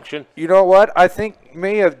malfunction? You know what? I think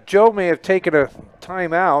Joe may have taken a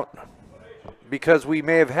timeout because we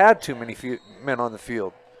may have had too many men on the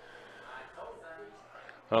field.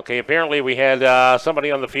 Okay, apparently we had somebody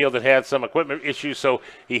on the field that had some equipment issues, so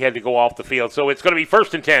he had to go off the field. So it's going to be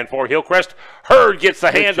 1st and 10 for Hillcrest. Hurd gets the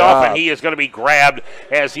handoff, and he is going to be grabbed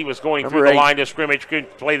as he was going through the line of scrimmage.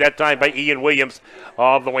 Good play that time by Ian Williams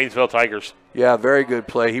of the Waynesville Tigers. Yeah, very good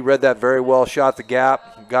play. He read that very well, shot the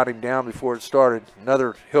gap, got him down before it started.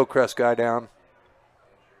 Another Hillcrest guy down.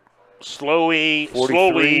 Slowly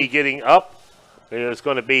getting up is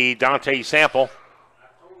going to be Dante Sample.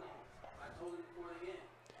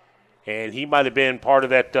 And he might have been part of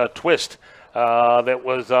that twist that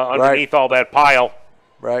was underneath all that pile.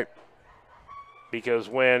 Right. Because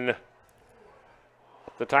when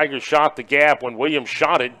the Tigers shot the gap, when Williams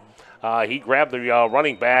shot it, he grabbed the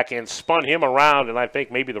running back and spun him around, and I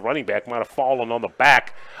think maybe the running back might have fallen on the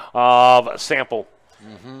back of Sample.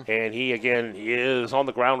 Mm-hmm. And he, again, is on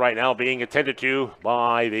the ground right now being attended to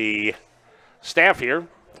by the staff here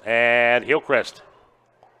at Hillcrest.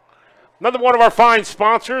 Another one of our fine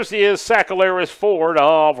sponsors is Sacaleras Ford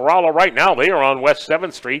of Rolla. Right now, they are on West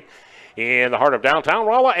 7th Street in the heart of downtown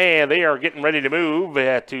Rolla, and they are getting ready to move to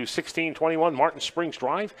 1621 Martin Springs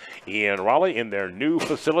Drive in Rolla in their new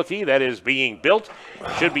facility that is being built.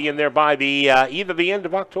 Should be in there by either the end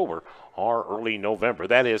of October or early November.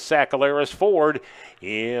 That is Sacaleras Ford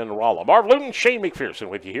in Rolla. Marv Luton, Shane McPherson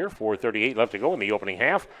with you here. 4:38 left to go in the opening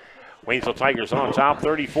half. Waynesville Tigers on top,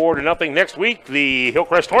 34-0. Next week, the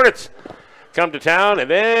Hillcrest Hornets come to town, and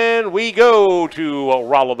then we go to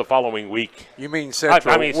Rolla the following week. You mean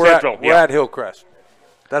Central? I mean Central. We're at Hillcrest.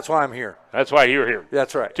 That's why I'm here. That's why you're here.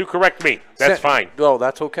 That's right. To correct me. That's fine. Oh,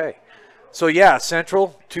 that's okay. So, yeah,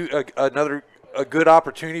 Central, another good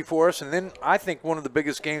opportunity for us, and then I think one of the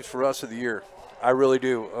biggest games for us of the year. I really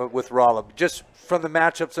do, with Rolla. Just from the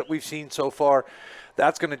matchups that we've seen so far,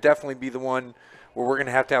 that's going to definitely be the one where we're going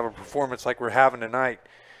to have a performance like we're having tonight.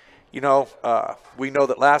 You know, we know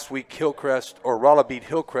that last week Rolla beat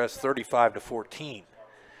Hillcrest 35-14.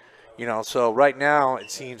 You know, so right now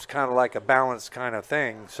it seems kind of like a balanced kind of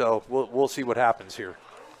thing. So we'll see what happens here.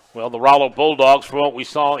 Well, the Rolla Bulldogs, from what we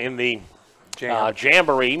saw in the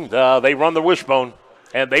Jamboree, they run the wishbone,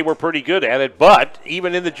 and they were pretty good at it. But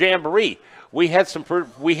even in the Jamboree, we had some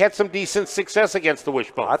decent success against the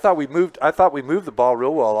wishbone. I thought we moved the ball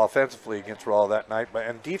real well offensively against Rolla that night,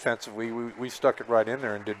 and defensively we stuck it right in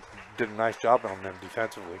there and did a nice job on them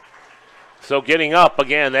defensively. So getting up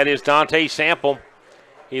again, that is Dante Sample.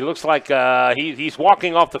 He looks like he's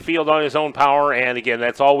walking off the field on his own power, and again,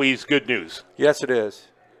 that's always good news. Yes, it is.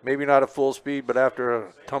 Maybe not at full speed, but after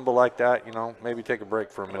a tumble like that, you know, maybe take a break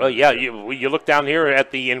for a minute. Well, yeah, you look down here at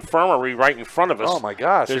the infirmary right in front of us. Oh, my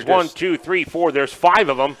gosh. There's 1, 2, 3, 4. There's 5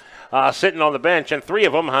 of them sitting on the bench, and 3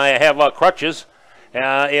 of them have crutches.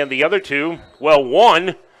 And the other 2, well, one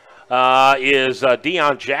is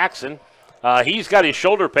Deion Jackson. He's got his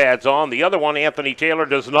shoulder pads on. The other one, Anthony Taylor,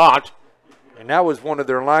 does not. And that was one of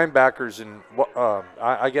their linebackers, and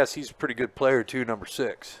I guess he's a pretty good player, too, number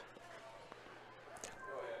 6.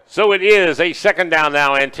 So it is a second down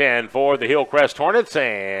now and 10 for the Hillcrest Hornets,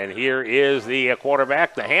 and here is the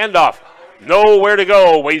quarterback, the handoff. Nowhere to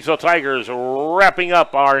go. Waynesville Tigers wrapping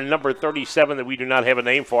up our number 37 that we do not have a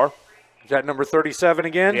name for. Is that number 37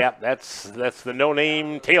 again? Yeah, that's the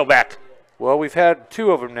no-name tailback. Well, we've had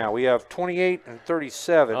two of them now. We have 28 and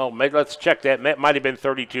 37. Oh, maybe let's check that. That might have been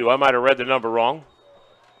 32. I might have read the number wrong.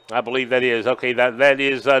 I believe that is. Okay, that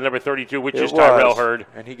is number 32, which is Tyrell Hurd.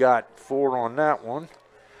 And he got 4 on that one.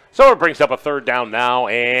 So it brings up a third down now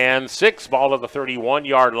and 6. Ball at the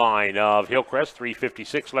 31-yard line of Hillcrest.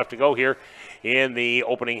 3:56 left to go here in the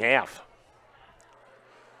opening half.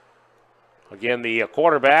 Again, the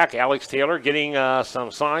quarterback, Alex Taylor, getting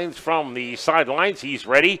some signs from the sidelines. He's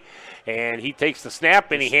ready, and he takes the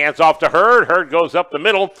snap, and he hands off to Hurd. Hurd goes up the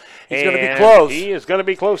middle. He's going to be close. He is going to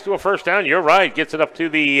be close to a first down. You're right. Gets it up to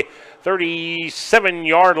the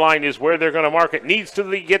 37-yard line is where they're going to mark it. Needs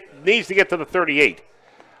to get to the 38.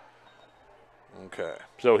 Okay.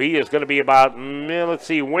 So he is going to be about, let's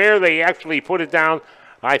see, where they actually put it down.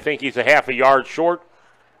 I think he's a half a yard short.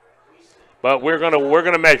 But we're going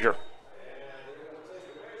to measure.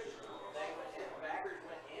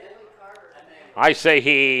 I say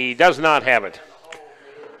he does not have it.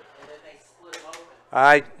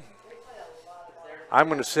 I'm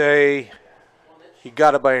going to say he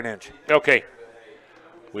got it by an inch. Okay.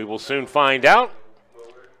 We will soon find out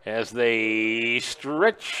as they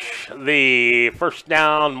stretch the first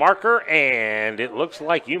down marker, and it looks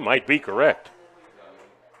like you might be correct.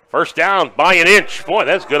 First down by an inch. Boy,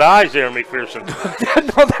 that's good eyes there, McPherson.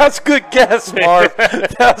 No, that's a good guess, Mark.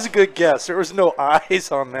 That's a good guess. There was no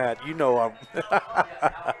eyes on that. You know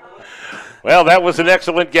Well, that was an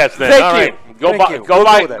excellent guess then. Thank All you. right. Thank you.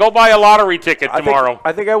 Go buy a lottery ticket tomorrow.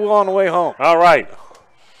 I think I will on the way home. All right.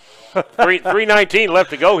 3:19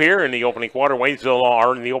 left to go here in the opening quarter. Waynesville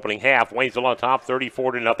are in the opening half. Waynesville on top,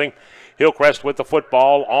 34-0. Hillcrest with the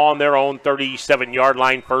football on their own 37-yard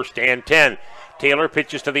line, first and 10. Taylor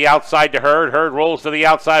pitches to the outside to Hurd. Hurd rolls to the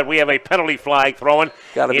outside. We have a penalty flag thrown in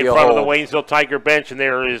front of the Waynesville Tiger bench, and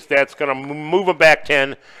that's going to move them back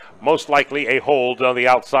 10. Most likely a hold on the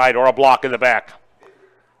outside or a block in the back.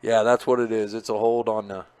 Yeah, that's what it is. It's a hold on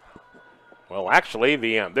the. Well, actually,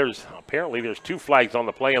 there's 2 flags on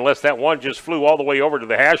the play, unless that one just flew all the way over to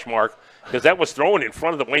the hash mark, because that was thrown in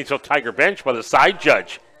front of the Waynesville Tiger bench by the side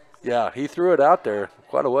judge. Yeah, he threw it out there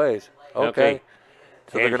quite a ways. Okay.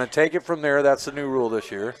 So they're going to take it from there. That's the new rule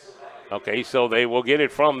this year. Okay, so they will get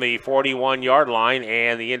it from the 41-yard line,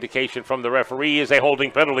 and the indication from the referee is a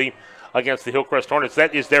holding penalty against the Hillcrest Hornets.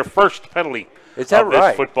 That is their first penalty of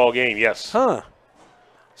this football game, yes. Huh.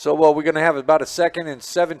 So, well, we're going to have about a 2nd and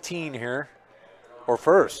 17 here. Or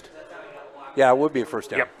first. Yeah, it would be a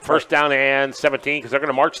first down. Yep, first down and 17, because they're going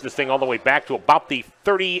to march this thing all the way back to about the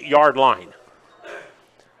 30-yard line.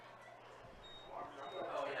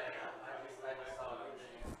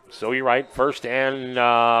 So you're right, first and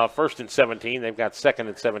 17. They've got 2nd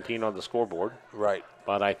and 17 on the scoreboard. Right.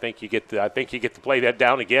 But I think you get to play that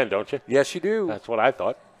down again, don't you? Yes, you do. That's what I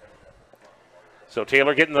thought. So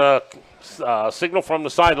Taylor getting the signal from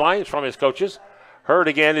the sidelines from his coaches. Hurd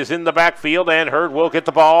again is in the backfield, and Hurd will get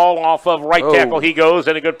the ball off of right tackle. He goes,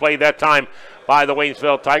 and a good play that time by the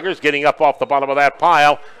Waynesville Tigers. Getting up off the bottom of that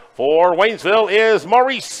pile for Waynesville is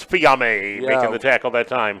Maurice Fiame making the tackle that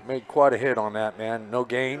time. Made quite a hit on that, man. No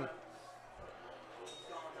gain.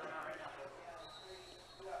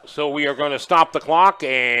 So we are going to stop the clock,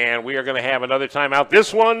 and we are going to have another timeout.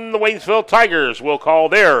 This one, the Waynesville Tigers will call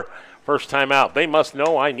their first timeout. They must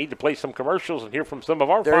know I need to play some commercials and hear from some of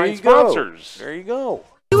our fine sponsors. There you go.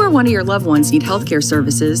 If you or one of your loved ones need healthcare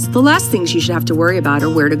services, the last things you should have to worry about are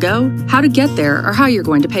where to go, how to get there, or how you're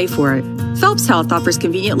going to pay for it. Phelps Health offers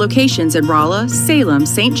convenient locations in Rolla, Salem,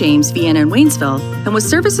 St. James, Vienna, and Waynesville, and with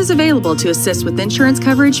services available to assist with insurance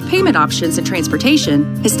coverage, payment options, and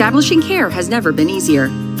transportation, establishing care has never been easier.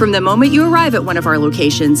 From the moment you arrive at one of our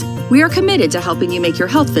locations, we are committed to helping you make your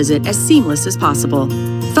health visit as seamless as possible.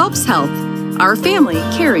 Phelps Health, our family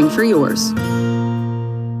caring for yours.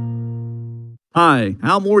 Hi,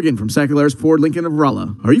 Al Morgan from Secularis Ford Lincoln of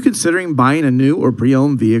Rolla. Are you considering buying a new or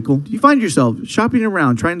pre-owned vehicle? Do you find yourself shopping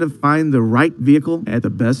around trying to find the right vehicle at the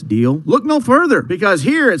best deal? Look no further, because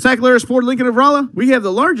here at Secularis Ford Lincoln of Rolla, we have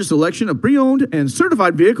the largest selection of pre-owned and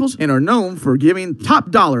certified vehicles and are known for giving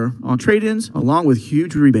top dollar on trade-ins along with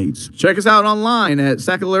huge rebates. Check us out online at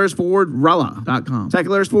SecularisFordRolla.com.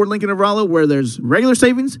 Secularis Ford Lincoln of Rolla, where there's regular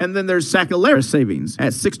savings and then there's Secularis savings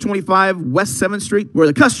at 625 West 7th Street, where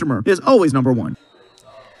the customer is always number one.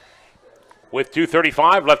 With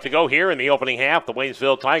 2:35 left to go here in the opening half, the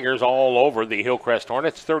Waynesville Tigers all over the Hillcrest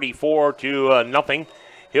Hornets, 34-0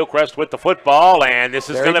 Hillcrest with the football, and this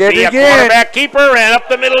is There going he to be a again. quarterback keeper, and up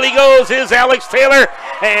the middle he goes is Alex Taylor,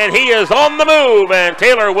 and he is on the move, and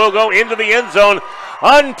Taylor will go into the end zone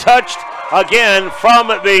untouched again from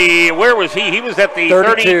the, where was he? He was at the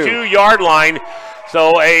 32-yard line.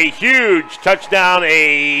 So a huge touchdown,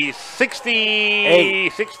 a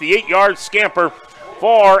 68-yard scamper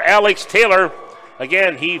for Alex Taylor.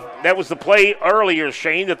 Again, that was the play earlier,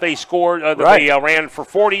 Shane, that they scored, they ran for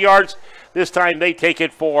 40 yards. This time they take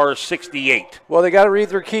it for 68. Well, they got to read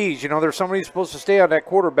their keys. You know, there's somebody supposed to stay on that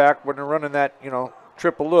quarterback when they're running that,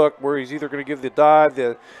 triple look, where he's either going to give the dive,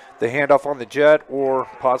 the handoff on the jet, or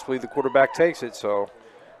possibly the quarterback takes it. So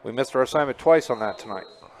we missed our assignment twice on that tonight.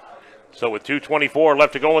 So with 2:24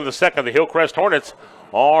 left to go in the second, the Hillcrest Hornets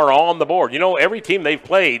are on the board. Every team they've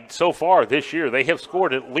played so far this year, they have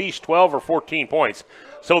scored at least 12 or 14 points.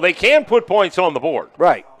 So they can put points on the board.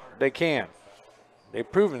 Right, they can. They've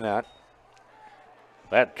proven that.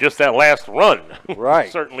 That last run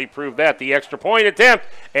right certainly proved that. The extra point attempt,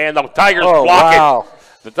 and the Tigers block it.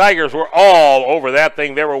 The Tigers were all over that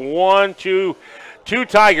thing. There were two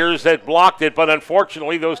Tigers that blocked it, but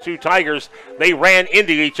unfortunately those two Tigers, they ran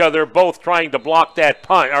into each other, both trying to block that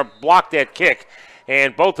punt or block that kick,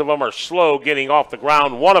 and both of them are slow getting off the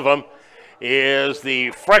ground. One of them is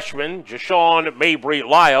the freshman, Jashawn Mabry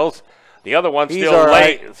Lyles. The other one still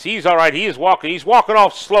late. He's all right. He's walking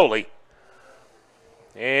off slowly.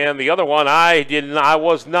 And the other one, I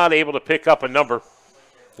was not able to pick up a number.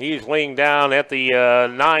 He's laying down at the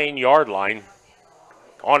 9-yard line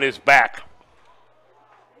on his back.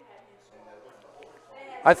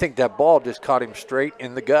 I think that ball just caught him straight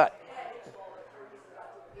in the gut.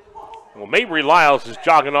 Well, Mabry Lyles is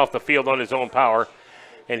jogging off the field on his own power,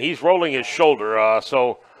 and he's rolling his shoulder.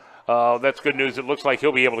 So that's good news. It looks like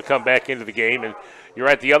he'll be able to come back into the game. And you're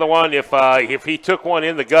at the other one. If he took one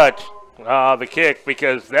in the gut, the kick,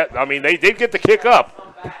 because they did get the kick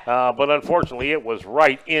up, but unfortunately it was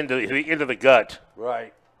right into the gut.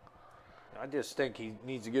 Right. I just think he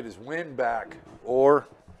needs to get his wind back,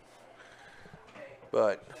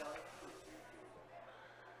 but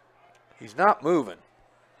he's not moving.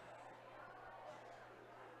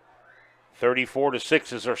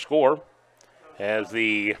 34-6 is our score, as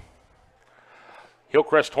the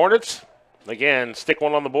Hillcrest Hornets again stick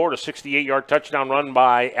one on the board. A 68-yard touchdown run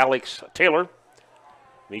by Alex Taylor,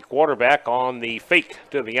 the quarterback, on the fake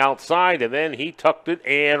to the outside, and then he tucked it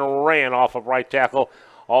and ran off of right tackle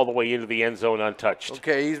all the way into the end zone untouched.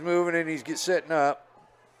 Okay, he's moving and he's setting up.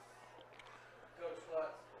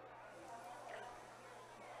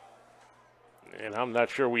 And I'm not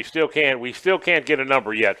sure. We still can't get a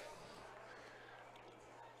number yet.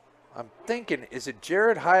 I'm thinking, is it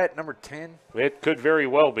Jared Hyatt, number 10? It could very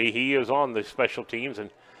well be. He is on the special teams,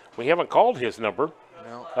 and we haven't called his number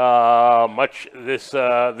much this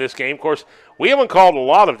game. Of course, we haven't called a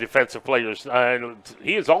lot of defensive players.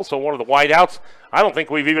 He is also one of the wideouts. I don't think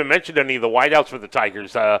we've even mentioned any of the wideouts for the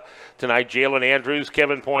Tigers tonight. Jalen Andrews,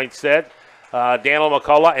 Kevin Poinsett, Daniel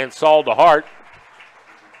McCullough, and Saul DeHart.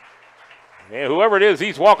 And whoever it is,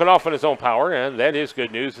 he's walking off on his own power, and that is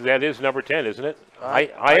good news. That is number 10, isn't it?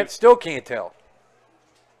 I still can't tell.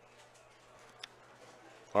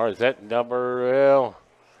 Or is that number, well,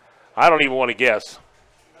 I don't even want to guess.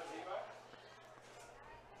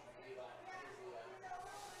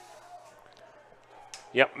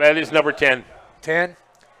 Yep, that is number 10. 10?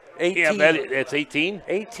 18. Yeah, it's 18?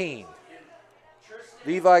 18.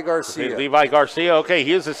 Levi Garcia. Levi Garcia, okay,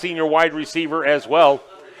 he is a senior wide receiver as well,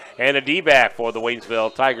 and a D-back for the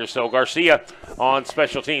Waynesville Tigers. So Garcia on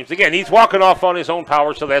special teams. Again, he's walking off on his own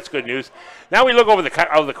power, so that's good news. Now we look over the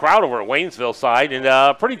crowd over at Waynesville side, and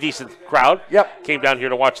a pretty decent crowd. Yep. Came down here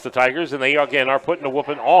to watch the Tigers, and they, again, are putting a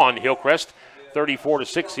whooping on Hillcrest.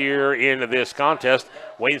 34-6 here in this contest.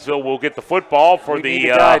 Waynesville will get the football for we need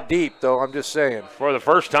to dive deep, though, I'm just saying. For the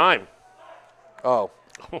first time. Oh.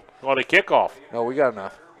 On a kickoff. No, we got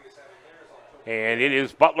enough. And it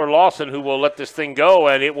is Butler Lawson who will let this thing go,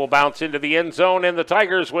 and it will bounce into the end zone, and the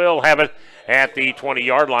Tigers will have it at the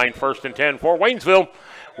 20-yard line, 1st and 10 for Waynesville,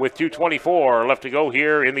 with 2:24 left to go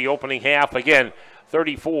here in the opening half. Again,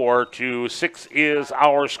 34-6 is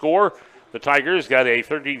our score. The Tigers got a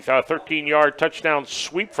 13-yard touchdown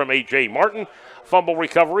sweep from A.J. Martin. Fumble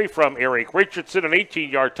recovery from Eric Richardson. An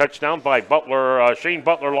 18-yard touchdown by Shane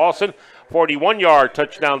Butler Lawson. 41-yard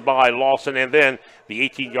touchdown by Lawson. And then the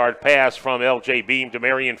 18-yard pass from L.J. Beam to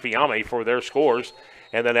Marion Fiame for their scores.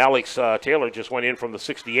 And then Alex Taylor just went in from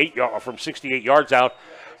 68 yards out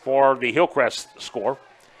for the Hillcrest score.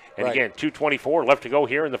 And again, 2:24 left to go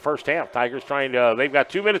here in the first half. Tigers trying to, they've got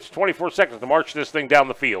 2 minutes and 24 seconds to march this thing down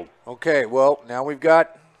the field. Okay, well, now we've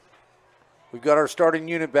got We've got our starting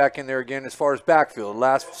unit back in there again as far as backfield.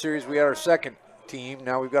 Last series we had our second team.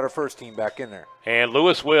 Now we've got our first team back in there. And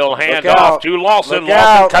Lewis will hand Look off out. to Lawson. Look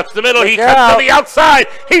Lawson out. cuts the middle. Look He cuts out. to the outside.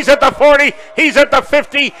 He's at the 40. He's at the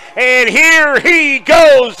 50. And here he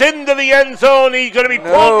goes into the end zone. He's going to be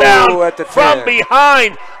pulled down at the from 10.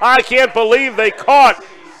 behind. I can't believe they caught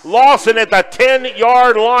Lawson at the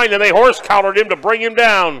 10-yard line, and they horse-collared him to bring him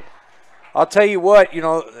down. I'll tell you what,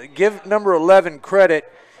 give number 11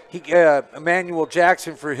 credit. Emmanuel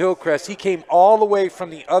Jackson for Hillcrest. He came all the way from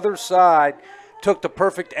the other side, took the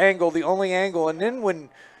perfect angle, the only angle, and then when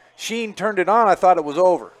Sheen turned it on, I thought it was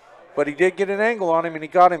over. But he did get an angle on him, and he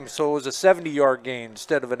got him, so it was a 70-yard gain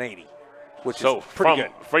instead of an 80, which is pretty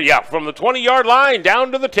good. From the 20-yard line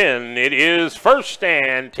down to the 10, it is 1st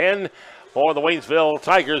and 10 for the Waynesville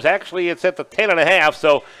Tigers. Actually, it's at the 10.5,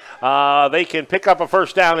 so they can pick up a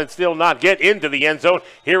first down and still not get into the end zone.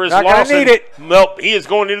 Here is Lawson. Not gonna need it. Nope, he is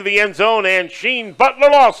going into the end zone, and Sheen Butler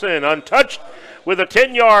Lawson untouched with a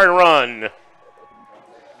 10-yard run.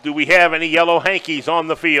 Do we have any yellow hankies on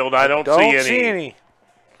the field? I don't see any.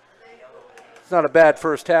 It's not a bad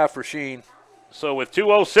first half for Sheen. So with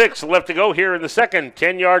 2:06 left to go here in the second,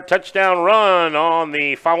 10-yard touchdown run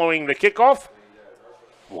on following the kickoff.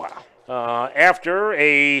 Wow. After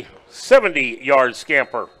a 70-yard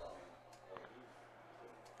scamper.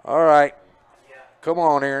 All right. Come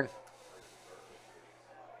on, Aaron.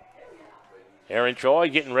 Aaron Troy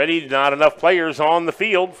getting ready. Not enough players on the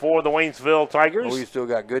field for the Waynesville Tigers. Oh, we still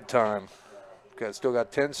got good time. Still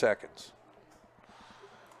got 10 seconds.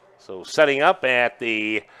 So setting up at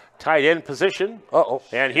the tight end position. Uh-oh.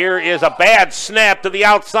 And here is a bad snap to the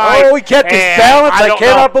outside. Oh, he kept his balance. I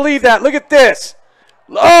cannot believe that. Look at this.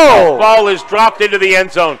 Oh! The ball is dropped into the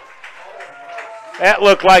end zone. That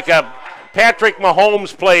looked like a Patrick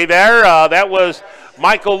Mahomes play there. That was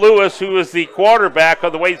Michael Lewis, who is the quarterback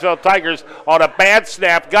of the Waynesville Tigers, on a bad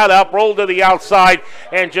snap, got up, rolled to the outside,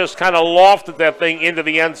 and just kind of lofted that thing into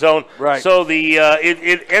the end zone. Right. So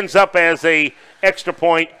it ends up as a extra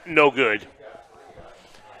point, no good.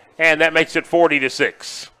 And that makes it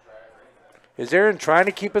 40-6. Is Aaron trying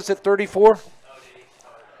to keep us at 34?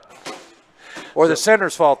 Or the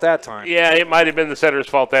center's fault that time? Yeah, it might have been the center's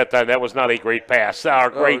fault that time. That was not a great pass, a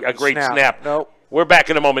great snap. Nope. We're back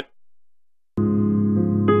in a moment.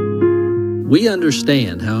 We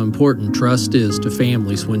understand how important trust is to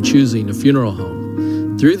families when choosing a funeral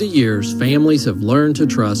home. Through the years, families have learned to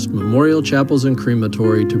trust Memorial Chapels and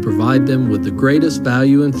Crematory to provide them with the greatest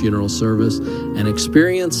value in funeral service and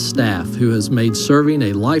experienced staff who has made serving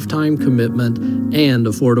a lifetime commitment and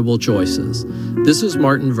affordable choices. This is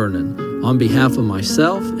Martin Vernon. On behalf of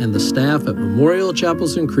myself and the staff at Memorial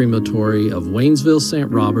Chapels and Crematory of Waynesville,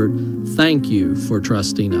 St. Robert, thank you for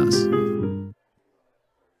trusting us.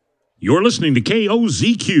 You're listening to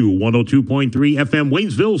KOZQ 102.3 FM,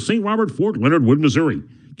 Waynesville, St. Robert, Fort Leonard Wood, Missouri.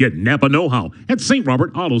 Get Napa know-how at St.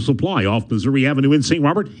 Robert Auto Supply off Missouri Avenue in St.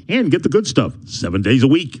 Robert, and get the good stuff 7 days a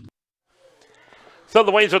week. So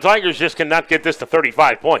the Waynesville Tigers just cannot get this to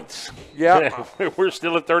 35 points. Yeah. We're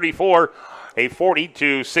still at 34, a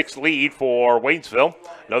 40-6 lead for Waynesville.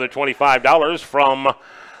 Another $25 from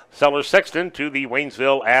Sellers Sexton to the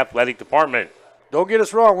Waynesville Athletic Department. Don't get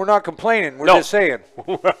us wrong. We're not complaining. We're just saying.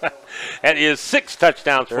 That is 6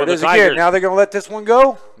 touchdowns There for it the is Tigers. again. Now they're going to let this one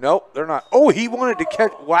go? Nope, they're not. Oh, he wanted to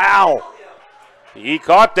catch. Wow. He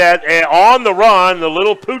caught that on the run, the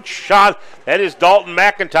little pooch shot. That is Dalton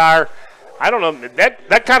McIntyre. I don't know.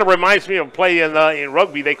 That kind of reminds me of a play in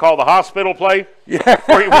rugby they call the hospital play. Yeah.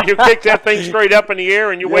 Where you kick that thing straight up in the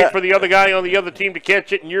air and you wait for the other guy on the other team to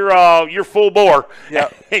catch it, and you're full bore. Yeah.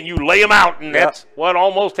 And you lay him out, and that's what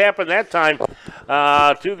almost happened that time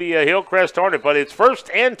to the Hillcrest Hornet. But it's 1st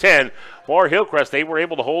and 10 for Hillcrest. They were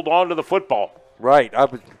able to hold on to the football. Right.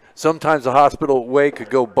 Sometimes the hospital way could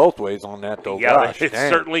go both ways on that, though. Yeah, Gosh, it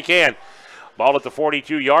dang. certainly can. Ball at the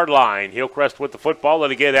 42-yard line. Hillcrest with the football.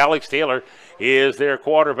 And again, Alex Taylor is their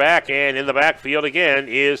quarterback. And in the backfield again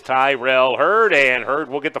is Tyrell Hurd. And Hurd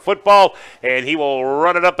will get the football, and he will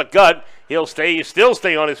run it up the gut. He'll still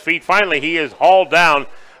stay on his feet. Finally, he is hauled down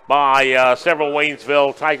by several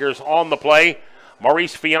Waynesville Tigers on the play.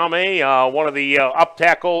 Maurice Fiame, one of the up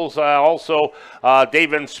tackles. Also,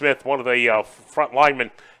 David Smith, one of the front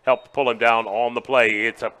linemen, helped pull him down on the play.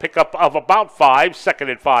 It's a pickup of about 5, 2nd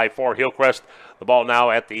and 5 for Hillcrest. The ball now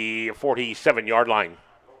at the 47-yard line.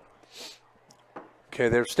 Okay,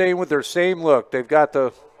 they're staying with their same look. They've got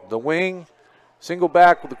the wing, single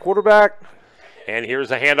back with the quarterback. And here's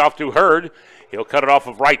a handoff to Hurd. He'll cut it off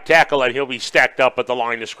of right tackle, and he'll be stacked up at the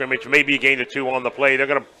line of scrimmage. Maybe a gain of 2 on the play. They're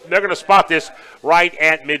gonna spot this right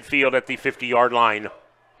at midfield at the 50-yard line.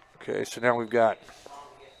 Okay, so now we've got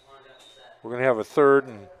We're going to have a 3rd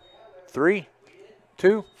and 3,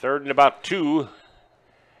 2. 3rd and about 2.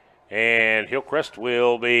 And Hillcrest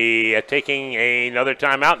will be taking another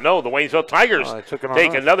timeout. No, the Waynesville Tigers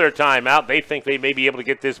take another timeout. They think they may be able to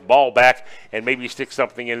get this ball back and maybe stick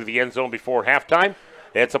something into the end zone before halftime.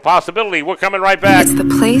 It's a possibility. We're coming right back. It's the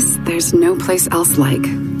place there's no place else like.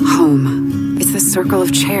 Home. It's the circle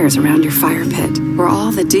of chairs around your fire pit, where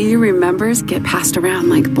all the do you remembers get passed around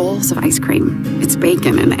like bowls of ice cream. It's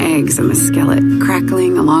bacon and eggs in the skillet,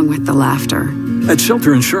 crackling along with the laughter. At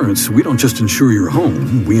Shelter Insurance, we don't just insure your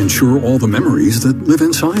home, we insure all the memories that live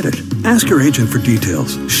inside it. Ask your agent for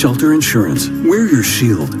details. Shelter Insurance. We're your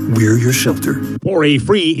shield. We're your shelter. For a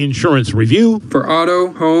free insurance review, for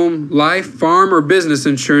auto, home, life, farm, or business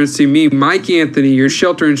insurance, see me, Mike Anthony, your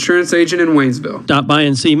Shelter Insurance agent in Waynesville. Stop by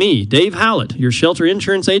and see me, Dave Howlett, your Shelter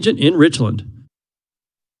Insurance agent in Richland.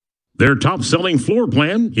 Their top-selling floor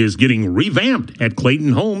plan is getting revamped at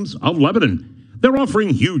Clayton Homes of Lebanon. They're offering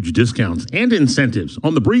huge discounts and incentives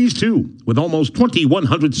on the Breeze 2 with almost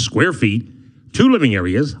 2,100 square feet, 2 living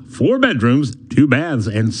areas, 4 bedrooms, 2 baths,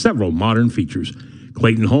 and several modern features.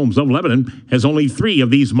 Clayton Homes of Lebanon has only 3 of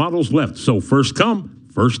these models left, so first come,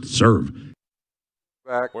 first serve.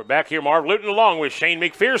 We're back here, Marv Luton, along with Shane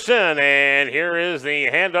McPherson, and here is the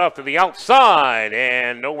handoff to the outside,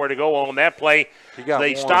 and nowhere to go on that play.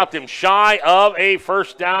 They stopped him shy of a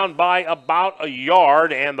first down by about a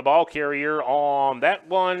yard, and the ball carrier on that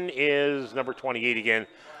one is number 28 again,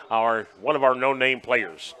 one of our no-name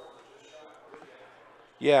players.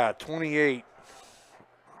 Yeah, 28.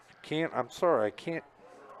 I'm sorry, I can't.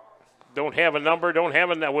 Don't have a number, we have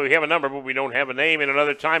a number, but we don't have a name. And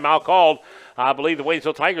another timeout called. I believe the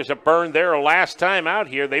Waynesville Tigers have burned their last time out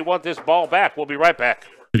here. They want this ball back. We'll be right back.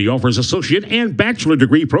 He offers associate and bachelor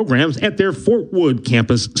degree programs at their Fort Wood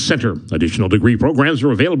Campus Center. Additional degree programs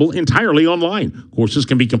are available entirely online. Courses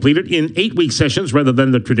can be completed in 8-week sessions rather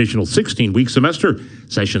than the traditional 16-week semester.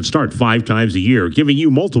 Sessions start 5 times a year, giving you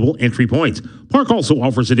multiple entry points. Park also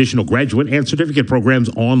offers additional graduate and certificate programs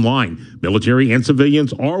online. Military and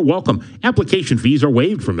civilians are welcome. Application fees are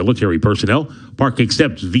waived for military personnel. Park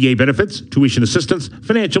accepts VA benefits, tuition assistance,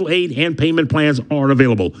 financial aid, and payment plans are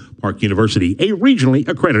available. Park University, a regionally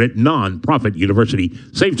accredited non-profit university.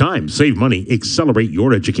 Save time, save money, accelerate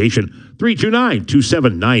your education.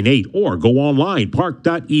 329-2798 or go online,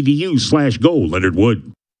 park.edu/go, Leonard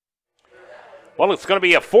Wood. Well, it's going to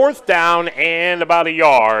be a 4th down and about a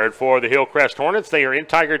yard for the Hillcrest Hornets. They are in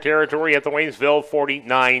Tiger territory at the Waynesville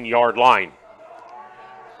 49-yard line.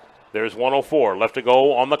 There's 1:04 left to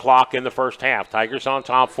go on the clock in the first half. Tigers on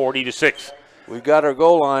top 40-6. We've got our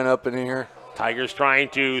goal line up in here. Tigers trying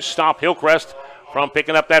to stop Hillcrest from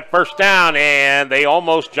picking up that first down, and they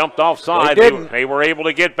almost jumped offside. They were able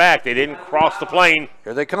to get back. They didn't cross the plane.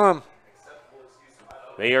 Here they come.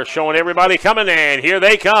 They are showing everybody coming, and here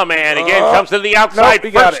they come, and again comes to the outside.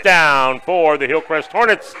 First down for the Hillcrest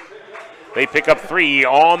Hornets. They pick up 3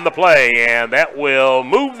 on the play, and that will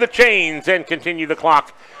move the chains and continue the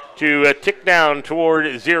clock to tick down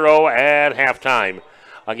toward 0 at halftime.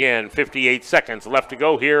 Again, 58 seconds left to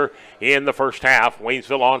go here in the first half.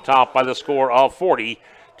 Waynesville on top by the score of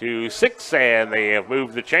 40-6, and they have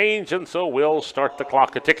moved the chains, and so we'll start the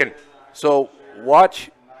clock a-ticking. So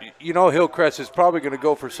watch, you know Hillcrest is probably going to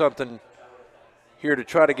go for something here to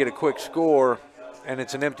try to get a quick score, and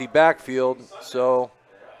it's an empty backfield, so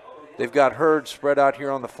they've got Hurd spread out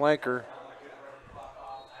here on the flanker.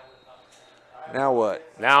 Now what?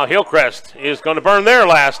 Now Hillcrest is going to burn their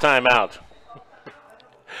last time out.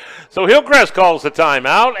 So Hillcrest calls the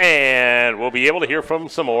timeout, and we'll be able to hear from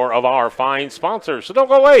some more of our fine sponsors. So don't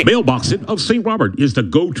go away. Mailbox It of St. Robert is the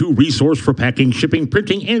go-to resource for packing, shipping,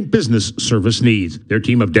 printing, and business service needs. Their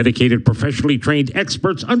team of dedicated, professionally trained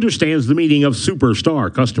experts understands the meaning of superstar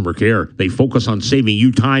customer care. They focus on saving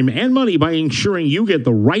you time and money by ensuring you get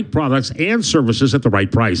the right products and services at the right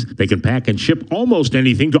price. They can pack and ship almost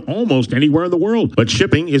anything to almost anywhere in the world. But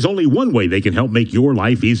shipping is only one way they can help make your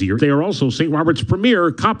life easier. They are also St. Robert's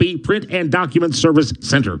premier copy, print, and document service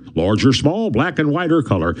center. Large or small, black and white or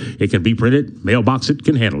color, it can be printed. Mailbox It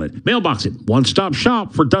can handle it. Mailbox It, one-stop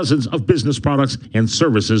shop for dozens of business products and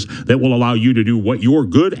services that will allow you to do what you're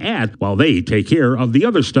good at while they take care of the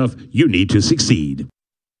other stuff you need to succeed.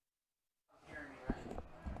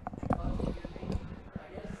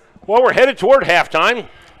 Well, we're headed toward halftime.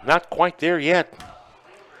 Not quite there yet.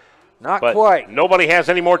 Not but quite. Nobody has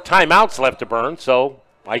any more timeouts left to burn, so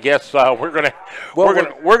I guess we're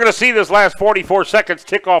gonna see this last 44 seconds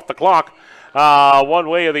tick off the clock one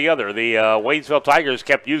way or the other. The Waynesville Tigers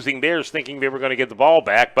kept using theirs, thinking they were going to get the ball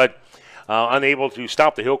back, but unable to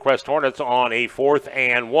stop the Hillcrest Hornets on a 4th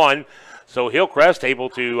and 1. So Hillcrest able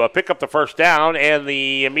to pick up the first down, and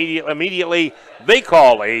immediately they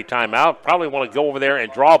call a timeout. Probably want to go over there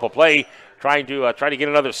and draw up a play, trying to get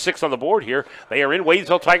another 6 on the board here. They are in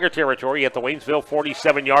Waynesville Tiger territory at the Waynesville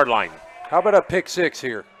 47-yard line. How about a pick 6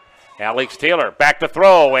 here? Alex Taylor back to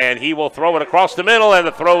throw, and he will throw it across the middle, and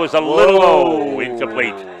the throw is a little low,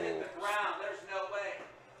 incomplete.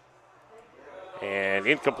 And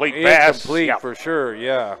incomplete pass. Incomplete for sure,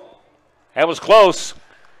 yeah. That was close.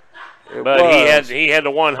 But he had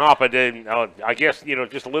the one hop. And I guess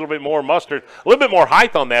just a little bit more mustard, a little bit more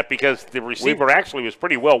height on that because the receiver actually was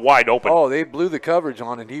pretty well wide open. Oh, they blew the coverage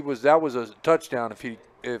on it. That was a touchdown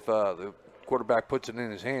if the quarterback puts it in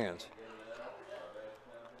his hands.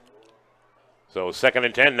 So 2nd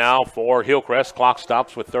and 10 now for Hillcrest. Clock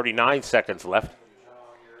stops with 39 seconds left.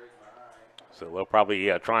 So they'll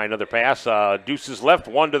probably try another pass. Deuces left,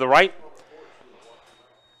 1 to the right.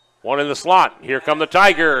 1 in the slot. Here come the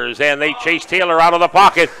Tigers, and they chase Taylor out of the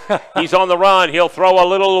pocket. He's on the run. He'll throw a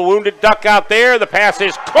little wounded duck out there. The pass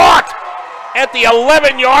is caught at the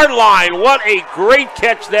 11-yard line. What a great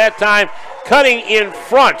catch that time. Cutting in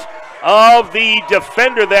front of the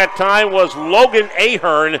defender that time was Logan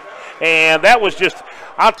Ahern, and that was just,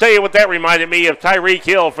 I'll tell you what that reminded me of. Tyreek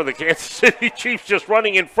Hill for the Kansas City Chiefs, just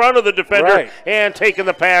running in front of the defender and taking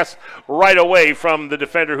the pass right away from the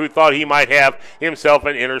defender who thought he might have himself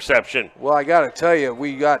an interception. Well, I got to tell you,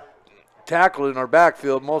 we got tackled in our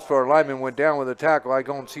backfield. Most of our linemen went down with a tackle. I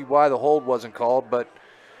don't see why the hold wasn't called, but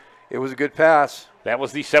it was a good pass. That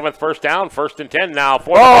was the 7th first down. 1st and 10 now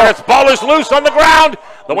for the Hornets. Ball is loose on the ground.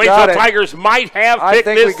 The Waynesville Tigers might have picked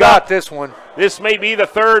this up. I think we got this one. This may be the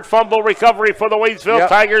 3rd fumble recovery for the Waynesville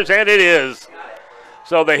Tigers, and it is.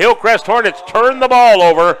 So the Hillcrest Hornets turn the ball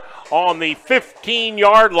over on the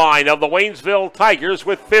 15-yard line of the Waynesville Tigers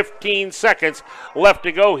with 15 seconds left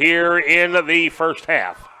to go here in the first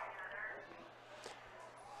half.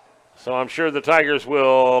 So I'm sure the Tigers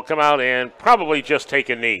will come out and probably just take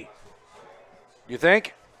a knee. You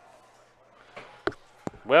think?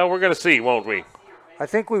 Well, we're going to see, won't we? I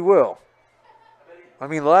think we will. I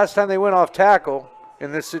mean, the last time they went off tackle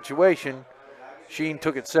in this situation, Sheen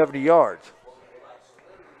took it 70 yards.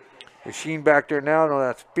 Is Sheen back there now? No,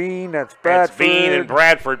 that's Bean. That's Bradford. That's Bean and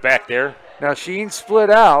Bradford back there. Now, Sheen split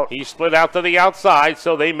out. He split out to the outside,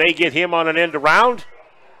 so they may get him on an end around.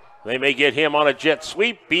 They may get him on a jet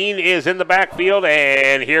sweep. Bean is in the backfield,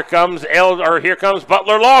 and here comes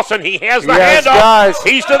Butler Lawson. He has the handoff. Guys.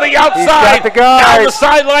 He's to the outside. He's got the guys. Down the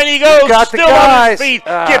sideline he goes. Still on his feet.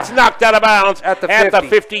 Gets knocked out of bounds at the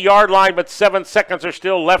 50-yard line, but 7 seconds are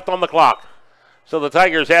still left on the clock. So the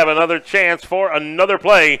Tigers have another chance for another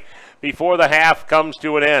play before the half comes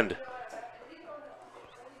to an end.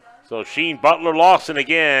 So Sheen Butler Lawson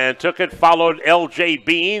again took it, followed L.J.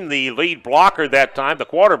 Bean, the lead blocker that time, the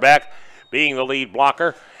quarterback being the lead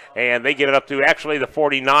blocker. And they get it up to actually the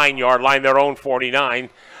 49-yard line, their own 49.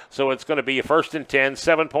 So it's going to be a 1st and 10,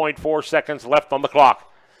 7.4 seconds left on the clock.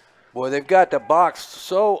 Boy, they've got the box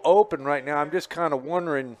so open right now. I'm just kind of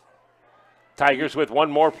wondering. Tigers with one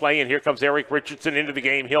more play, and here comes Eric Richardson into the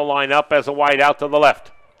game. He'll line up as a wide out to the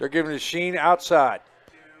left. They're giving it to Sheen outside.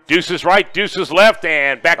 Deuces right, Deuces left,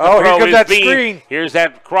 and back to throw here comes is that Bean. Screen. Here's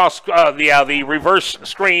that the reverse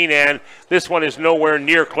screen, and this one is nowhere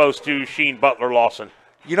near close to Sheen Butler Lawson.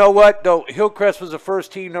 You know what, though? Hillcrest was the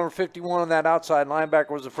first team, number 51 on that outside linebacker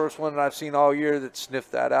was the first one that I've seen all year that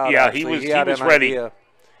sniffed that out. Yeah, actually. he was ready. Idea.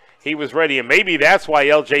 He was ready, and maybe that's why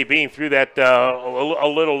L.J. Bean threw that a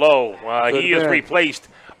little low. He is replaced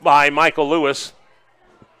by Michael Lewis.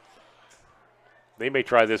 They may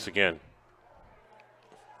try this again.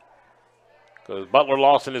 Because Butler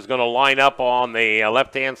Lawson is going to line up on the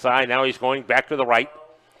left-hand side. Now he's going back to the right.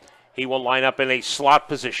 He will line up in a slot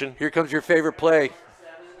position. Here comes your favorite play.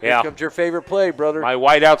 Yeah. Here comes your favorite play, brother. My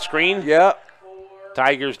wideout screen? Yeah.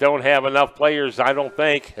 Tigers don't have enough players, I don't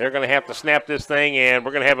think. They're going to have to snap this thing, and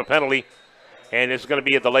we're going to have a penalty. And it's going to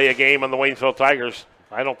be a delay of game on the Waynesville Tigers.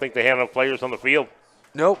 I don't think they have enough players on the field.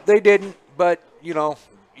 Nope, they didn't. But, you know,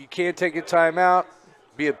 you can't take a timeout,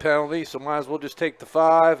 be a penalty, so might as well just take the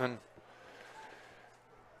 5 and.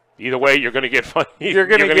 Either way, you're going to get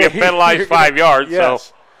penalized 5 yards. Yes.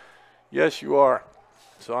 So. Yes, you are.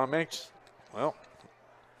 So I'm anxious. Well,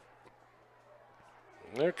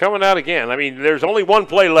 they're coming out again. I mean, there's only one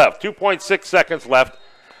play left. 2.6 seconds left.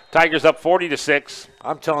 Tigers up 40-6.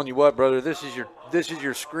 I'm telling you what, brother. This is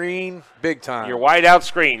your screen, big time. Your wide out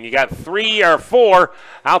screen. You got 3 or 4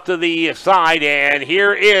 out to the side, and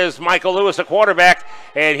here is Michael Lewis, a quarterback,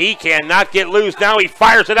 and he cannot get loose. Now he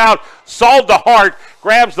fires it out. Saul DeHart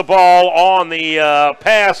grabs the ball on the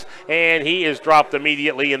pass, and he is dropped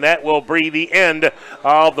immediately, and that will be the end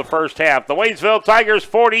of the first half. The Waynesville Tigers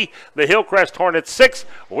 40, the Hillcrest Hornets 6.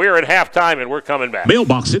 We're at halftime, and we're coming back.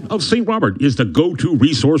 Mailbox It of St. Robert is the go-to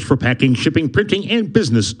resource for packing, shipping, printing, and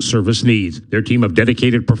business service needs. Their team of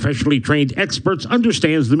dedicated, professionally trained experts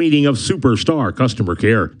understands the meaning of superstar customer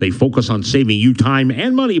care. They focus on saving you time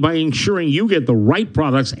and money by ensuring you get the right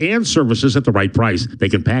products and services at the right price. They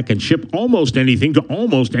can pack and ship almost anything to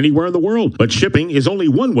almost anywhere in the world, but shipping is only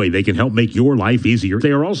one way they can help make your life easier.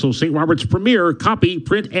 They are also St. Robert's premier copy,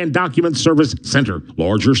 print, and document service center.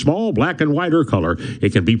 Large or small, black and white or color,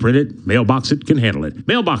 it can be printed. Mailbox It can handle it.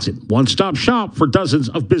 Mailbox It, one-stop shop for dozens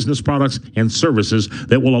of business products and services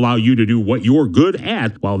that will allow you to do what you're good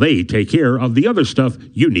at while they take care of the other stuff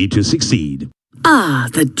you need to succeed. Ah,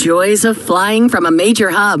 the joys of flying from a major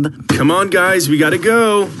hub. Come on, guys, we gotta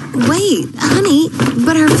go. Wait, honey,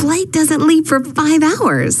 but our flight doesn't leave for 5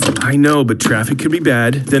 hours. I know, but traffic could be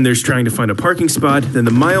bad. Then there's trying to find a parking spot, then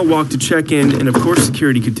the mile walk to check in, and of course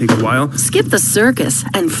security could take a while. Skip the circus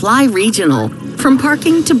and fly regional. From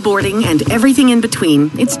parking to boarding and everything in between,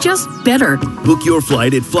 it's just better. Book your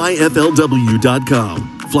flight at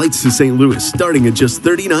flyflw.com. Flights to St. Louis starting at just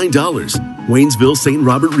 $39. Waynesville St.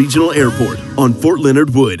 Robert Regional Airport on Fort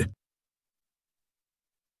Leonard Wood.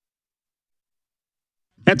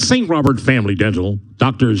 At St. Robert Family Dental,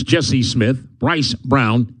 doctors Jesse Smith, Bryce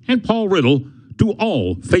Brown, and Paul Riddle do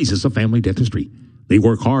all phases of family dentistry. They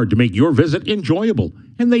work hard to make your visit enjoyable,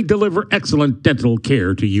 and they deliver excellent dental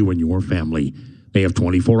care to you and your family. They have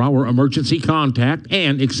 24-hour emergency contact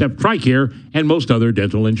and accept TRICARE and most other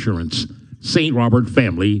dental insurance. St. Robert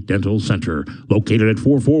Family Dental Center, located at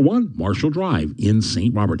 441 Marshall Drive in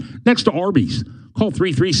St. Robert, next to Arby's. Call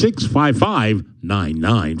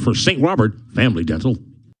 336-5599 for St. Robert Family Dental.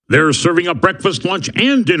 They're serving up breakfast, lunch,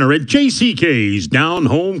 and dinner at JCK's Down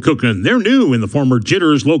Home Cookin'. They're new in the former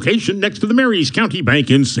Jitters location next to the Marys County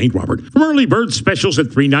Bank in St. Robert. From early bird specials at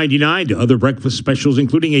 $3.99 to other breakfast specials,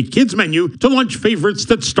 including a kids menu, to lunch favorites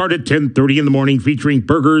that start at 10:30 in the morning, featuring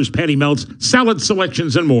burgers, patty melts, salad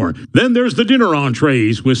selections, and more. Then there's the dinner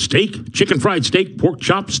entrees with steak, chicken fried steak, pork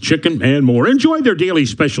chops, chicken, and more. Enjoy their daily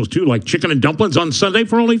specials, too, like chicken and dumplings on Sunday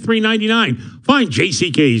for only $3.99. Find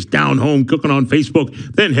JCK's Down Home Cookin' on Facebook,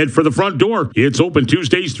 then head for the front door. It's open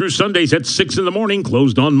Tuesdays through Sundays at 6 in the morning,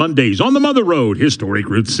 closed on Mondays. On the Mother Road, historic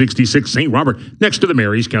Route 66, St. Robert, next to the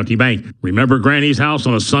Marys County Bank. Remember Granny's house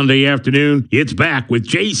on a Sunday afternoon? It's back with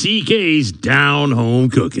JCK's Down Home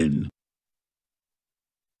Cookin'.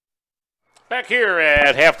 Back here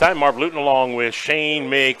at halftime, Marv Luton along with Shane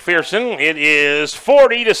McPherson. It is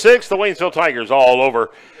 40-6, the Waynesville Tigers all over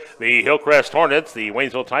the Hillcrest Hornets. The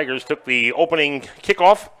Waynesville Tigers took the opening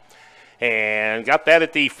kickoff and got that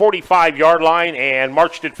at the 45-yard line and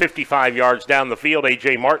marched it 55 yards down the field.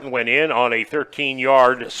 A.J. Martin went in on a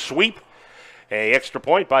 13-yard sweep. A extra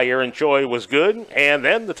point by Aaron Choi was good, and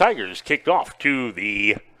then the Tigers kicked off to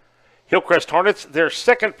the Hillcrest Hornets. Their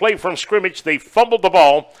second play from scrimmage, they fumbled the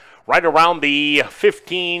ball right around the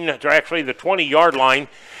 15, to actually the 20-yard line,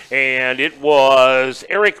 and it was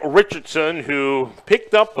Eric Richardson who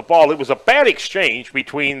picked up the ball. It was a bad exchange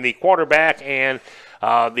between the quarterback and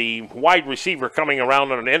the wide receiver coming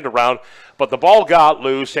around on an end around, but the ball got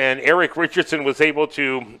loose, and Eric Richardson was able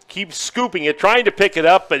to keep scooping it, trying to pick it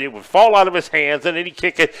up, but it would fall out of his hands, and then he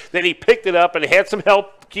kick it. Then he picked it up and had some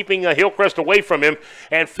help keeping Hillcrest away from him,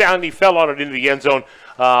 and found he fell on it into the end zone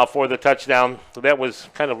for the touchdown. So that was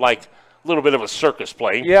kind of like a little bit of a circus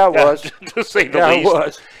play. Yeah, it was. To say the least. It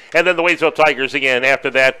was. And then the Waynesville Tigers, again, after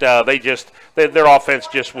that, their offense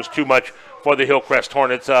just was too much for the Hillcrest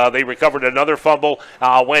Hornets. They recovered another fumble,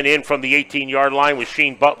 went in from the 18-yard line with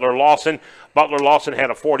Sheen Butler-Lawson. Butler-Lawson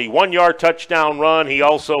had a 41-yard touchdown run. He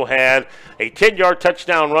also had a 10-yard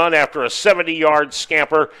touchdown run after a 70-yard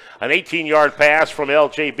scamper, an 18-yard pass from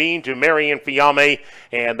L.J. Bean to Marion Fiame,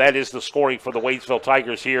 and that is the scoring for the Waynesville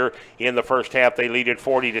Tigers here in the first half. They lead it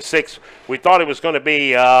 40-6. We thought it was going to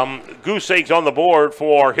be goose eggs on the board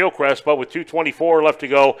for Hillcrest, but with 2:24 left to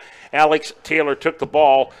go, Alex Taylor took the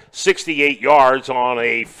ball 68 yards on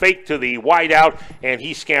a fake to the wideout, and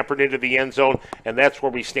he scampered into the end zone, and that's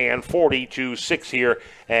where we stand 40-6 here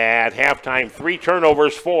at halftime. 3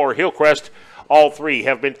 turnovers for Hillcrest. All 3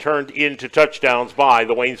 have been turned into touchdowns by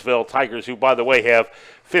the Waynesville Tigers, who, by the way, have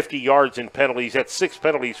 50 yards in penalties. That's 6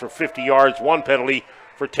 penalties for 50 yards, 1 penalty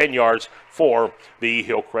for 10 yards for the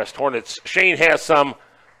Hillcrest Hornets. Shane has some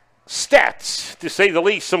stats, to say the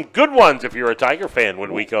least. Some good ones if you're a Tiger fan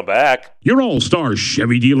when we come back. Your all-star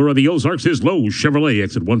Chevy dealer of the Ozarks is Lowe's Chevrolet,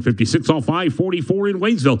 exit 156 off I-44 in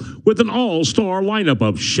Waynesville, with an all-star lineup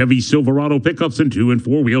of Chevy Silverado pickups and 2- and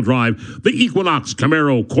 4-wheel drive, the Equinox,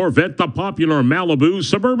 Camaro, Corvette, the popular Malibu,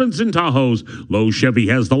 Suburbans, and Tahoes. Lowe's Chevy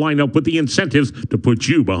has the lineup with the incentives to put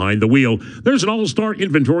you behind the wheel. There's an all-star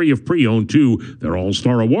inventory of pre-owned, too. Their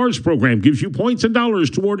all-star awards program gives you points and dollars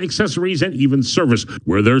toward accessories and even service,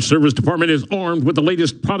 where their service department is armed with the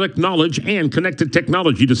latest product knowledge and connected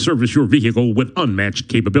technology to service your vehicle with unmatched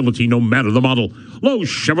capability no matter the model. Lowe's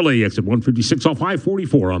Chevrolet, exit 156 off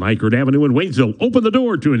I-44 on Eichert Avenue in Waynesville. Open the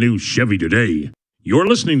door to a new Chevy today. You're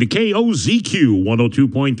listening to KOZQ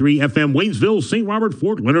 102.3 FM Waynesville, St. Robert,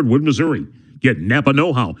 Fort Leonard Wood, Missouri. Get Napa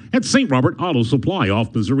know-how at St. Robert Auto Supply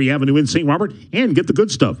off Missouri Avenue in St. Robert, and get the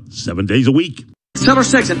good stuff 7 days a week. Seller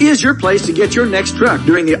Section is your place to get your next truck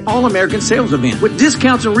during the All-American Sales Event with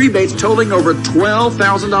discounts and rebates totaling over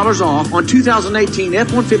 $12,000 off on 2018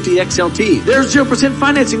 F-150 XLT. There's 0%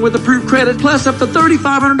 financing with approved credit plus up to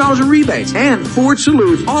 $3,500 in rebates. And Ford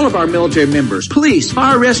salutes all of our military members, police,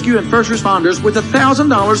 fire rescue, and first responders with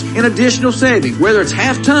 $1,000 in additional savings. Whether it's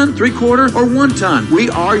half-ton, 3/4, or 1-ton, we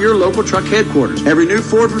are your local truck headquarters. Every new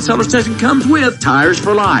Ford from Seller Section comes with tires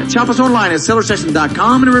for life. Shop us online at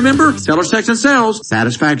sellersection.com, and remember, Seller Section Sales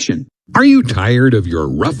satisfaction. Are you tired of your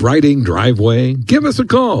rough riding driveway? Give us a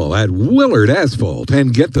call at Willard Asphalt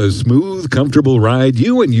and get the smooth, comfortable ride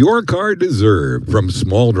you and your car deserve. From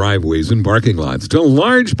small driveways and parking lots to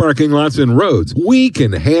large parking lots and roads, we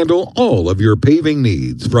can handle all of your paving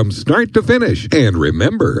needs from start to finish. And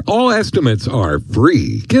remember, all estimates are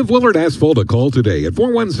free. Give Willard Asphalt a call today at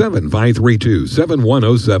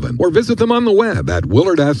 417-532-7107 or visit them on the web at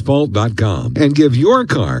willardasphalt.com and give your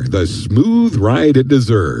car the smooth ride it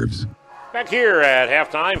deserves. Back here at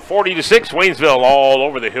halftime, 40-6, Waynesville all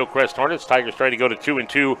over the Hillcrest Hornets. Tigers trying to go to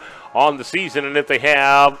 2-2 on the season, and if they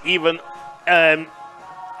have even a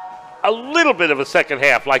little bit of a second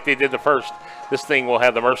half like they did the first, this thing will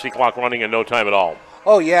have the mercy clock running in no time at all.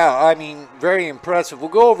 Oh, yeah, I mean, very impressive. We'll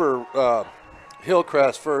go over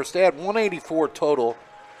Hillcrest first. They had 184 total.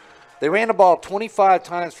 They ran the ball 25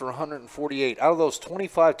 times for 148. Out of those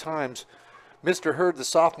 25 times, Mr. Hurd, the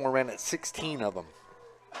sophomore, ran at 16 of them.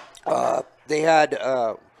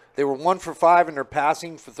 They were 1 for 5 in their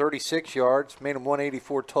passing for 36 yards, made them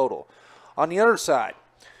 184 total. On the other side,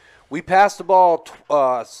 we passed the ball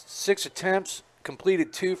 6 attempts,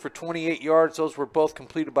 completed 2 for 28 yards. Those were both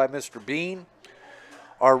completed by Mr. Bean.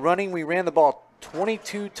 Our running, we ran the ball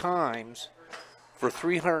 22 times for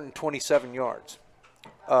 327 yards.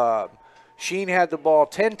 Sheen had the ball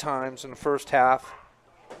 10 times in the first half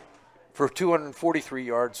for 243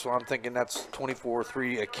 yards, so I'm thinking that's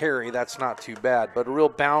 24-3 a carry. That's not too bad, but a real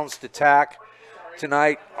balanced attack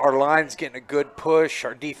tonight. Our line's getting a good push.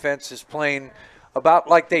 Our defense is playing about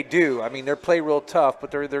like they do. I mean, they play real tough,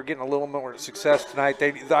 but they're getting a little more success tonight.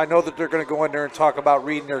 I know that they're going to go in there and talk about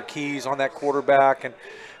reading their keys on that quarterback and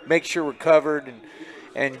make sure we're covered.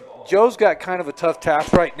 And Joe's got kind of a tough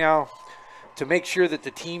task right now to make sure that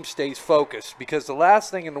the team stays focused, because the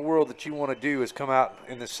last thing in the world that you want to do is come out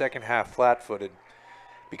in the second half flat-footed,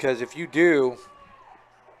 because if you do,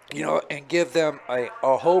 and give them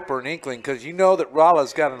a hope or an inkling, because you know that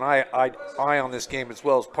Rolla's got an eye on this game as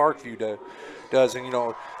well as Parkview does, and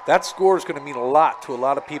that score is going to mean a lot to a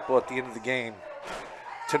lot of people at the end of the game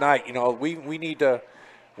tonight. We need to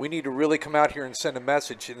really come out here and send a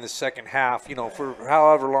message in the second half, for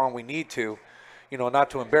however long we need to. Not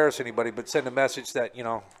to embarrass anybody, but send a message that,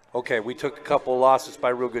 okay, we took a couple of losses by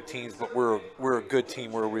real good teams, but we're a good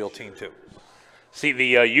team. We're a real team, too. See,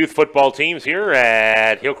 the youth football teams here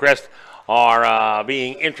at Hillcrest are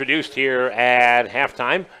being introduced here at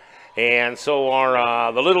halftime, and so are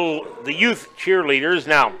the youth cheerleaders.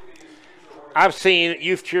 Now, I've seen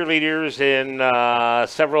youth cheerleaders in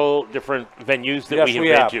several different venues that we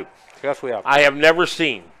have been to. Yes, we have. I have never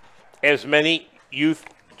seen as many youth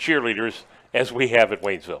cheerleaders as we have at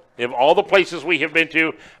Waynesville. In all the places we have been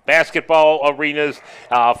to, basketball arenas,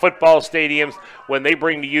 football stadiums, when they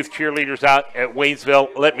bring the youth cheerleaders out at Waynesville,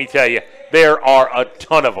 let me tell you, there are a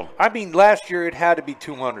ton of them. I mean, last year it had to be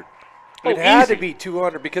 200. It had to be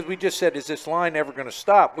 200 because we just said, is this line ever going to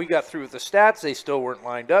stop? We got through with the stats. They still weren't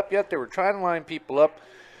lined up yet. They were trying to line people up.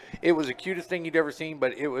 It was the cutest thing you'd ever seen,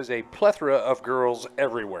 but it was a plethora of girls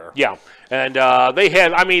everywhere. Yeah, and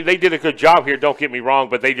they did a good job here, don't get me wrong,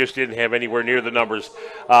 but they just didn't have anywhere near the numbers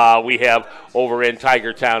we have over in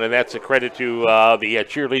Tiger Town, and that's a credit to the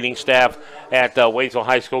cheerleading staff at Waynesville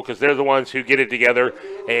High School, because they're the ones who get it together,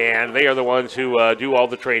 and they are the ones who do all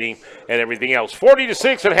the training and everything else.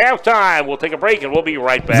 40-6 at halftime. We'll take a break, and we'll be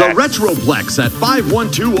right back. The Retroplex at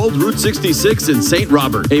 512 Old Route 66 in St.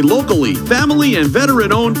 Robert, a locally, family, and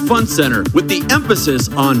veteran-owned fun center with the emphasis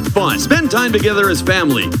on fun. Spend time together as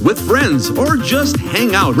family, with friends, or just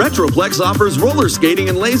hang out. Retroplex offers roller skating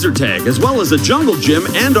and laser tag, as well as a jungle gym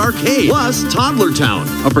and arcade, plus Toddler Town,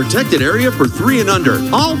 a protected area for 3 and under,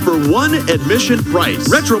 all for one admission price.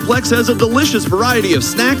 Retroplex has a delicious variety of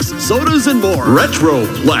snacks, sodas, and more.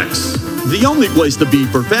 Retroplex, the only place to be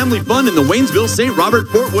for family fun in the Waynesville, St. Robert,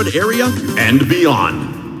 Fort Wood area and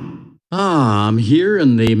beyond. I'm here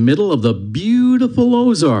in the middle of the beautiful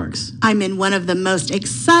Ozarks. I'm in one of the most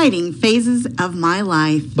exciting phases of my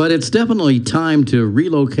life. But it's definitely time to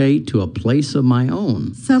relocate to a place of my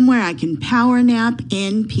own. Somewhere I can power nap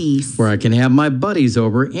in peace. Where I can have my buddies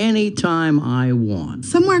over anytime I want.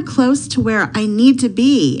 Somewhere close to where I need to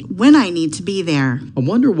be when I need to be there. I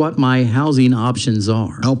wonder what my housing options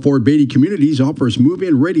are. Alford Beatty Communities offers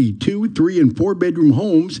move-in ready 2, 3, and 4-bedroom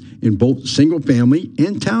homes in both single-family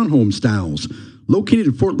and townhome styles. Located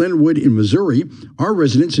in Fort Leonard Wood in Missouri, our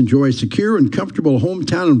residents enjoy a secure and comfortable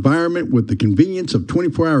hometown environment with the convenience of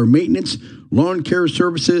 24-hour maintenance, lawn care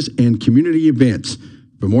services, and community events.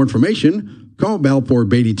 For more information, call Balfour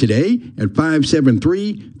Beatty today at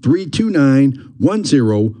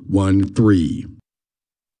 573-329-1013.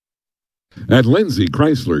 At Lindsay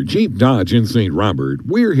Chrysler Jeep Dodge in St. Robert,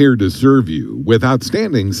 we're here to serve you with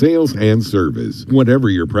outstanding sales and service. Whatever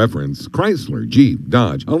your preference, Chrysler Jeep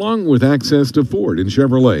Dodge, along with access to Ford and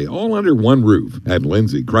Chevrolet, all under one roof. At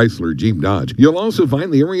Lindsay Chrysler Jeep Dodge, you'll also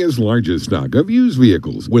find the area's largest stock of used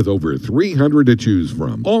vehicles with over 300 to choose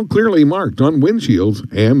from, all clearly marked on windshields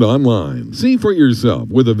and online. See for yourself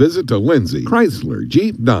with a visit to Lindsay Chrysler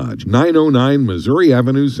Jeep Dodge, 909 Missouri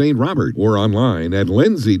Avenue, St. Robert, or online at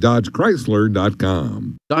lindsay-chrysler.com.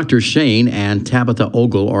 Dr. Shane and Tabitha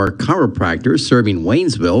Ogle are chiropractors serving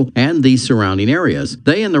Waynesville and the surrounding areas.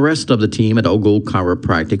 They and the rest of the team at Ogle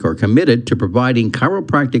Chiropractic are committed to providing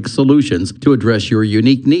chiropractic solutions to address your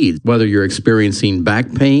unique needs. Whether you're experiencing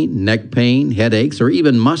back pain, neck pain, headaches, or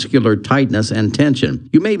even muscular tightness and tension,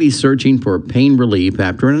 you may be searching for pain relief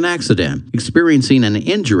after an accident, experiencing an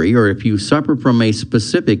injury, or if you suffer from a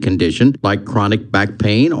specific condition like chronic back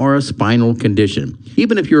pain or a spinal condition.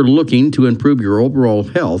 Even if you're looking to improve your overall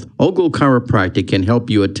health, Ogle Chiropractic can help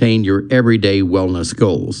you attain your everyday wellness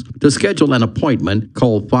goals. To schedule an appointment,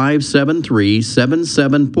 call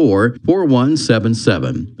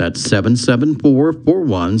 573-774-4177. That's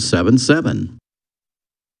 774-4177.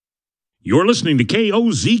 You're listening to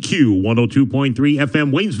KOZQ 102.3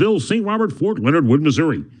 FM, Waynesville, St. Robert, Fort Leonard Wood,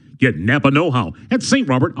 Missouri. Get Napa know-how at St.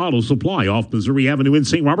 Robert Auto Supply off Missouri Avenue in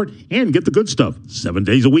St. Robert, and get the good stuff 7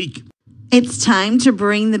 days a week. It's time to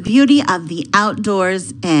bring the beauty of the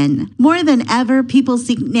outdoors in. More than ever, people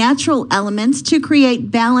seek natural elements to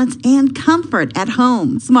create balance and comfort at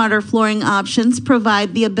home. Smarter flooring options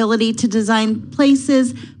provide the ability to design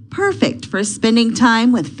places perfect for spending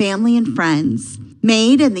time with family and friends.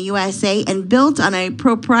 Made in the USA and built on a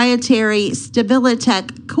proprietary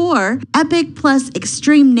Stabilitech core, Epic Plus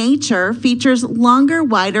Extreme Nature features longer,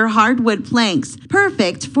 wider hardwood planks,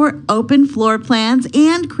 perfect for open floor plans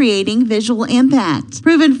and creating visual impact.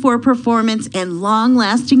 Proven for performance and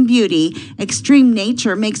long-lasting beauty, Extreme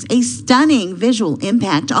Nature makes a stunning visual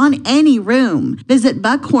impact on any room. Visit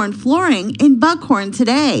Buckhorn Flooring in Buckhorn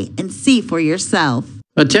today and see for yourself.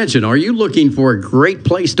 Attention, are you looking for a great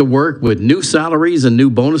place to work with new salaries and new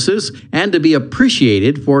bonuses and to be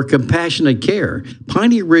appreciated for compassionate care?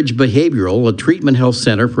 Piney Ridge Behavioral, a treatment health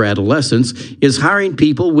center for adolescents, is hiring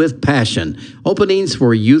people with passion. Openings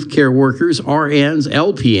for youth care workers, RNs,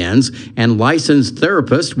 LPNs, and licensed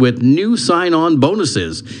therapists with new sign-on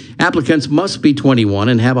bonuses. Applicants must be 21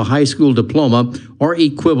 and have a high school diploma or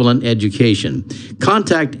equivalent education.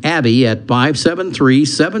 Contact Abby at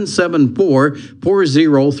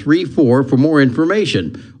 573-774-4034 for more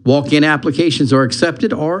information. Walk-in applications are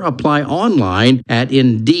accepted or apply online at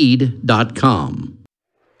Indeed.com.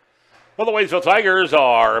 Well, the Waynesville Tigers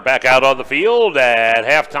are back out on the field at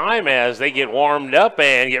halftime as they get warmed up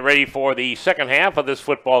and get ready for the second half of this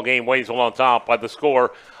football game. Waynesville on top by the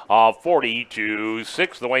score of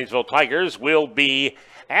 40-6. The Waynesville Tigers will be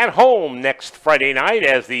at home next Friday night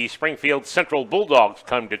as the Springfield Central Bulldogs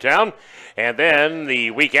come to town. And then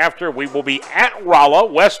the week after, we will be at Rolla.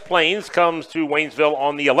 West Plains comes to Waynesville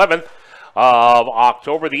on the 11th of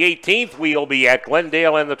October. The 18th, we'll be at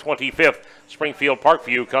Glendale, and the 25th, Springfield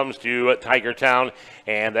Parkview comes to Tigertown.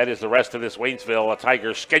 And that is the rest of this Waynesville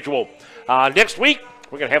Tigers schedule. Next week,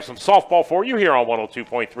 we're going to have some softball for you here on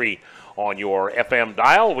 102.3 on your FM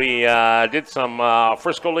dial. We did some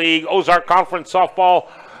Frisco League Ozark Conference softball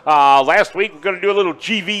last week. We're going to do a little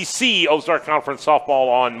GVC Ozark Conference softball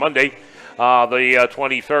on Monday, the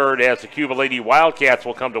 23rd, as the Cuba Lady Wildcats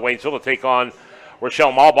will come to Waynesville to take on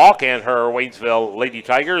Rochelle Malbach and her Waynesville Lady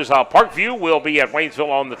Tigers. Parkview will be at Waynesville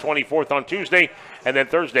on the 24th on Tuesday, and then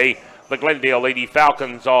Thursday, the Glendale Lady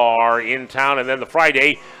Falcons are in town. And then the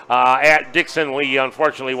Friday at Dixon, we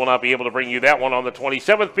unfortunately will not be able to bring you that one on the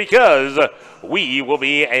 27th because we will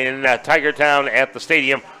be in Tigertown at the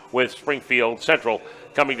stadium with Springfield Central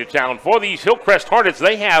coming to town. For these Hillcrest Hornets,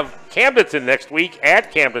 they have Camdenton next week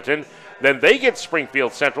at Camdenton. Then they get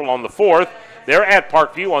Springfield Central on the 4th. They're at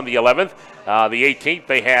Parkview on the 11th. The 18th,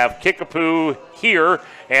 they have Kickapoo here,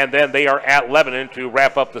 and then they are at Lebanon to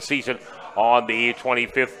wrap up the season on the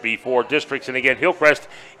 25th before districts. And again, Hillcrest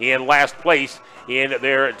in last place in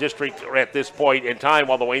their district at this point in time,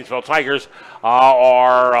 while the Waynesville Tigers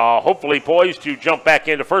are hopefully poised to jump back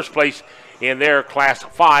into first place in their Class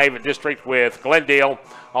 5 district with Glendale,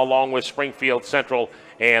 along with Springfield Central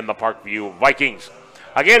and the Parkview Vikings.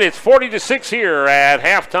 Again, it's 40-6 here at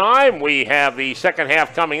halftime. We have the second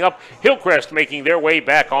half coming up. Hillcrest making their way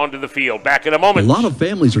back onto the field. Back in a moment. A lot of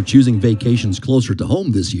families are choosing vacations closer to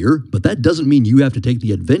home this year, but that doesn't mean you have to take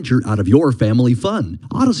the adventure out of your family fun.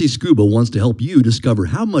 Odyssey Scuba wants to help you discover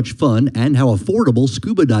how much fun and how affordable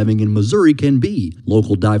scuba diving in Missouri can be.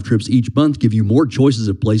 Local dive trips each month give you more choices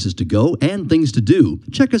of places to go and things to do.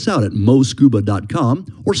 Check us out at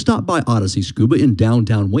moscuba.com or stop by Odyssey Scuba in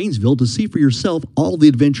downtown Waynesville to see for yourself all the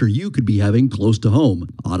adventure you could be having close to home.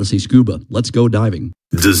 Odyssey Scuba. Let's go diving.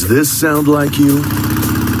 Does this sound like you?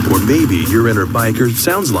 Or maybe your inner biker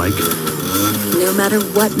sounds like... No matter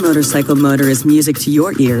what motorcycle motor is music to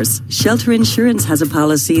your ears, Shelter Insurance has a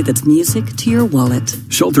policy that's music to your wallet.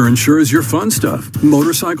 Shelter insures your fun stuff.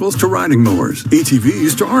 Motorcycles to riding mowers,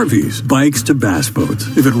 ATVs to RVs, bikes to bass boats.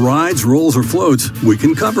 If it rides, rolls, or floats, we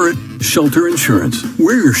can cover it. Shelter Insurance.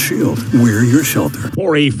 We're your shield. We're your shelter.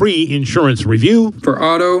 For a free insurance review. For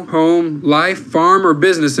auto, home, life, farm, or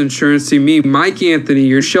business insurance, see me, Mike Anthony,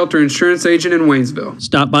 your Shelter Insurance agent in Waynesville.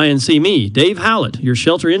 Stop by and see me, Dave Howlett, your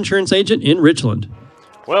Shelter Insurance agent in Richland.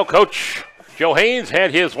 Well, Coach Joe Haynes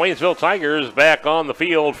had his Waynesville Tigers back on the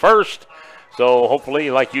field first. So hopefully,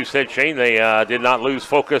 like you said, Shane, they did not lose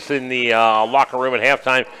focus in the locker room at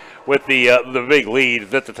halftime with the big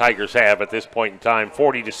lead that the Tigers have at this point in time,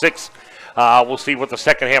 40-6. We'll see what the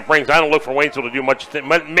second half brings. I don't look for Waynesville to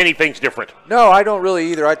do many things different. No, I don't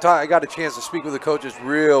really either. I got a chance to speak with the coaches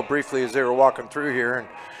real briefly as they were walking through here and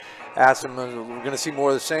asked them, we're going to see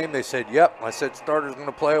more of the same. They said, yep. I said, starters going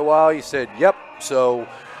to play a while. He said, yep. So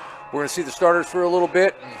we're going to see the starters for a little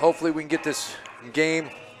bit, and hopefully we can get this game,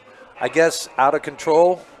 I guess, out of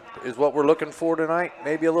control is what we're looking for tonight,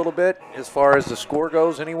 maybe a little bit, as far as the score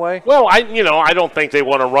goes anyway. Well, I don't think they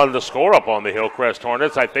want to run the score up on the Hillcrest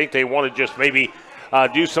Hornets. I think they want to just maybe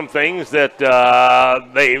do some things that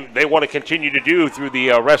they want to continue to do through the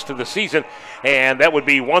rest of the season, and that would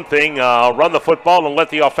be one thing, run the football and let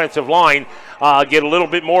the offensive line get a little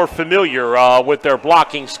bit more familiar with their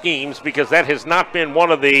blocking schemes, because that has not been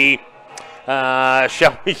one of the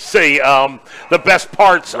shall we say, the best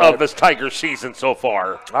parts of this Tigers season so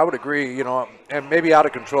far. I would agree, and maybe out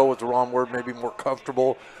of control was the wrong word, maybe more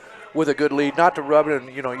comfortable with a good lead. Not to rub it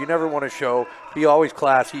in, you never want to be always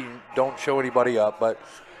classy, don't show anybody up, but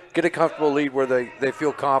get a comfortable lead where they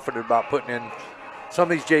feel confident about putting in some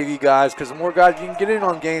of these JV guys, because the more guys you can get in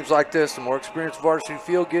on games like this, the more experience varsity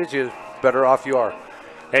field gives you, the better off you are.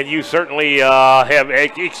 And you certainly have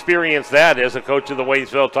experienced that as a coach of the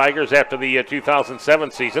Waynesville Tigers after the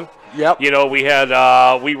 2007 season. Yep. We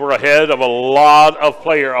were ahead of a lot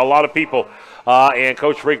of people. And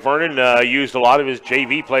Coach Rick Vernon used a lot of his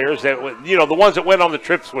JV players that, the ones that went on the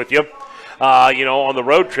trips with you, on the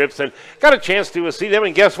road trips, and got a chance to see them.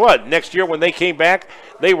 And guess what? Next year when they came back,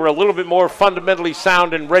 they were a little bit more fundamentally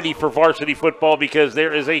sound and ready for varsity football, because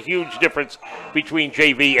there is a huge difference between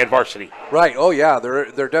JV and varsity. Right. Oh, yeah, there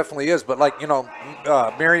definitely is. But,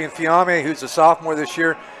 Marion Fiame, who's a sophomore this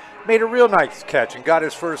year, made a real nice catch and got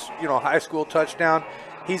his first, high school touchdown.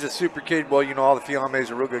 He's a super kid. Well, all the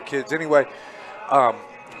Fiames are real good kids. Anyway,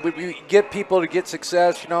 we get people to get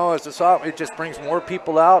success, as a sophomore. It just brings more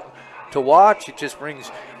people out to watch. It just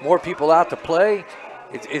brings more people out to play.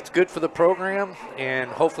 it's good for the program, and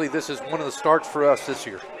hopefully this is one of the starts for us this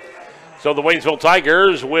year. So the Waynesville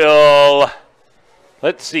Tigers will,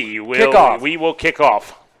 let's see, we will kick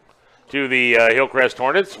off to the Hillcrest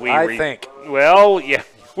Hornets. I think. Well, yeah,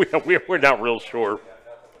 we're not real sure.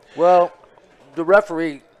 Well, the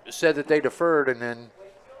referee said that they deferred, and then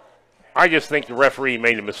I just think the referee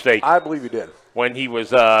made a mistake. I believe he did. When he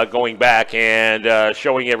was going back and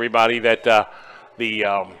showing everybody that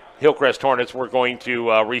the Hillcrest Hornets were going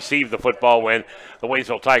to receive the football when the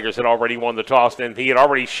Waynesville Tigers had already won the toss, and he had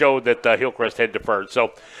already showed that Hillcrest had deferred.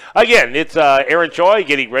 So, again, it's Aaron Choi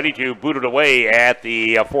getting ready to boot it away at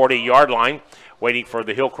the 40-yard line, waiting for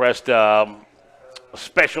the Hillcrest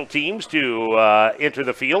special teams to enter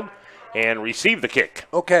the field and receive the kick.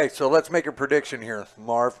 Okay, so let's make a prediction here,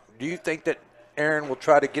 Marv. Do you think that Aaron will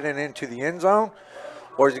try to get it into the end zone,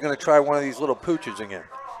 or is he going to try one of these little pooches again?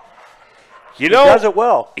 You know, he does it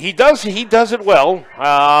well. He does it well.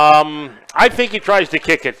 I think he tries to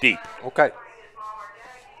kick it deep. Okay.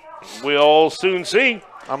 We'll soon see.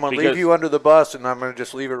 I'm going to leave you under the bus, and I'm going to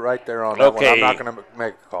just leave it right there on that one. I'm not going to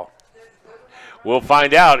make a call. We'll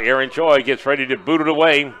find out. Aaron Choi gets ready to boot it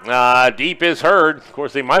away. Deep is Hurd. Of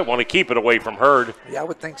course, they might want to keep it away from Hurd. Yeah, I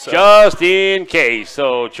would think so. Just in case.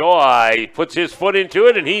 So Choi puts his foot into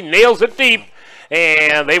it, and he nails it deep.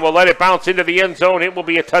 And they will let it bounce into the end zone. It will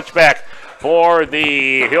be a touchback for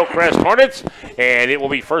the Hillcrest Hornets, and it will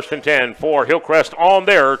be 1st and 10 for Hillcrest on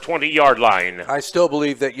their 20-yard line. I still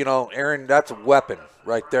believe that, Aaron, that's a weapon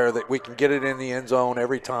right there, that we can get it in the end zone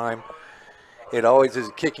every time. It always is.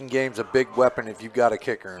 Kicking game's a big weapon if you've got a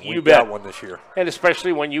kicker, and we've got one this year. And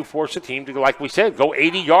especially when you force a team to, like we said, go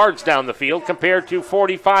 80 yards down the field compared to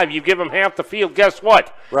 45. You give them half the field, guess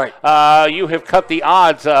what? Right. You have cut the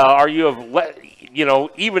odds, or you have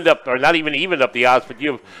evened up, or not even evened up the odds, but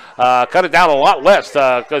you've cut it down a lot less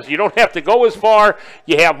because you don't have to go as far.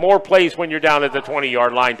 You have more plays when you're down at the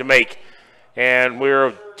 20-yard line to make. And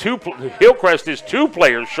Hillcrest is 2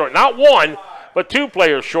 players short, not 1, but 2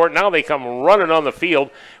 players short. Now they come running on the field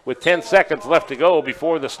with 10 seconds left to go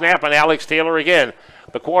before the snap, and Alex Taylor again.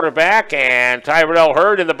 The quarterback and Tyrell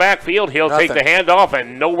Hurd in the backfield. He'll take the handoff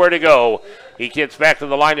and nowhere to go. He gets back to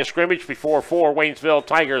the line of scrimmage before 4 Waynesville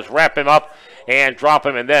Tigers wrap him up and drop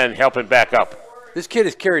him and then help him back up. This kid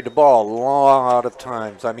has carried the ball a lot of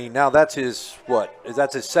times. I mean, now that's his,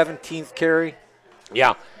 that's his 17th carry?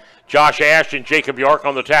 Yeah. Josh Ash and Jacob York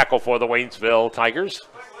on the tackle for the Waynesville Tigers.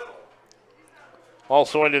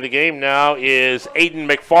 Also into the game now is Aiden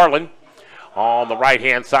McFarland. On the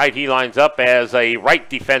right-hand side, he lines up as a right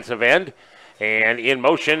defensive end. And in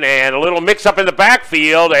motion, and a little mix-up in the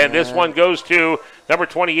backfield, and this one goes to number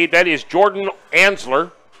 28. That is Jordan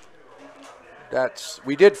Ansler.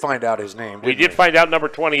 We did find out his name. We did find out number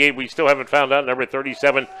 28. We still haven't found out number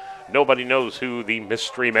 37. Nobody knows who the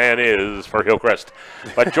mystery man is for Hillcrest.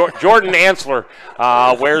 But Jordan Ansler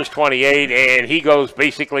wears 28, and he goes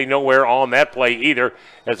basically nowhere on that play either,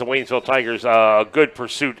 as the Waynesville Tigers, a good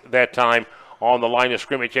pursuit that time on the line of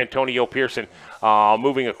scrimmage. Antonio Pearson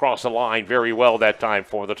moving across the line very well that time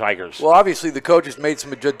for the Tigers. Well, obviously the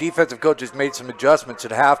defensive coaches made some adjustments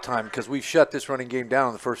at halftime because we've shut this running game down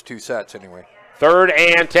in the first 2 sets anyway.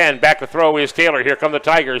 3rd and 10. Back to throw is Taylor. Here come the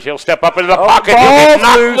Tigers. He'll step up into the pocket. He'll get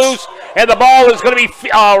knocked loose, and the ball is going to be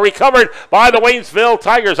recovered by the Waynesville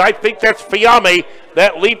Tigers. I think that's Fiame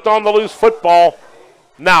that leaped on the loose football.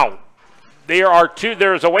 Now, there are 2.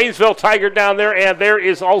 There's a Waynesville Tiger down there, and there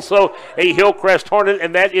is also a Hillcrest Hornet,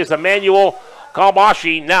 and that is Emmanuel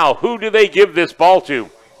Kalbashi. Now, who do they give this ball to?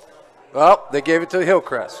 Well, they gave it to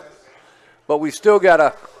Hillcrest. But we still got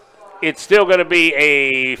to... It's still going to be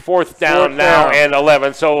a 4th down now and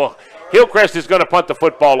 11. So Hillcrest is going to punt the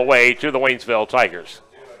football away to the Waynesville Tigers.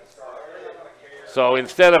 So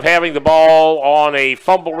instead of having the ball on a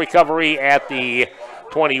fumble recovery at the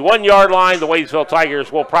 21-yard line, the Waynesville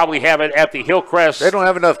Tigers will probably have it at the Hillcrest. They don't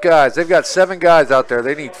have enough guys. They've got 7 guys out there.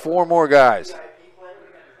 They need 4 more guys.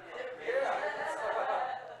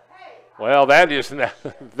 Well, well, here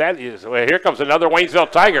comes another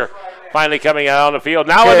Waynesville Tiger finally coming out on the field.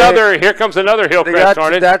 Now here comes another Hillcrest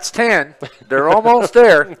Hornet. That's 10. They're almost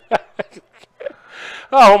there.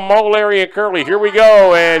 Oh, Mo, Larry, and Curly, here we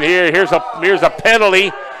go. And here's a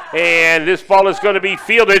penalty. And this ball is going to be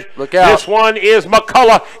fielded. Look out. This one is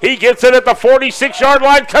McCullough. He gets it at the 46-yard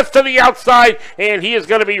line, cuts to the outside, and he is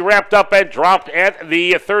going to be wrapped up and dropped at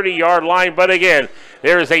the 30-yard line. But again,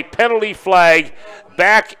 there is a penalty flag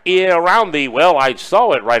back around I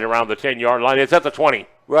saw it right around the 10-yard line. It's at the 20.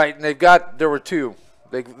 Right, and there were 2.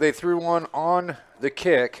 They threw one on the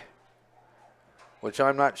kick, which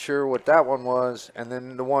I'm not sure what that one was. And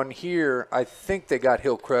then the one here, I think they got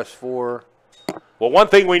Hillcrest for. Well, one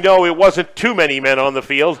thing we know, it wasn't too many men on the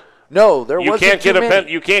field. No, there wasn't too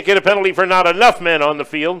many. You can't get a penalty for not enough men on the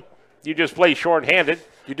field. You just play shorthanded.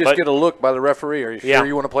 You just get a look by the referee. Are you Yeah. sure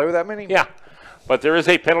you want to play with that many? Yeah. But there is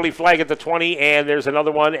a penalty flag at the 20, and there's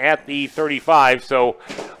another one at the 35. So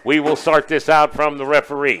we will start this out from the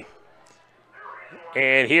referee.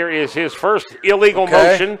 And here is his first illegal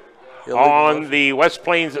motion on the West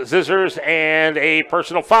Plains Scissors, and a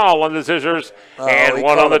personal foul on the Scissors, and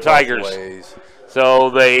one on the Tigers. So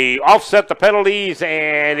they offset the penalties,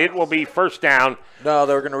 and it will be first down. No,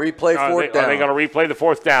 they're going to replay fourth down. Are they going to replay the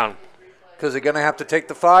fourth down? Because they're going to have to take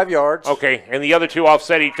the 5 yards. Okay, and the other two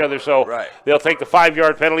offset each other, so they'll take the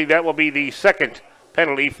 5-yard penalty. That will be the second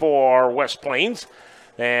penalty for West Plains,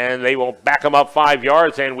 and they will back them up 5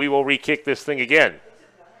 yards, and we will re-kick this thing again.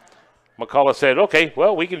 McCullough said, okay,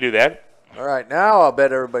 well, we can do that. All right, now I'll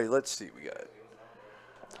bet everybody, let's see, we got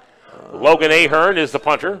Logan Ahern is the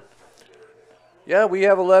punter. Yeah, we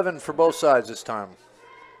have 11 for both sides this time.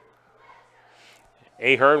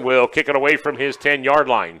 Ahern will kick it away from his 10-yard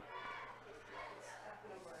line.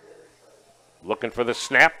 Looking for the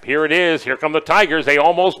snap. Here it is. Here come the Tigers. They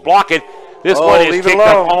almost block it. This one is kicked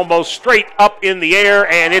up almost straight up in the air,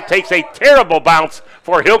 and it takes a terrible bounce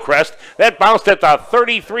for Hillcrest. That bounced at the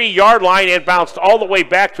 33-yard line and bounced all the way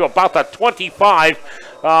back to about the 25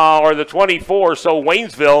 or the 24. So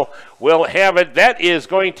Waynesville will have it. That is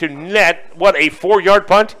going to net, what, a 4-yard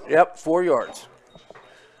punt? Yep, 4 yards.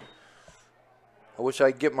 I wish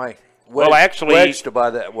I could get my wedge to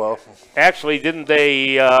buy that. Well, actually, didn't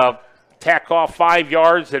they tack off 5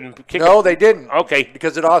 yards and kick it? No, they didn't. Okay.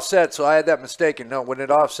 Because it offset, so I had that mistaken. No, when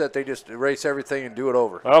it offset, they just erase everything and do it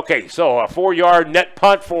over. Okay, so a 4-yard net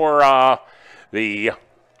punt for the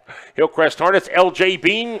Hillcrest Hornets. L.J.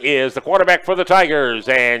 Bean is the quarterback for the Tigers,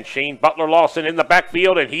 and Shane Butler-Lawson in the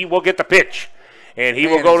backfield, and he will get the pitch. And he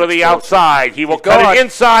will go to the outside. He will cut it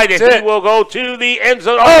inside, and he will go to the end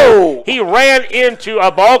zone. Oh! He ran into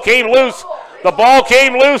a ball, came loose. The ball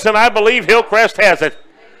came loose, and I believe Hillcrest has it.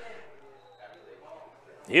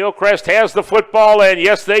 Hillcrest has the football, and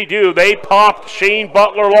yes, they do. They popped Shane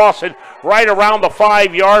Butler-Lawson right around the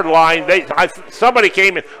 5-yard line. Somebody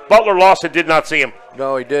came in. Butler-Lawson did not see him.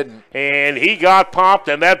 No, he didn't. And he got popped,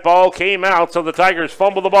 and that ball came out. So the Tigers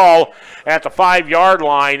fumble the ball at the 5-yard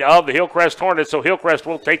line of the Hillcrest Hornets. So Hillcrest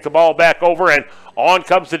will take the ball back over, and on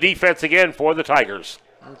comes the defense again for the Tigers.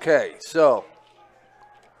 Okay, so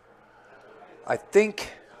I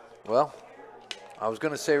think, well, I was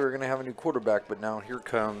going to say we were going to have a new quarterback, but now here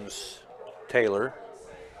comes Taylor.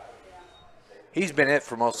 He's been it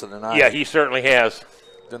for most of the night. Yeah, he certainly has.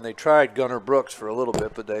 Then they tried Gunnar Brooks for a little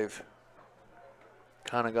bit, but they've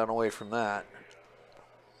kind of gone away from that.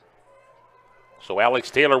 So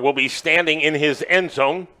Alex Taylor will be standing in his end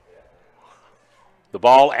zone. The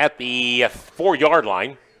ball at the 4-yard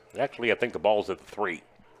line. Actually, I think the ball's at the 3.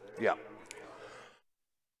 Yeah.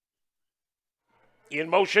 In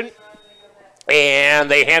motion. And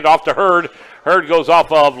they hand off to Hurd. Hurd goes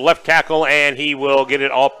off of left tackle, and he will get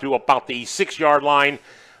it up to about the 6-yard line,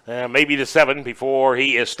 maybe the 7, before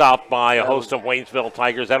he is stopped by a host of Waynesville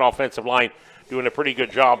Tigers. That offensive line doing a pretty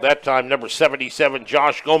good job. That time, number 77,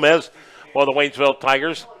 Josh Gomez for the Waynesville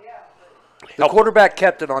Tigers. The quarterback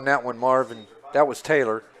kept it on that one, Marvin. That was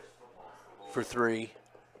Taylor for 3.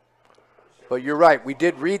 But you're right. We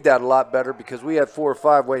did read that a lot better because we had 4 or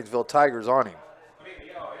 5 Waynesville Tigers on him.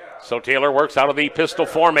 So Taylor works out of the pistol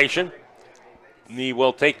formation. He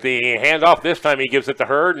will take the handoff. This time he gives it to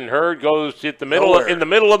Hurd, and Hurd goes in the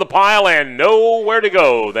middle of the pile and nowhere to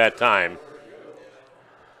go that time.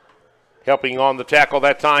 Helping on the tackle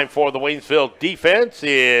that time for the Waynesville defense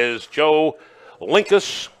is Joe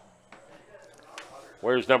Linkus.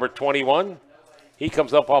 Where's number 21? He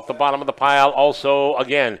comes up off the bottom of the pile. Also,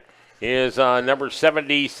 again, is number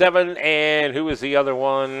 77, and who is the other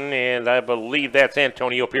one? And I believe that's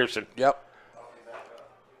Antonio Pearson. Yep.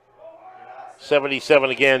 77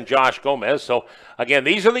 again, Josh Gomez. So, again,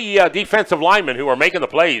 these are the defensive linemen who are making the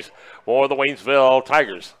plays for the Waynesville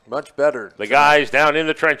Tigers. Much better. The guys down in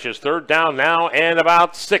the trenches. 3rd down now and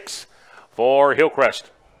about 6 for Hillcrest.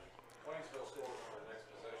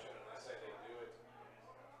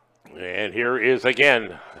 And here is,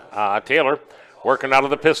 again, Taylor working out of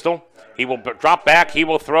the pistol. He will drop back. He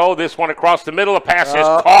will throw this one across the middle. The pass is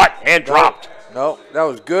caught and dropped. No, that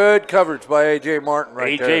was good coverage by A.J. Martin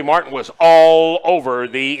right there. A.J. Martin was all over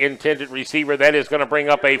the intended receiver. That is going to bring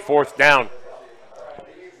up a 4th down.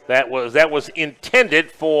 That was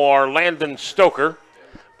intended for Landon Stoker.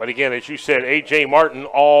 But again, as you said, A.J. Martin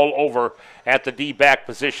all over at the D-back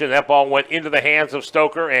position. That ball went into the hands of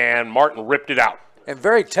Stoker, and Martin ripped it out. And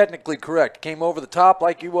very technically correct. Came over the top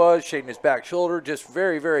like he was, shading his back shoulder. Just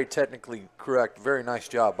very, very technically correct. Very nice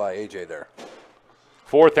job by AJ there.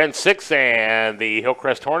 4th and 6, and the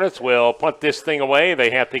Hillcrest Hornets will punt this thing away.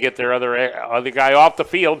 They have to get their other guy off the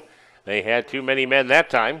field. They had too many men that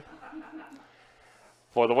time.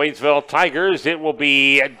 For the Waynesville Tigers, it will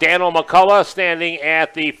be Daniel McCullough standing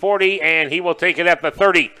at the 40, and he will take it at the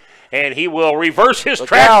 30. And he will reverse his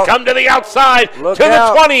track, come to the outside, to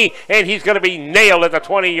the 20, and he's going to be nailed at the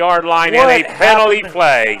 20-yard line, and a penalty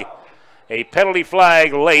flag. A penalty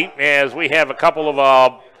flag late, as we have a couple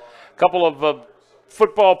of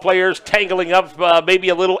football players tangling up, maybe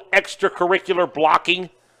a little extracurricular blocking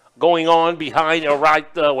going on behind,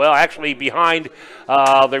 behind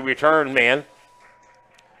the return man.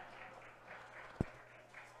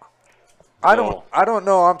 I don't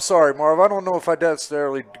know. I'm sorry, Marv. I don't know if I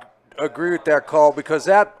necessarily agree with that call because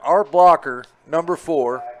our blocker, number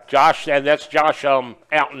 4. Josh, and that's Josh out.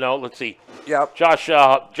 No, let's see. Yep. Josh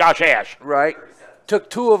Ash. Right. Took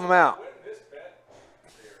 2 of them out.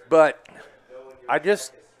 But I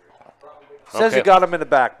just says he got him in the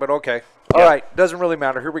back, but okay. All right. Doesn't really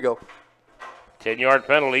matter. Here we go. 10-yard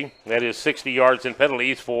penalty. That is 60 yards in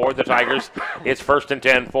penalties for the Tigers. It's 1st and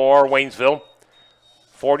 10 for Waynesville.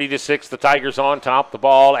 40-6, the Tigers on top. The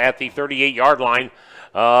ball at the 38-yard line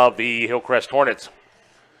of the Hillcrest Hornets.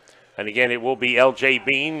 And again, it will be L.J.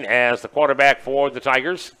 Bean as the quarterback for the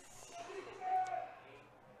Tigers.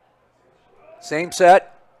 Same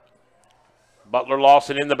set. Butler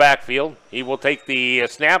Lawson in the backfield. He will take the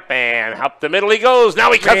snap, and up the middle he goes.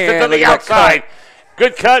 Now he cuts it to the outside.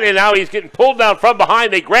 Good cut, and now he's getting pulled down from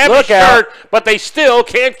behind. They grab his shirt, but they still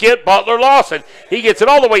can't get Butler Lawson. He gets it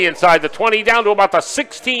all the way inside the 20, down to about the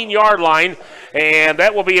 16-yard line, and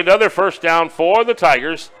that will be another first down for the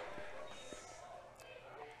Tigers.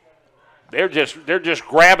 They're just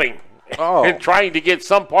grabbing and trying to get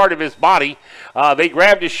some part of his body. They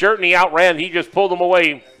grabbed his shirt, and he outran. He just pulled them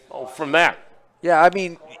away from that. Yeah, I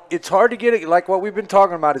mean, it's hard to get it, like what we've been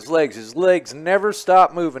talking about, his legs. His legs never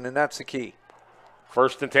stop moving, and that's the key.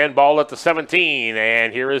 1st and 10, ball at the 17,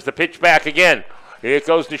 and here is the pitch back again. Here it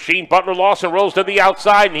goes to Sheen. Butler Lawson rolls to the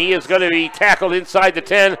outside, and he is going to be tackled inside the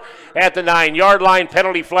 10 at the 9-yard line.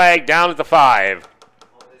 Penalty flag down at the 5.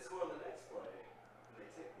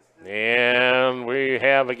 And we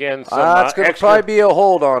have, again, some that's going to probably be a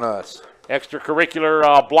hold on us.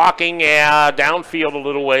 Extracurricular blocking downfield a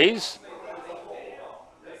little ways.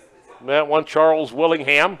 That one, Charles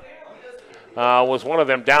Willingham, was one of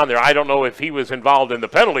them down there. I don't know if he was involved in the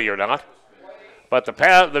penalty or not. But the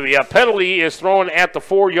penalty is thrown at the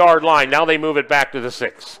 4-yard line. Now they move it back to the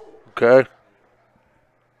 6. Okay.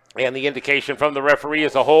 And the indication from the referee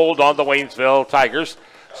is a hold on the Waynesville Tigers.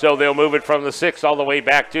 So they'll move it from the 6 all the way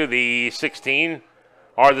back to the 16,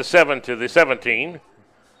 or the 7 to the 17.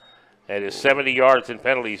 That is 70 yards in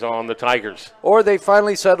penalties on the Tigers. Or they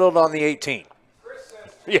finally settled on the 18.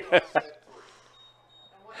 Yeah.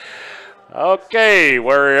 Okay,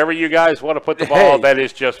 wherever you guys want to put the ball, that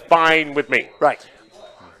is just fine with me. Right.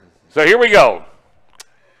 So here we go.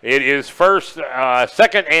 It is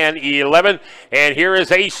 2nd and 11, and here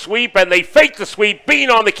is a sweep, and they fake the sweep. Bean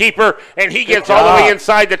on the keeper, and he gets all the way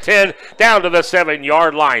inside the 10, down to the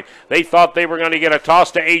 7-yard line. They thought they were going to get a toss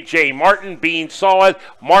to A.J. Martin. Bean saw it.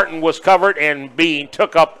 Martin was covered, and Bean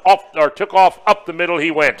took off up the middle he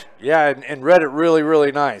went. Yeah, and read it really,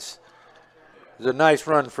 really nice. It was a nice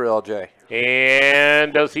run for L.J.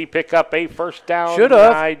 And does he pick up a first down? Should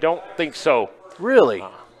have. I don't think so. Really?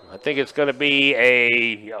 I think it's going to be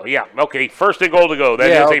okay, 1st and goal to go. That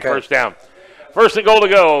is a first down. 1st and goal to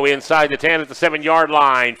go inside the 10 at the 7-yard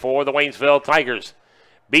line for the Waynesville Tigers.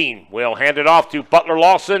 Bean will hand it off to Butler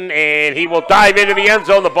Lawson, and he will dive into the end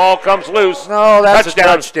zone. The ball comes loose. No, that's a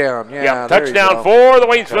touchdown. Yeah, touchdown for the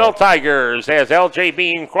Waynesville Tigers as L.J.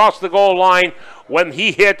 Bean crossed the goal line. When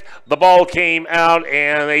he hit, the ball came out,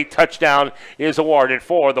 and a touchdown is awarded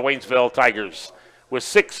for the Waynesville Tigers. With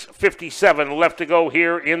 6:57 left to go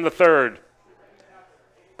here in the 3rd.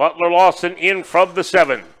 Butler Lawson in from the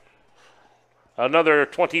 7. Another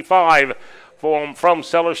 25 from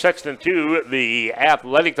Seller Sexton to the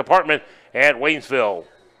athletic department at Waynesville.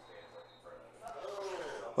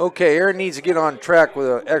 Okay, Aaron needs to get on track with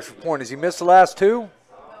an extra point. Has he missed the last 2?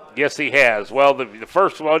 Yes, he has. Well, the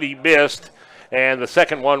first one he missed, and the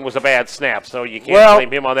second one was a bad snap, so you can't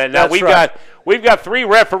blame him on that. Now we've got 3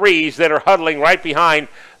 referees that are huddling right behind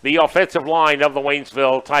the offensive line of the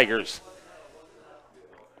Waynesville Tigers.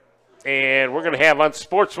 And we're going to have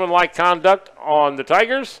unsportsmanlike conduct on the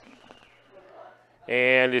Tigers.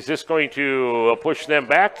 And is this going to push them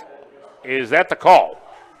back? Is that the call?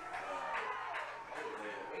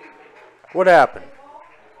 What happened?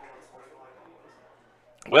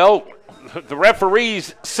 Well, the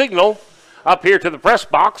referee's signal up here to the press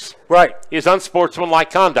box is unsportsmanlike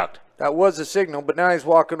conduct. That was a signal, but now he's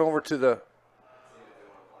walking over to the...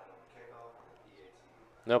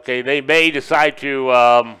 Okay, they may decide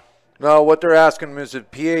to... No, what they're asking him is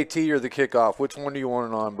it PAT or the kickoff? Which one do you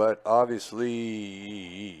want it on? But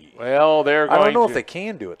obviously... Well, they're going to... I don't know if they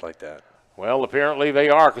can do it like that. Well, apparently they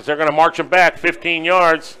are, because they're going to march him back 15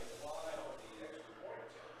 yards.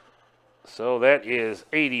 So that is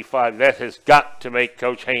 85. That has got to make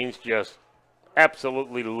Coach Haynes just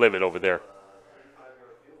absolutely livid over there.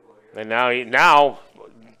 And now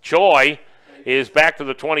Choi is back to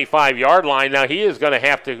the 25-yard line. Now he is going to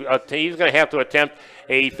have to attempt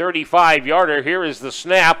a 35-yarder. Here is the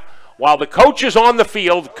snap. While the coach is on the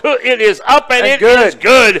field, it is up and it is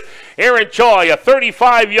good. Aaron Choi, a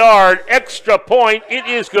 35-yard extra point. It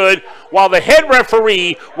is good. While the head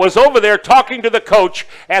referee was over there talking to the coach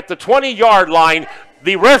at the 20-yard line,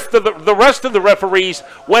 the rest of the referees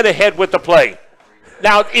went ahead with the play.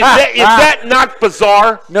 Now, is that not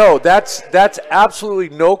bizarre? No, that's absolutely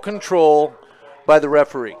no control by the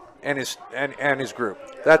referee and his group.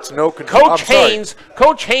 That's no control.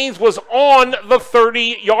 Coach Haynes was on the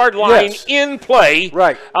 30-yard line in play,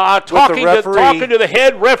 talking to the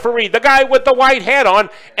head referee, the guy with the white hat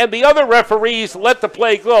on, and the other referees let the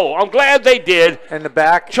play go. I'm glad they did. And the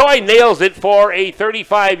back. Choi nails it for a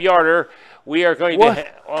 35-yarder. We are going to.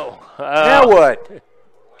 Now what?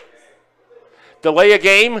 Delay a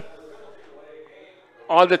game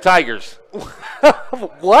on the Tigers.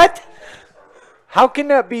 What? How can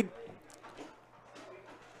that be?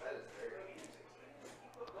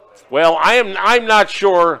 Well, I'm not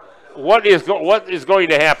sure what is going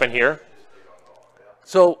to happen here.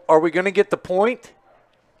 So, are we going to get the point?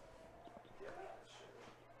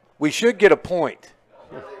 We should get a point.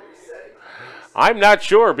 I'm not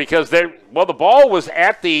sure because the ball was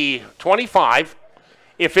at the 25.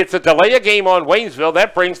 If it's a delay a game on Waynesville,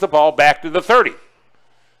 that brings the ball back to the 30.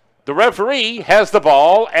 The referee has the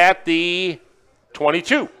ball at the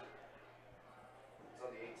 22.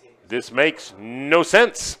 This makes no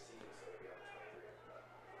sense.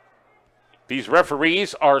 These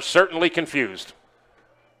referees are certainly confused.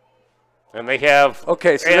 And they have...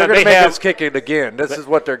 Okay, so they're going to make us kick it again. This is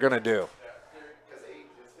what they're going to do.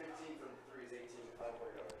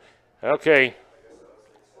 Okay.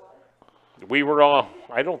 We were on...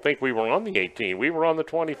 I don't think we were on the 18. We were on the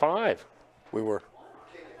 25. We were.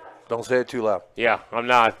 Don't say it too loud. Yeah, I'm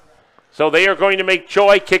not. So they are going to make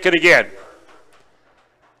Choi kick it again.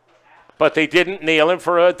 But they didn't nail him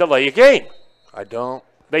for a delay a game. I don't.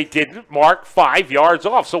 They didn't mark 5 yards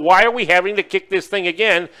off. So why are we having to kick this thing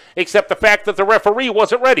again, except the fact that the referee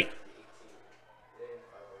wasn't ready?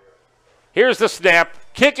 Here's the snap.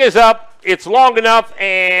 Kick is up. It's long enough,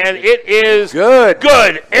 and it is good.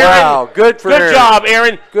 Good, Aaron. Wow, good for Aaron. Good job,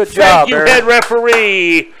 Aaron. Good Thank job, you, Aaron. head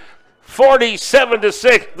referee.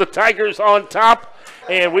 47-6, the Tigers on top,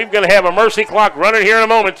 and we're going to have a mercy clock running here in a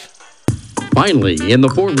moment. Finally, in the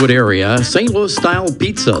Fort Wood area, St. Louis-style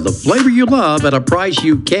pizza, the flavor you love at a price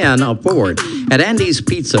you can afford. At Andy's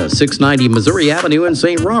Pizza, 690 Missouri Avenue in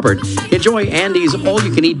St. Robert. Enjoy Andy's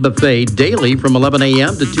all-you-can-eat buffet daily from 11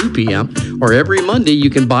 a.m. to 2 p.m. Or every Monday, you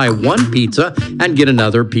can buy one pizza and get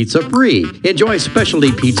another pizza free. Enjoy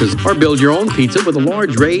specialty pizzas or build your own pizza with a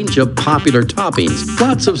large range of popular toppings.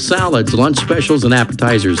 Lots of salads, lunch specials, and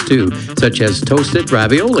appetizers, too, such as toasted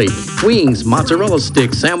ravioli, wings, mozzarella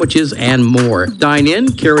sticks, sandwiches, and more. Dine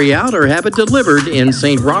in, carry out, or have it delivered in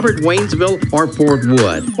St. Robert, Waynesville, or Fort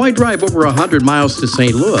Wood. Why drive over 100 miles to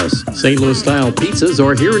St. Louis? St. Louis-style pizzas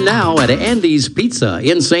are here now at Andy's Pizza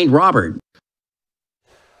in St. Robert.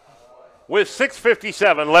 With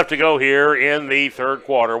 6:57 left to go here in the third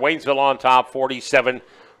quarter, Waynesville on top,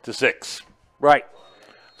 47-6. Right.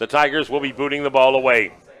 The Tigers will be booting the ball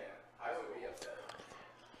away.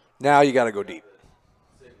 Now you got to go deep.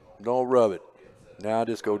 Don't rub it. Now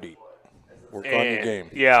just go deep. Work on your game.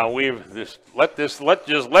 Yeah, let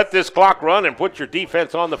this clock run and put your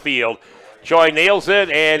defense on the field. Choi nails it,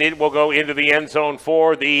 and it will go into the end zone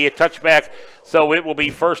for the touchback. So it will be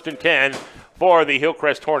 1st and 10 for the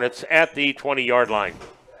Hillcrest Hornets at the 20-yard line.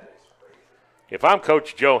 If I'm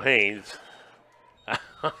Coach Joe Haynes,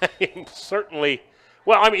 I'm certainly –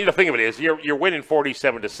 well, I mean, the thing of it is you're winning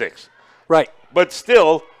 47-6. Right. But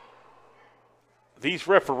still, these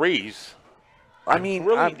referees – I'm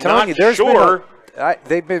really telling you,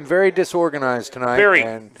 they've been very disorganized tonight.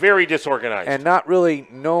 Very disorganized. And not really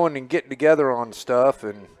knowing and getting together on stuff.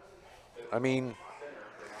 And, I mean,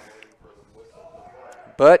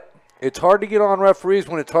 but it's hard to get on referees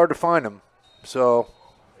when it's hard to find them. So,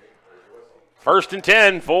 First and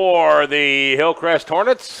 10 for the Hillcrest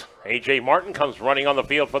Hornets. A.J. Martin comes running on the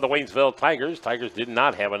field for the Waynesville Tigers. Tigers did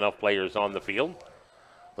not have enough players on the field.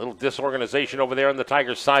 Little disorganization over there on the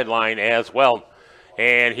Tigers sideline as well.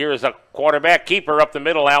 And here's a quarterback keeper up the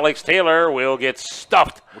middle. Alex Taylor will get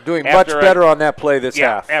stuffed. We're doing much better on that play this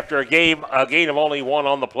half. After a gain of only 1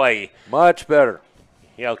 on the play. Much better.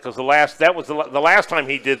 Yeah, because the last time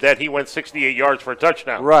he did that, he went 68 yards for a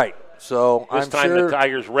touchdown. Right. So this time the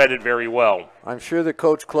Tigers read it very well. I'm sure that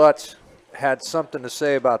Coach Klutz had something to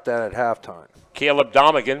say about that at halftime. Caleb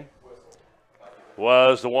Domigan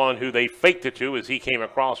was the one who they faked it to as he came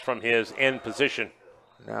across from his end position.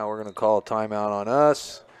 Now we're going to call a timeout on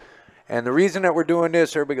us. And the reason that we're doing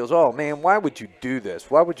this, everybody goes, oh, man, why would you do this?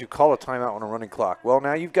 Why would you call a timeout on a running clock? Well,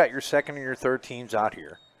 now you've got your second and your third teams out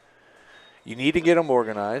here. You need to get them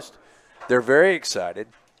organized. They're very excited.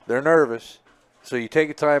 They're nervous. So you take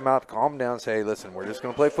a timeout, calm down, say, hey, listen, we're just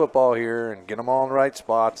going to play football here and get them all in the right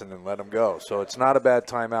spots and then let them go. So it's not a bad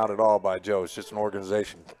timeout at all by Joe. It's just an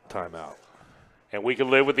organization timeout. And we can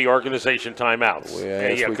live with the organization timeouts.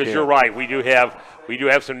 Yeah, because you're right. We do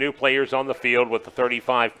have some new players on the field with the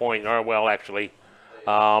 35-point, or well, actually, a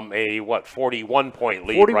 41-point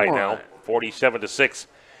lead 41. right now. 47-6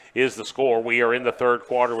 is the score. We are in the third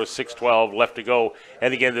quarter with 6:12 left to go.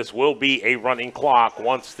 And again, this will be a running clock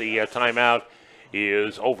once the timeout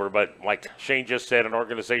is over. But like Shane just said, an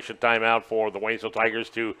organization timeout for the Waynesville Tigers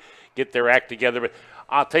to get their act together. But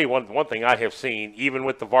I'll tell you one thing I have seen, even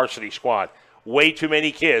with the varsity squad. Way too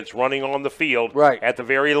many kids running on the field at the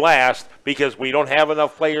very last because we don't have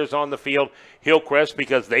enough players on the field. Hillcrest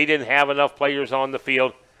because they didn't have enough players on the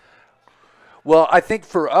field. Well, I think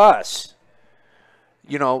for us,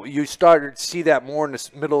 you know, you started to see that more in the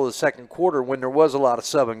middle of the second quarter when there was a lot of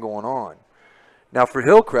subbing going on. Now, for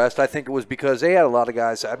Hillcrest, I think it was because they had a lot of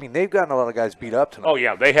guys. I mean, they've gotten a lot of guys beat up tonight. Oh,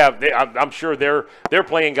 yeah, they have. I'm sure they're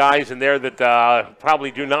playing guys in there that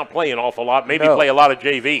probably do not play an awful lot, maybe play a lot of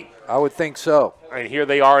JV. I would think so. And here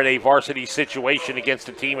they are in a varsity situation against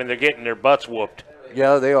a team, and they're getting their butts whooped.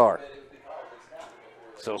 Yeah, they are.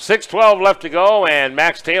 So 6:12 left to go, and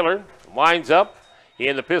Max Taylor lines up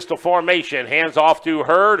in the pistol formation. Hands off to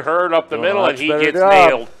Hurd. Hurd up the middle, and he gets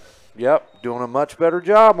nailed. Yep, doing a much better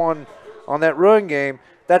job on that run game.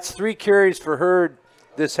 That's 3 carries for Hurd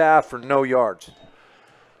this half for no yards.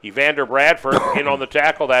 Evander Bradford in on the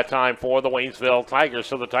tackle that time for the Waynesville Tigers.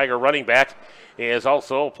 So the Tiger running back is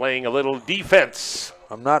also playing a little defense.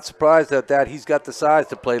 I'm not surprised at that. He's got the size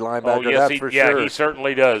to play linebacker, that's for sure. Yeah, he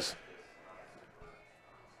certainly does.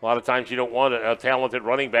 A lot of times you don't want a talented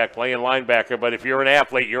running back playing linebacker, but if you're an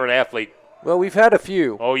athlete, you're an athlete. Well, we've had a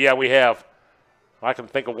few. Oh, yeah, we have. I can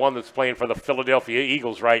think of one that's playing for the Philadelphia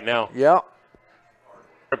Eagles right now. Yeah.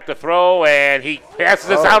 To throw, and he passes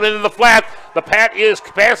this out into the flat. The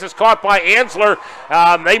pass is caught by Ansler.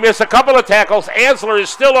 They miss a couple of tackles. Ansler is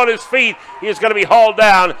still on his feet. He is going to be hauled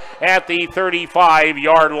down at the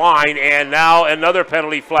 35-yard line, and now another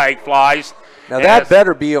penalty flag flies. Now that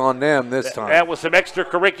better be on them this time. That was some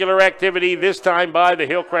extracurricular activity this time by the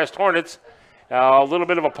Hillcrest Hornets. A little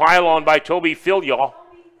bit of a pile-on by Toby Filial.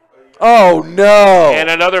 Oh, no. And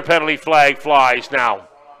another penalty flag flies now.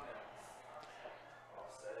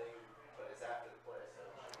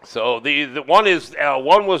 So the one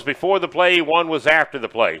was before the play, one was after the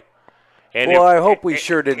play. And well, I hope we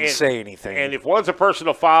sure didn't say anything. And if one's a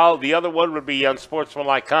personal foul, the other one would be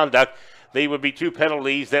unsportsmanlike conduct. They would be 2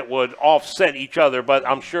 penalties that would offset each other, but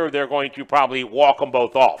I'm sure they're going to probably walk them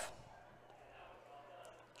both off.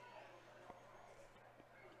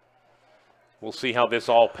 We'll see how this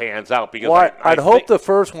all pans out. Because well, I'd hope the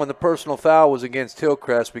first one, the personal foul, was against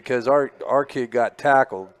Hillcrest because our kid got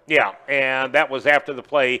tackled. Yeah, and that was after the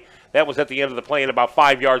play. That was at the end of the play and about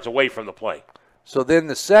 5 yards away from the play. So then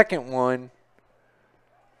the second one,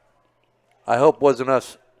 I hope wasn't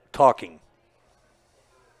us talking.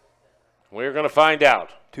 We're going to find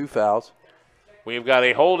out. 2 fouls. We've got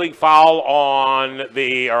a holding foul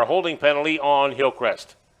or holding penalty on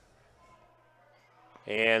Hillcrest.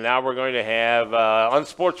 And now we're going to have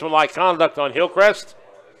unsportsmanlike conduct on Hillcrest.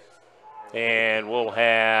 And we'll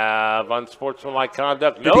have unsportsmanlike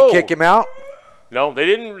conduct. Did he kick him out? No, they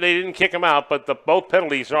didn't kick him out, but both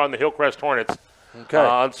penalties are on the Hillcrest Hornets.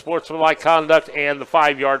 Okay. Unsportsmanlike conduct and the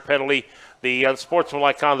 5-yard penalty. The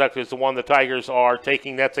unsportsmanlike conduct is the one the Tigers are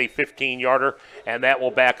taking. That's a 15-yarder, and that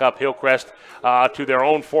will back up Hillcrest to their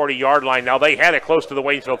own 40-yard line. Now, they had it close to the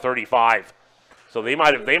Waynesville 35. So they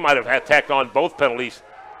might have tacked on both penalties.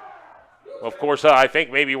 Of course, I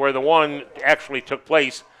think maybe where the one actually took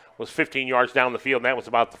place was 15 yards down the field, and that was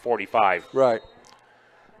about the 45. Right.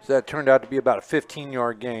 So that turned out to be about a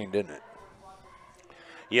 15-yard gain, didn't it?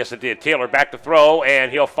 Yes, it did. Taylor back to throw,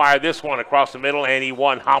 and he'll fire this one across the middle, and he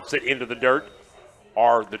hops it into the dirt,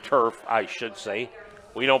 or the turf, I should say.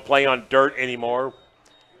 We don't play on dirt anymore.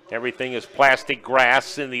 Everything is plastic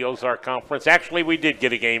grass in the Ozark Conference. Actually, we did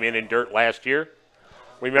get a game in dirt last year.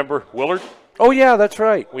 Remember Willard? Oh, yeah, that's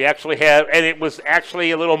right. We actually had, and it was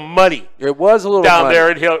actually a little muddy. It was a little down muddy.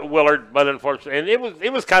 there at Willard, but unfortunately, and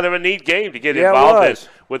it was kind of a neat game to get involved in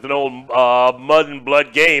with an old mud and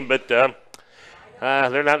blood game. But they're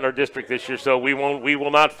not in our district this year, so we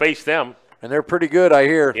will not face them. And they're pretty good, I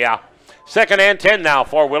hear. Yeah. 2nd and 10 now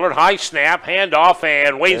for Willard. High snap, handoff,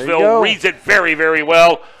 and Waynesville reads it very, very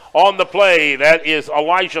well on the play. That is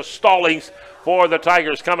Elijah Stallings for the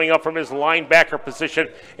Tigers coming up from his linebacker position,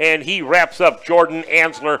 and he wraps up Jordan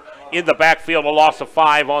Ansler in the backfield, a loss of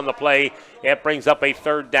 5 on the play. That brings up a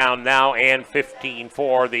 3rd down now and 15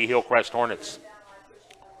 for the Hillcrest Hornets.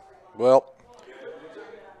 Well,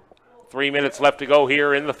 3 minutes left to go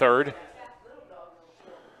here in the 3rd.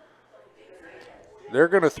 They're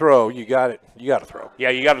going to throw. You got it. You got to throw.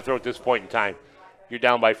 Yeah, you got to throw at this point in time. You're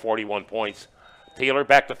down by 41 points. Taylor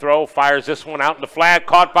back to throw, fires this one out in the flat,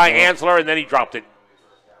 caught by Ansler, and then he dropped it.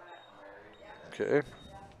 Okay.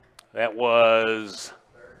 That was,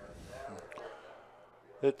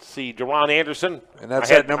 let's see, Deron Anderson. And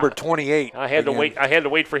that's at number 28. I had to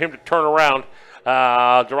wait for him to turn around.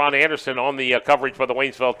 Deron Anderson on the coverage for the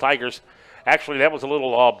Waynesville Tigers. Actually, that was a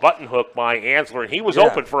little button hook by Ansler, and he was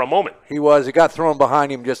open for a moment. He was. It got thrown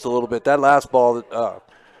behind him just a little bit. That last ball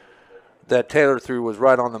that Taylor threw was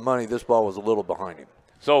right on the money. This ball was a little behind him.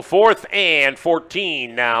 So 4th and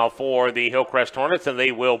 14 now for the Hillcrest Hornets, and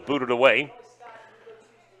they will boot it away.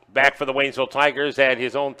 Back for the Waynesville Tigers at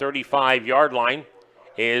his own 35-yard line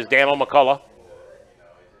is Daniel McCullough.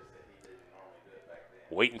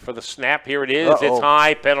 Waiting for the snap. Here it is. It's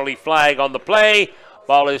high. Penalty flag on the play.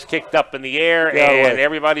 Ball is kicked up in the air, and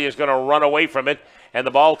everybody is going to run away from it. And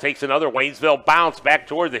the ball takes another Waynesville bounce back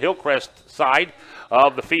toward the Hillcrest side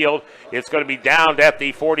of the field. It's going to be downed at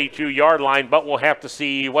the 42-yard line, but we'll have to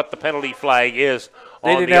see what the penalty flag is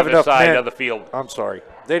on the other side of the field. I'm sorry.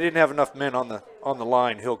 They didn't have enough men on the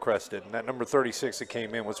line, Hillcrest did. And that number 36 that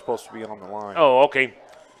came in was supposed to be on the line. Oh, okay.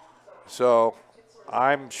 So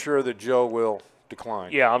I'm sure that Joe will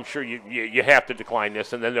decline. Yeah, I'm sure you have to decline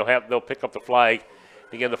this, and then they'll pick up the flag.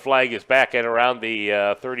 Again, the flag is back at around the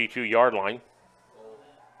 32-yard line.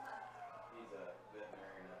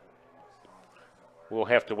 We'll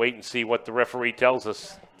have to wait and see what the referee tells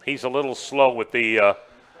us. He's a little slow with the, a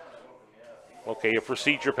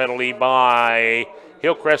procedure penalty by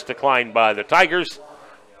Hillcrest, declined by the Tigers.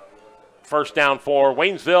 1st down for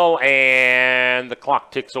Waynesville, and the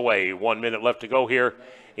clock ticks away. 1 minute left to go here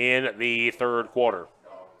in the 3rd quarter.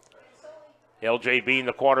 LJ being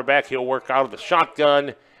the quarterback, he'll work out of the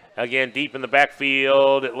shotgun. Again, deep in the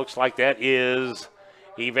backfield, it looks like that is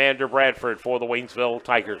Evander Bradford for the Waynesville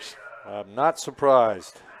Tigers. I'm not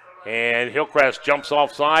surprised. And Hillcrest jumps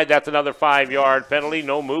offside. That's another 5-yard penalty.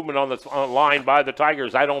 No movement on the line by the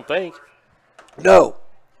Tigers, I don't think. No.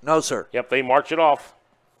 No, sir. Yep, they march it off.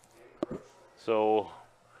 So,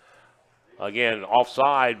 again,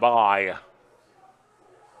 offside by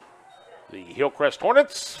the Hillcrest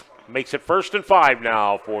Hornets. Makes it 1st and 5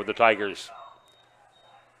 now for the Tigers.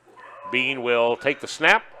 Bean will take the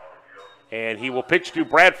snap, and he will pitch to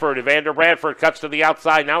Bradford. Evander Bradford cuts to the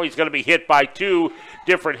outside. Now he's going to be hit by 2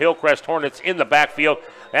 different Hillcrest Hornets in the backfield.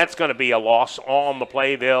 That's going to be a loss on the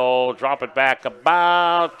play. They'll drop it back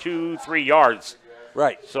about 2-3 yards.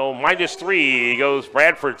 Right. So -3 goes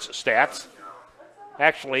Bradford's stats.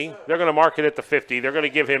 Actually, they're going to mark it at the 50. They're going to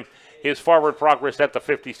give him his forward progress at the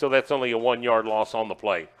 50, so that's only a 1-yard loss on the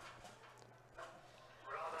play.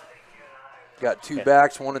 Got 2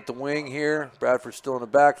 backs, one at the wing here. Bradford's still in the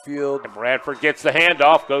backfield. And Bradford gets the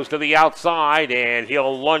handoff, goes to the outside, and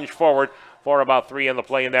he'll lunge forward for about 3 on the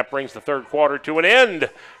play, and that brings the 3rd quarter to an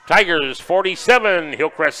end. Tigers 47,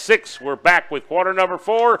 Hillcrest 6. We're back with quarter number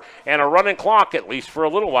 4 and a running clock, at least for a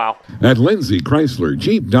little while. At Lindsay Chrysler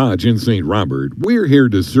Jeep Dodge in St. Robert, we're here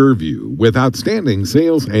to serve you with outstanding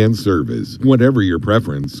sales and service. Whatever your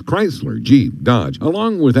preference, Chrysler Jeep Dodge,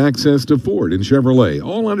 along with access to Ford and Chevrolet,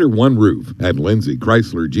 all under one roof. At Lindsay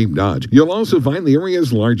Chrysler Jeep Dodge, you'll also find the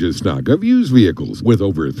area's largest stock of used vehicles with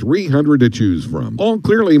over 300 to choose from, all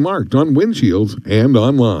clearly marked on windshields and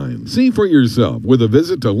online. See for yourself with a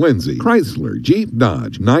visit to Lindsay Chrysler Jeep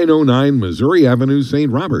Dodge, 909 Missouri Avenue, St.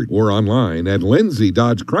 Robert, or online at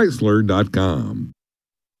lindsay-dodgechrysler.com.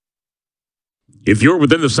 If you're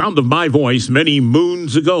within the sound of my voice, many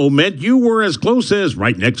moons ago meant you were as close as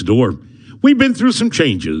right next door. We've been through some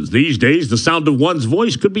changes. These days, the sound of one's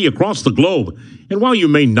voice could be across the globe. And while you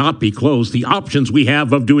may not be close, the options we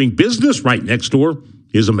have of doing business right next door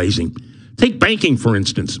is amazing. Take banking, for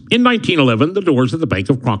instance. In 1911, the doors of the Bank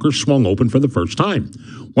of Crocker swung open for the first time.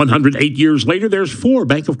 108 years later, there's 4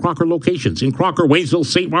 Bank of Crocker locations in Crocker, Waynesville,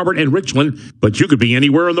 St. Robert, and Richland. But you could be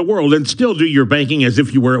anywhere in the world and still do your banking as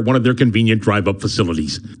if you were at one of their convenient drive-up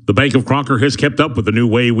facilities. The Bank of Crocker has kept up with the new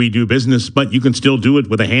way we do business, but you can still do it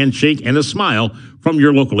with a handshake and a smile from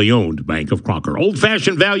your locally owned Bank of Crocker.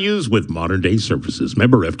 Old-fashioned values with modern-day services.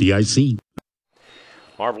 Member FDIC.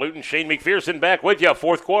 Marv Luton, Shane McPherson back with you.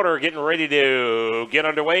 Fourth quarter getting ready to get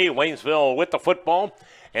underway. Waynesville with the football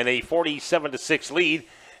and a 47-6 lead.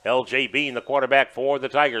 LJ Bean, the quarterback for the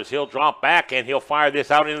Tigers. He'll drop back and he'll fire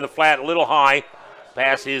this out into the flat a little high.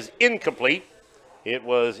 Pass is incomplete. It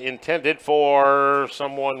was intended for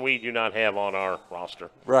someone we do not have on our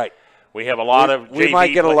roster. Right. We have a lot of JV. We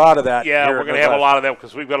might get a lot of that. Yeah, we're going to have a lot of them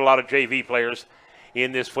because we've got a lot of JV players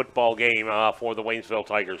in this football game for the Waynesville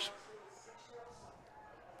Tigers.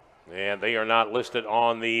 And they are not listed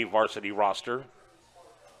on the varsity roster.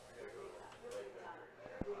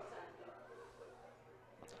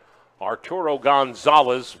 Arturo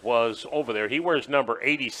Gonzalez was over there. He wears number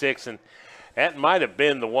 86, and that might have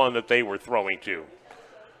been the one that they were throwing to.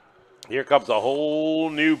 Here comes a whole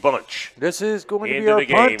new bunch. This is going to be our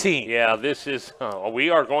punt team. Yeah, this is, we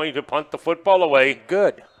are going to punt the football away.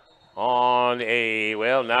 Good. Now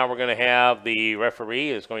we're going to have the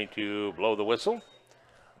referee is going to blow the whistle.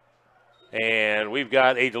 And we've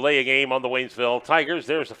got a delay of game on the Waynesville Tigers.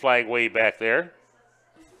 There's the flag way back there.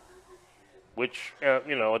 Which, a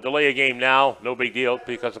delay of game now, no big deal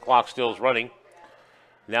because the clock still is running.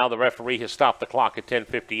 Now the referee has stopped the clock at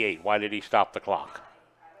 10:58. Why did he stop the clock?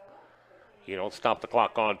 You don't stop the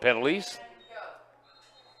clock on penalties.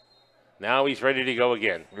 Now he's ready to go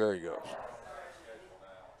again. There he goes.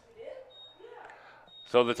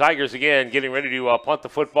 So the Tigers, again, getting ready to punt the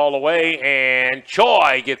football away, and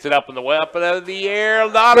Choi gets it up in the weapon of the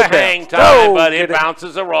air. Not a hang time, but it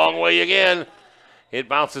bounces the wrong way again. It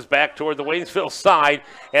bounces back toward the Waynesville side,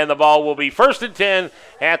 and the ball will be 1st and 10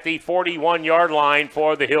 at the 41-yard line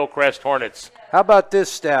for the Hillcrest Hornets. How about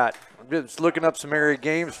this stat? I'm just looking up some area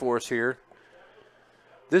games for us here.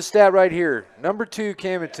 This stat right here, number 2,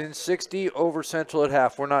 Camdenton, 60 over Central at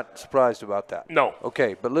half. We're not surprised about that. No.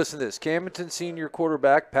 Okay, but listen to this. Camdenton senior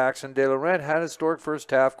quarterback Paxton De Laurent had a historic first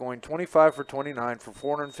half, going 25 for 29 for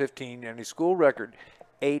 415 and a school record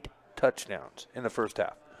 8 touchdowns in the first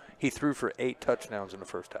half. He threw for 8 touchdowns in the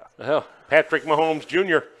first half. Well, Patrick Mahomes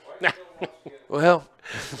Jr. Well,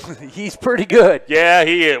 he's pretty good. Yeah,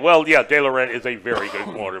 he is. Well, yeah, De Laurent is a very good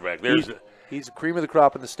quarterback. He's the cream of the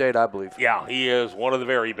crop in the state, I believe. Yeah, he is one of the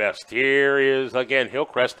very best. Here is, again,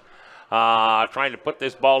 Hillcrest trying to put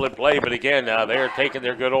this ball in play. But, again, they're taking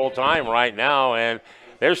their good old time right now. And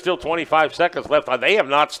there's still 25 seconds left. They have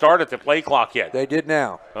not started the play clock yet. They did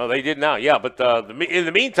now. Oh, they did now, yeah. But in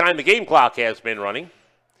the meantime, the game clock has been running.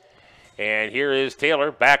 And here is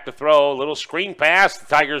Taylor back to throw. Little screen pass. The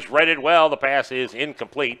Tigers read it well. The pass is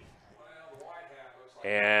incomplete.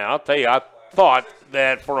 And I'll tell you, I thought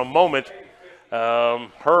that for a moment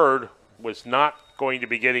Hurd was not going to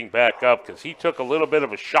be getting back up because he took a little bit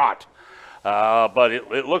of a shot. But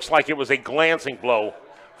it looks like it was a glancing blow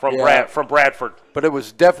from Bradford. But it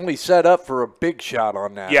was definitely set up for a big shot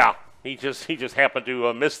on that. Yeah, he just happened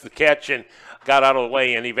to miss the catch and got out of the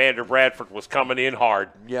way, and Evander Bradford was coming in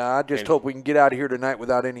hard. Yeah, I just hope we can get out of here tonight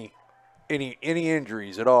without any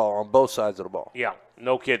injuries at all on both sides of the ball. Yeah,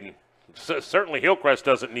 no kidding. Certainly Hillcrest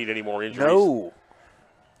doesn't need any more injuries. No.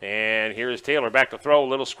 And here is Taylor back to throw. A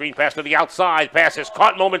little screen pass to the outside. Pass is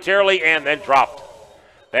caught momentarily and then dropped.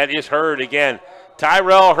 That is Hurd again.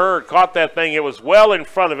 Tyrell Hurd caught that thing. It was well in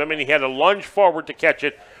front of him, and he had to lunge forward to catch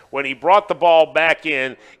it. When he brought the ball back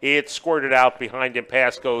in, it squirted out behind him.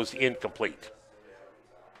 Pass goes incomplete.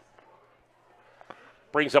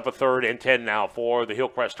 Brings up a 3rd and 10 now for the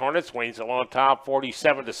Hillcrest Hornets. Waynesville on top,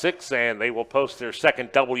 47-6, and they will post their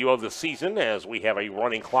second W of the season as we have a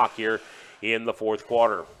running clock here in the fourth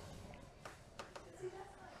quarter.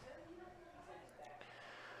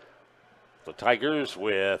 The Tigers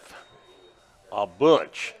with a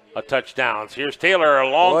bunch of touchdowns. Here's Taylor, a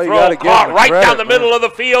long throw caught right down the middle of the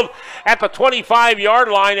field at the 25-yard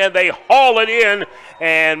line, and they haul it in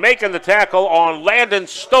and making the tackle on Landon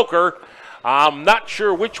Stoker. I'm not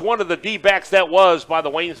sure which one of the D-backs that was by the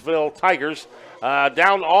Waynesville Tigers.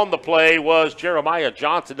 Down on the play was Jeremiah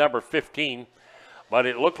Johnson, number 15. But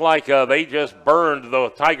it looked like they just burned the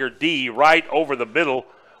Tiger D right over the middle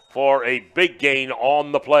for a big gain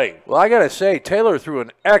on the play. Well, I got to say, Taylor threw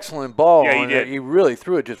an excellent ball. Yeah, he did. He really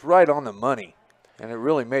threw it just right on the money. And it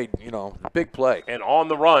really made, a big play. And on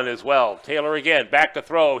the run as well. Taylor again, back to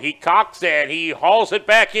throw. He cocks and he hauls it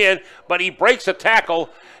back in, but he breaks a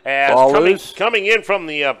tackle as coming in from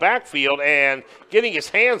the backfield and getting his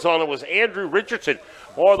hands on it was Andrew Richardson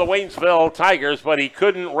for the Waynesville Tigers, but he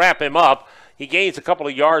couldn't wrap him up. He gains a couple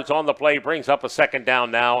of yards on the play, brings up a second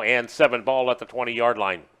down now, and 7 ball at the 20-yard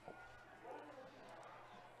line.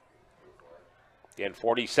 Again,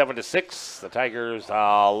 47-6. The Tigers,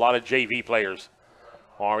 a lot of JV players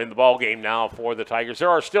are in the ball game now for the Tigers. There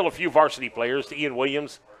are still a few varsity players. Ian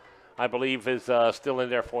Williams, I believe, is still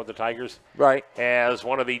in there for the Tigers. Right. As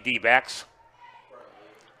one of the D-backs.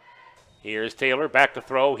 Here's Taylor back to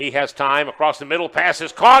throw. He has time across the middle. Pass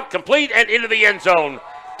is caught, complete, and into the end zone.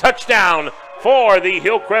 Touchdown for the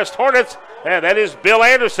Hillcrest Hornets, and that is Bill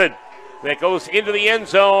Anderson. That goes into the end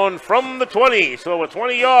zone from the 20. So a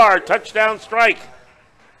 20-yard touchdown strike.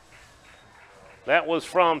 That was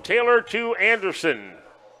from Taylor to Anderson.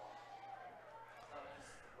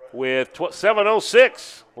 With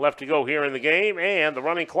 7:06 left to go here in the game, and the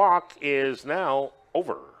running clock is now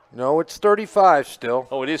over. No, it's 35 still.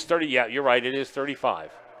 Oh, it is 30. Yeah, you're right. It is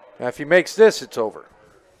 35. Now, if he makes this, it's over.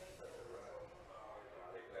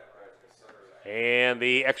 And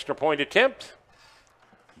the extra point attempt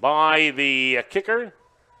by the kicker.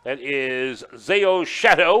 That is Zayo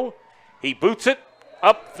Shadow. He boots it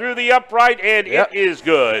up through the upright, and it is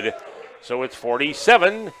good. So it's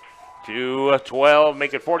 47 to 12,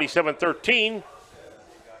 make it 47-13.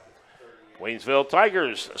 Waynesville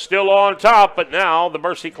Tigers still on top, but now the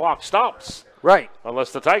mercy clock stops. Right.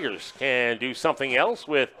 Unless the Tigers can do something else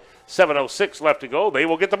with 7:06 left to go. They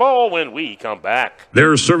will get the ball when we come back.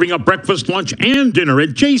 They're serving up breakfast, lunch, and dinner at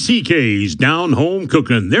JCK's Down Home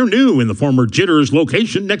Cookin'. They're new in the former Jitters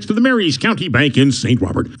location next to the Marys County Bank in St.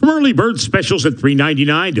 Robert. From early bird specials at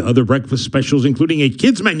 $3.99 to other breakfast specials, including a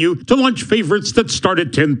kids menu, to lunch favorites that start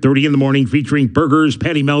at 10:30 in the morning, featuring burgers,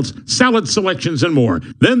 patty melts, salad selections, and more.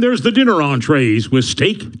 Then there's the dinner entrees with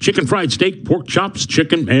steak, chicken fried steak, pork chops,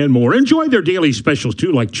 chicken, and more. Enjoy their daily specials,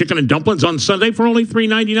 too, like chicken and dumplings on Sunday for only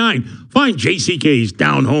 $3.99. Find JCK's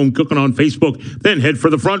Down Home Cooking on Facebook, then head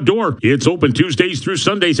for the front door. It's open Tuesdays through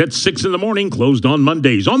Sundays at 6 in the morning, closed on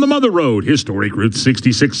Mondays on the Mother Road, historic Route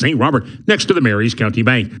 66, St. Robert, next to the Marys County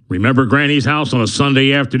Bank. Remember Granny's house on a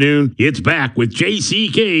Sunday afternoon? It's back with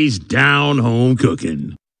JCK's Down Home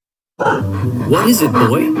Cooking. What is it,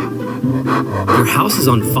 boy? Your house is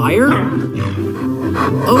on fire?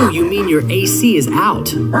 Oh, you mean your AC is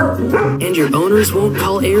out, and your owners won't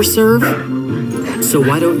call Air Serv? So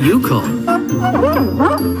why don't you call?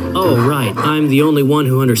 Oh, right, I'm the only one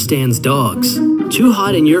who understands dogs. Too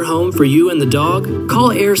hot in your home for you and the dog?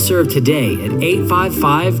 Call Air Serv today at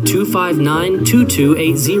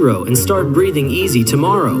 855-259-2280 and start breathing easy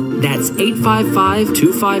tomorrow. That's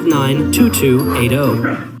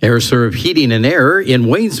 855-259-2280. Air Serv Heating and Air in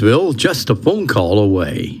Waynesville, just a phone call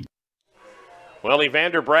away. Well,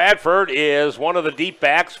 Evander Bradford is one of the deep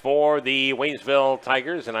backs for the Waynesville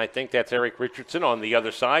Tigers, and I think that's Eric Richardson on the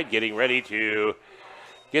other side getting ready to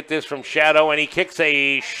get this from Shadow, and he kicks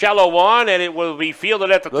a shallow one, and it will be fielded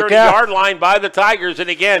at the 30-yard line by the Tigers. And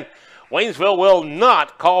again, Waynesville will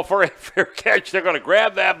not call for a fair catch. They're going to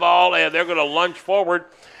grab that ball, and they're going to lunge forward.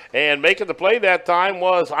 And making the play that time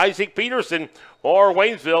was Isaac Peterson for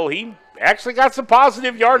Waynesville. He actually got some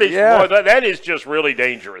positive yardage. Yeah. Boy, that is just really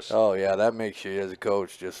dangerous. Oh, yeah, that makes you, as a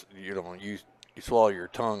coach, just, you swallow your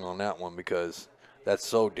tongue on that one because that's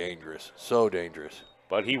so dangerous, so dangerous.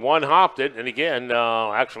 But he one-hopped it, and again,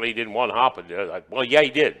 actually he didn't one-hop it. Well, yeah, he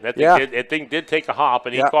did. That thing did take a hop,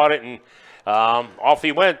 and he caught it, and off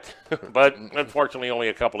he went. But unfortunately, only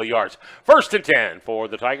a couple of yards. 1st and 10 for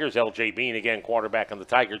the Tigers. L.J. Bean, again, quarterback on the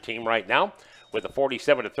Tiger team right now, with a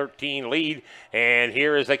 47-13 lead. And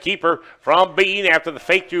here is a keeper from Bean after the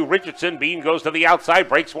fake to Richardson. Bean goes to the outside,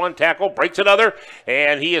 breaks one tackle, breaks another,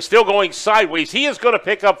 and he is still going sideways. He is going to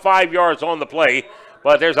pick up 5 yards on the play,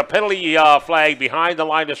 but there's a penalty flag behind the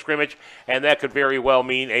line of scrimmage, and that could very well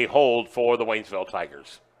mean a hold for the Waynesville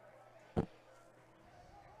Tigers.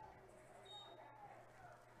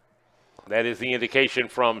 That is the indication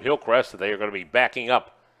from Hillcrest that they are going to be backing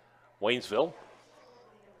up Waynesville.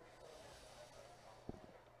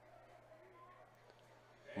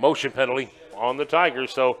 Motion penalty on the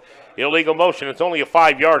Tigers, so illegal motion. It's only a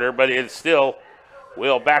 5-yarder, but it still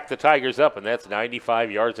will back the Tigers up, and that's 95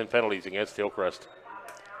 yards in penalties against Hillcrest.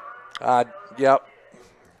 Yep.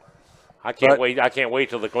 I can't wait. I can't wait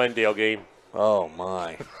till the Glendale game. Oh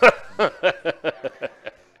my.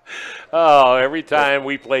 Oh, every time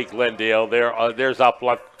we play Glendale, there's a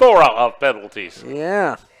plethora of penalties.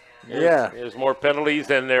 Yeah. There's more penalties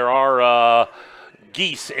than there are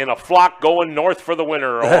geese in a flock going north for the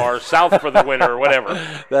winter or south for the winter or whatever.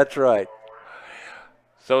 That's right.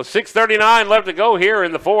 So 6:39 left to go here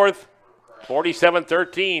in the fourth.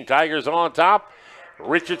 47-13. Tigers on top.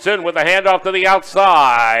 Richardson with a handoff to the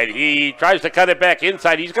outside. He tries to cut it back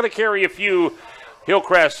inside. He's going to carry a few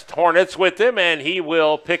Hillcrest Hornets with him, and he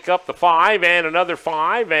will pick up the 5 and another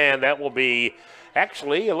 5, and that will be,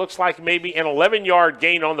 actually, it looks like maybe an 11-yard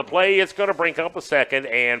gain on the play. It's going to bring up a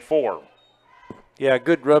 2nd and 4. Yeah,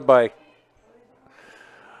 good run by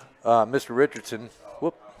Mr. Richardson.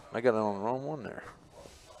 Whoop, I got it on the wrong one there.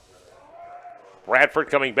 Bradford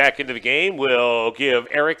coming back into the game will give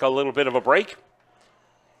Eric a little bit of a break.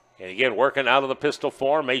 And again, working out of the pistol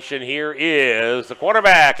formation here is the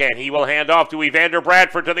quarterback, and he will hand off to Evander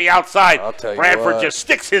Bradford to the outside. I'll tell you Bradford what. just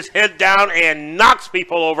sticks his head down and knocks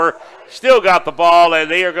people over. Still got the ball,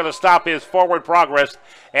 and they are going to stop his forward progress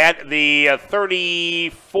at the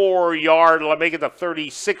 34-yard, make it the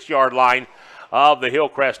 36-yard line of the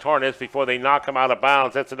Hillcrest Hornets before they knock him out of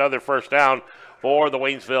bounds. That's another first down for the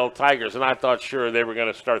Waynesville Tigers, and I thought sure they were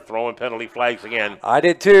going to start throwing penalty flags again. I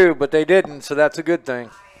did too, but they didn't, so that's a good thing.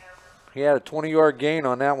 He had a 20-yard gain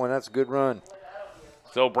on that one. That's a good run.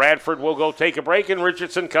 So Bradford will go take a break, and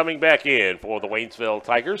Richardson coming back in for the Waynesville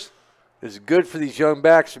Tigers. It's good for these young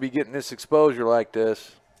backs to be getting this exposure like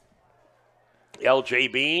this. L.J.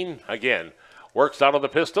 Bean, again, works out of the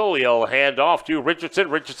pistol. He'll hand off to Richardson.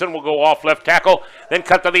 Richardson will go off left tackle, then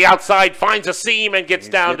cut to the outside, finds a seam, and gets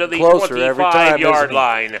down to the 25-yard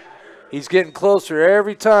line. He's getting closer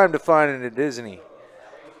every time to finding it, isn't he?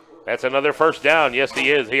 That's another first down. Yes,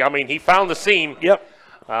 he is. He found the seam. Yep.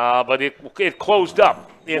 But it closed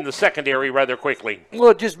up in the secondary rather quickly.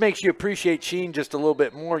 Well, it just makes you appreciate Sheen just a little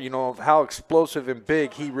bit more, of how explosive and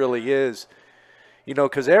big he really is.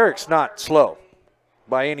 Because Eric's not slow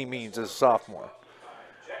by any means as a sophomore.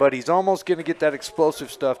 But he's almost going to get that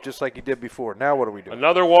explosive stuff just like he did before. Now what do we do?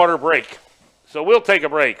 Another water break. So we'll take a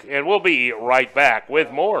break, and we'll be right back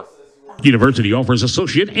with more. University offers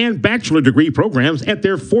associate and bachelor degree programs at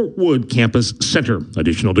their Fort Wood Campus Center.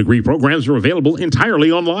 Additional degree programs are available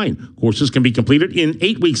entirely online. Courses can be completed in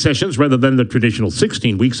 8-week sessions rather than the traditional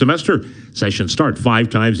 16-week semester. Sessions start 5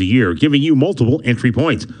 times a year, giving you multiple entry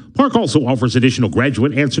points. Park also offers additional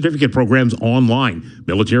graduate and certificate programs online.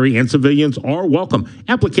 Military and civilians are welcome.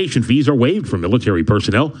 Application fees are waived for military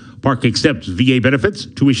personnel. Park accepts VA benefits,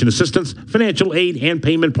 tuition assistance, financial aid, and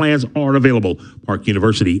payment plans are available. Park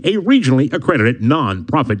University, a regionally accredited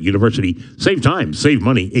non-profit university. Save time, save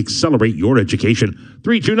money, accelerate your education.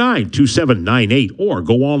 329-2798 or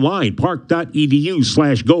go online,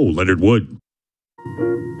 park.edu/go Leonard Wood.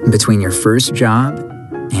 Between your first job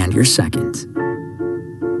and your second.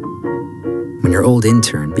 When your old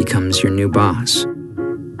intern becomes your new boss.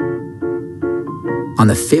 On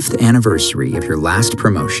the 5th anniversary of your last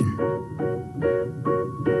promotion.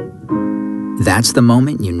 That's the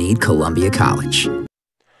moment you need Columbia College.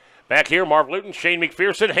 Back here, Marv Luton, Shane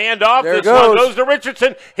McPherson, handoff. There this one goes to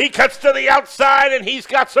Richardson. He cuts to the outside, and he's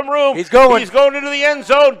got some room. He's going into the end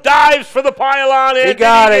zone, dives for the pylon. He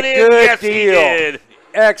got it. Good yes, deal. He did.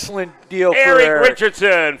 Excellent deal for Eric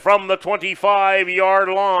Richardson from the 25-yard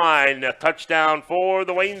line. A touchdown for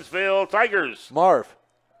the Waynesville Tigers. Marv,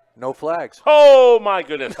 no flags. Oh, my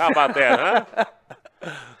goodness. How about that,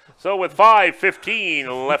 huh? So with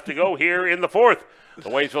 5:15 left to go here in the fourth, the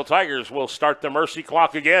Waynesville Tigers will start the mercy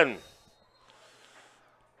clock again.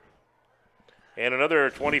 And another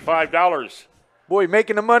 $25. Boy,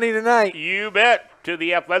 making the money tonight. You bet. To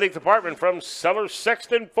the athletic department from Sellers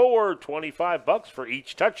Sexton Ford. $25 for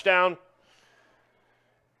each touchdown.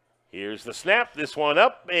 Here's the snap. This one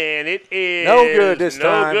up, and it is no good this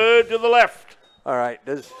time. No good to the left. All right.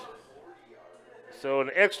 So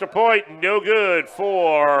an extra point, no good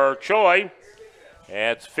for Choi.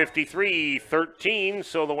 That's 53-13,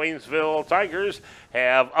 so the Waynesville Tigers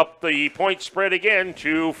have upped the point spread again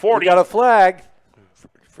to 40. We got a flag.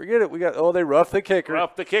 Forget it. They roughed the kicker.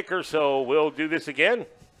 Roughed the kicker, so we'll do this again.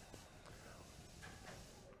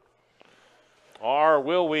 Or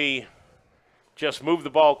will we just move the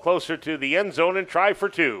ball closer to the end zone and try for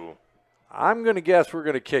 2? I'm going to guess we're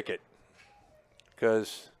going to kick it.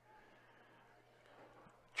 Because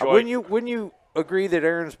wouldn't you agree that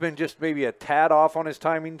Aaron's been just maybe a tad off on his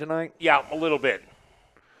timing tonight? Yeah, a little bit.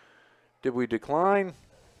 Did we decline?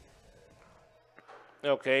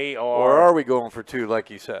 Okay. Or are we going for 2 like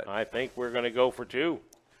you said? I think we're going to go for 2.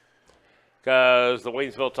 Because the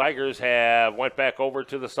Waynesville Tigers have went back over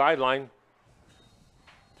to the sideline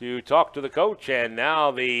to talk to the coach. And now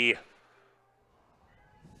the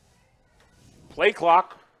Play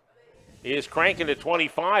clock is cranking to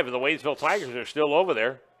 25, and the Waynesville Tigers are still over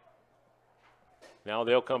there. Now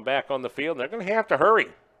they'll come back on the field. They're going to have to hurry.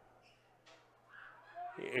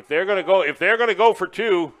 If they're going to go for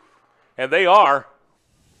two, and they are.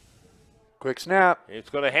 Quick snap. It's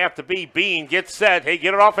going to have to be Bean gets set. Hey,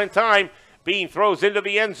 get it off in time. Bean throws into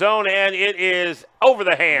the end zone, and it is over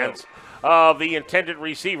the hands of the intended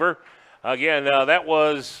receiver. Again, that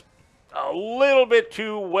was a little bit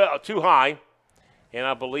too high. And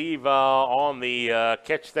I believe on the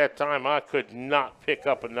catch that time, I could not pick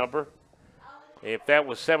up a number. If that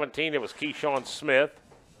was 17, it was Keyshawn Smith.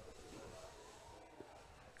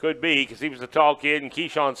 Could be, because he was a tall kid, and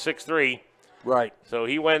Keyshawn's 6'3". Right. So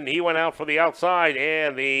he went out for the outside,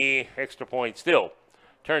 and the extra point still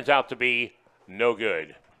turns out to be no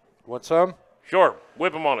good. Want some? Sure.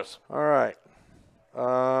 Whip them on us. All right.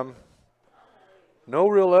 No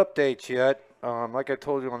real updates yet. Like I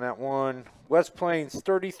told you on that one, West Plains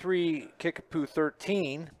 33, Kickapoo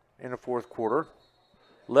 13 in the fourth quarter.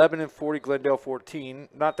 Lebanon 40, Glendale 14.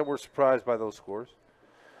 Not that we're surprised by those scores.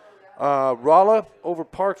 Rolla over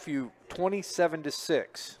Parkview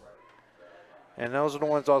 27-6. And those are the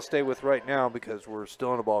ones I'll stay with right now because we're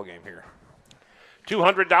still in a ball game here.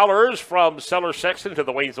 $200 from Seller Sexton to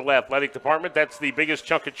the Waynesville Athletic Department. That's the biggest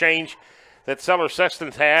chunk of change that Seller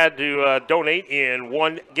Sexton's had to donate in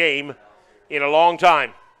one game in a long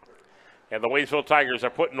time. And the Waynesville Tigers are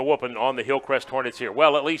putting a whooping on the Hillcrest Hornets here.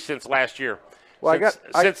 Well, at least since last year. Well,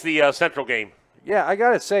 since the Central game. Yeah, I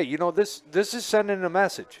got to say, this is sending a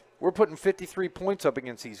message. We're putting 53 points up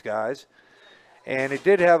against these guys. And it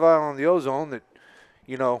did have on the Ozone that,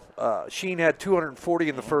 Sheen had 240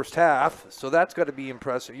 in the first half, so that's got to be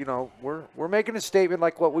impressive. We're making a statement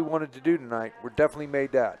like what we wanted to do tonight. We're definitely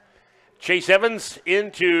made that. Chase Evans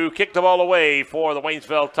in to kick the ball away for the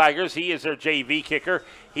Waynesville Tigers. He is their JV kicker.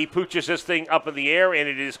 He pooches this thing up in the air, and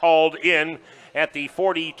it is hauled in at the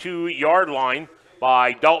 42-yard line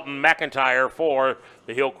by Dalton McIntyre for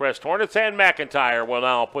the Hillcrest Hornets, and McIntyre will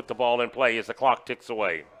now put the ball in play as the clock ticks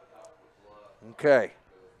away. Okay.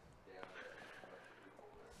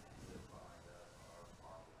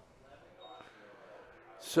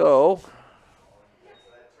 So,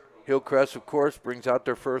 Hillcrest, of course, brings out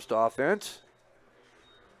their first offense.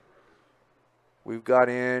 We've got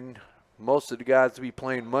in most of the guys to be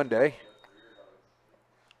playing Monday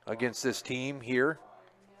against this team here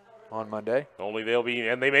on Monday. Only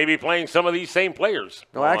they may be playing some of these same players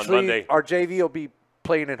on Monday. Our JV will be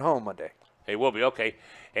playing at home Monday. They will be, okay.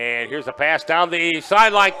 And here's a pass down the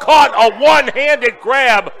sideline. Caught a one-handed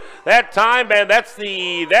grab that time, and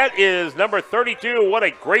that is number 32. What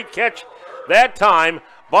a great catch that time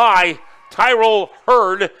by Tyrell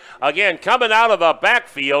Hurd. Again, coming out of the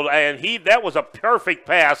backfield, and that was a perfect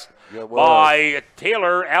pass by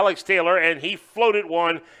Alex Taylor, and he floated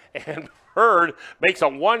one, and Hurd makes a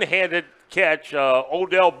one-handed catch,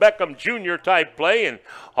 Odell Beckham Jr. type play, and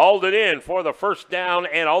hauled it in for the first down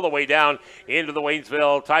and all the way down into the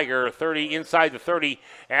Waynesville Tiger 30, inside the 30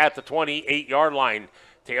 at the 28-yard line.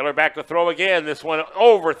 Taylor back to throw again. This one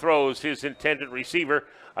overthrows his intended receiver.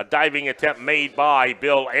 A diving attempt made by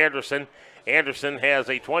Bill Anderson. Anderson has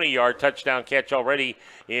a 20-yard touchdown catch already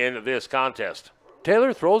in this contest.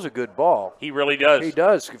 Taylor throws a good ball. He really does. He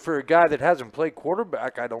does. For a guy that hasn't played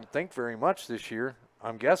quarterback, I don't think very much this year.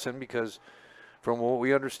 I'm guessing because from what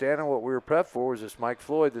we understand and what we were prepped for was this Mike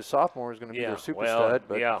Floyd, the sophomore, is going to be their super stud.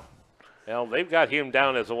 But yeah. Well, they've got him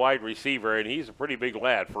down as a wide receiver, and he's a pretty big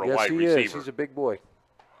lad for a wide receiver. Yes, he is. He's a big boy.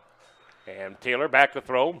 And Taylor back to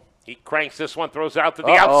throw. He cranks this one, throws out to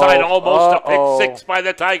the outside, almost a pick six by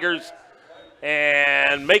the Tigers.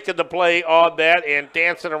 And making the play on that and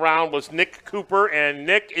dancing around was Nick Cooper, and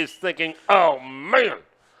Nick is thinking, oh, man.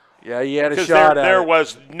 Yeah, he had a shot at it. There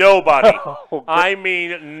was nobody. I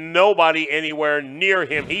mean, nobody anywhere near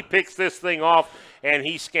him. He picks this thing off, and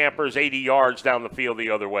he scampers 80 yards down the field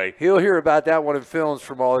the other way. He'll hear about that one in films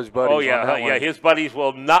from all his buddies. Oh, yeah. His buddies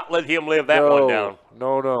will not let him live that one down.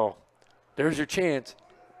 No. There's your chance.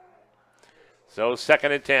 So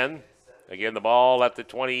 2nd and 10. Again, the ball at the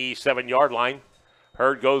 27-yard line.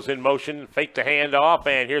 Hurd goes in motion, fake the handoff,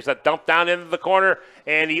 and here's a dump down into the corner,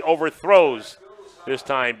 and he overthrows this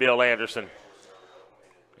time Bill Anderson.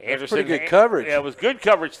 That's pretty good coverage. Yeah, it was good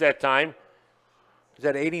coverage that time. Is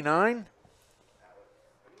that 89?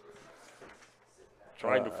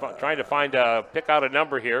 Trying to pick out a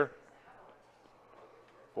number here.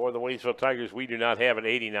 For the Waynesville Tigers, we do not have an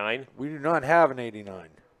 89. We do not have an 89.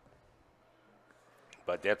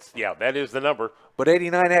 But that is the number. But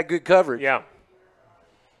 89 had good coverage. Yeah.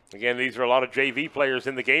 Again, these are a lot of JV players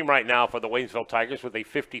in the game right now for the Waynesville Tigers with a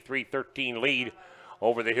 53-13 lead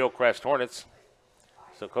over the Hillcrest Hornets.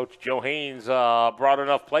 So Coach Joe Haynes brought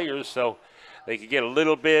enough players so they could get a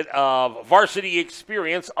little bit of varsity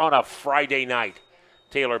experience on a Friday night.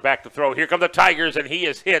 Taylor back to throw. Here come the Tigers, and he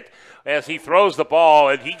is hit as he throws the ball,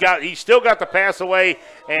 and he still got the pass away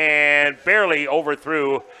and barely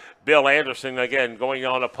overthrew Bill Anderson, again going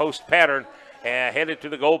on a post pattern and headed to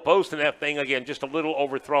the goal post, and that thing again just a little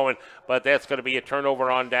overthrown, but that's going to be a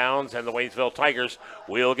turnover on downs, and the Waynesville Tigers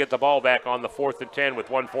will get the ball back on the 4th and 10 with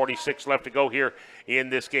 1:46 left to go here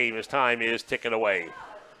in this game as time is ticking away.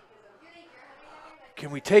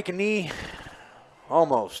 Can we take a knee?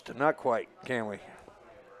 Almost, not quite, can we?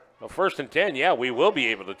 Well, 1st and 10, yeah, we will be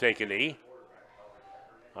able to take a knee.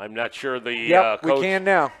 I'm not sure the coach. We can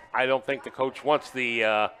now. I don't think the coach wants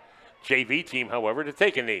the JV team, however, to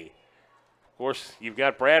take a knee. Of course, you've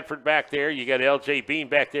got Bradford back there. You got L.J. Bean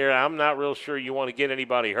back there. I'm not real sure you want to get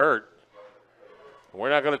anybody hurt.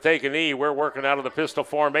 We're not going to take a knee. We're working out of the pistol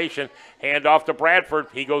formation. Hand off to Bradford.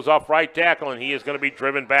 He goes off right tackle, and he is going to be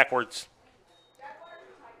driven backwards.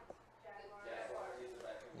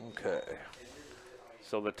 Okay.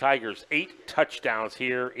 So the Tigers 8 touchdowns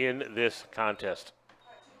here in this contest.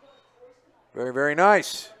 Very, very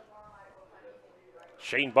nice.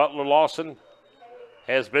 Shane Butler Lawson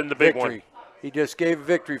has been the big one. He just gave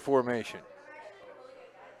victory formation.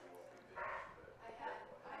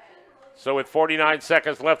 So with 49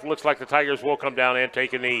 seconds left, looks like the Tigers will come down and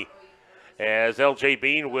take a knee. As L.J.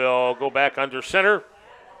 Bean will go back under center.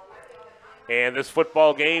 And this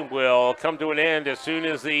football game will come to an end as soon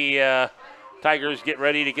as the Tigers get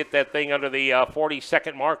ready to get that thing under the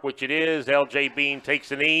 40-second mark, which it is. L.J. Bean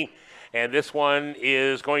takes a knee, and this one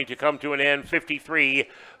is going to come to an end 53-13.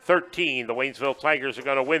 The Waynesville Tigers are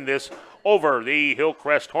going to win this over the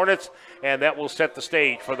Hillcrest Hornets, and that will set the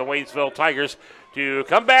stage for the Waynesville Tigers to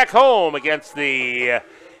come back home against the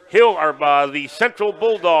the Central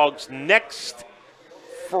Bulldogs next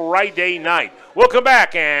Friday night. We'll come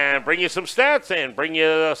back and bring you some stats and bring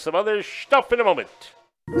you some other stuff in a moment.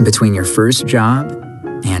 Between your first job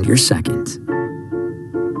and your second.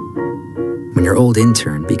 When your old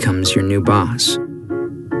intern becomes your new boss.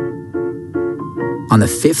 On the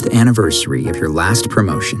 5th anniversary of your last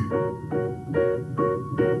promotion.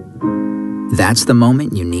 That's the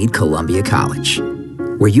moment you need Columbia College,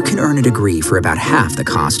 where you can earn a degree for about half the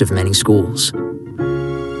cost of many schools.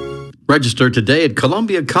 Register today at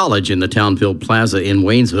Columbia College in the Townville Plaza in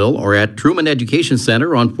Waynesville or at Truman Education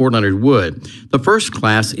Center on Fort Leonard Wood. The first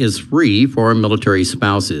class is free for military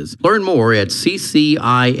spouses. Learn more at ccis.edu.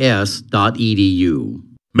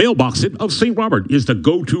 Mailbox It of St. Robert is the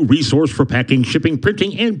go-to resource for packing, shipping,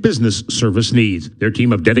 printing, and business service needs. Their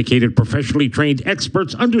team of dedicated, professionally trained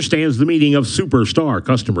experts understands the meaning of superstar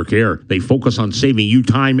customer care. They focus on saving you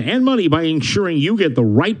time and money by ensuring you get the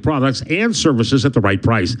right products and services at the right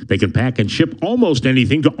price. They can pack and ship almost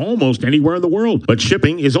anything to almost anywhere in the world, but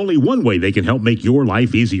shipping is only one way they can help make your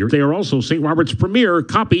life easier. They are also St. Robert's premier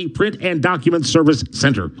copy, print, and document service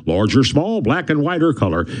center. Large or small, black and white or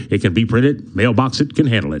color, it can be printed. Mailbox It can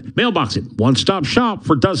handle it. Mailbox It, one-stop shop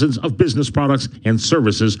for dozens of business products and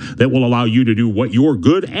services that will allow you to do what you're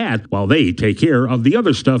good at while they take care of the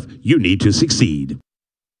other stuff you need to succeed.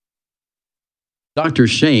 Dr.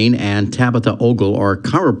 Shane and Tabitha Ogle are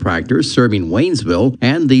chiropractors serving Waynesville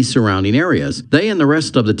and the surrounding areas. They and the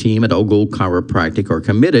rest of the team at Ogle Chiropractic are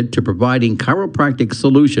committed to providing chiropractic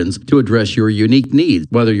solutions to address your unique needs.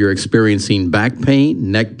 Whether you're experiencing back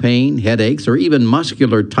pain, neck pain, headaches, or even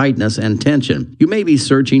muscular tightness and tension, you may be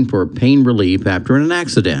searching for pain relief after an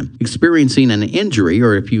accident, experiencing an injury,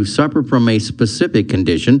 or if you suffer from a specific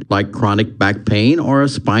condition like chronic back pain or a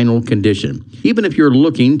spinal condition. Even if you're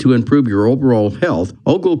looking to improve your overall health,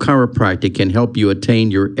 Ogle Chiropractic can help you attain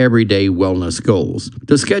your everyday wellness goals.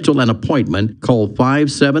 To schedule an appointment, call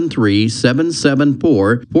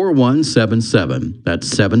 573-774-4177. That's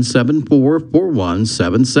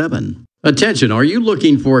 774-4177. Attention, are you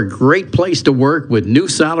looking for a great place to work with new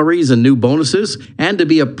salaries and new bonuses and to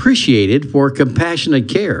be appreciated for compassionate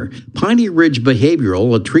care? Piney Ridge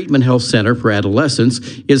Behavioral, a treatment health center for adolescents,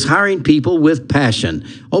 is hiring people with passion.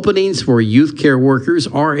 Openings for youth care workers,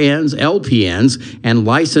 RNs, LPNs, and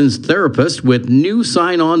licensed therapists with new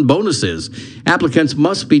sign-on bonuses. Applicants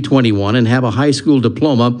must be 21 and have a high school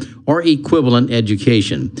diploma or equivalent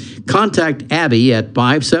education. Contact Abby at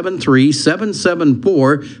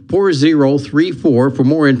 573-774-4034 for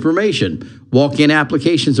more information. Walk-in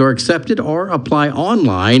applications are accepted or apply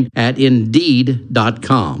online at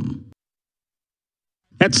Indeed.com.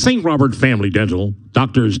 At St. Robert Family Dental,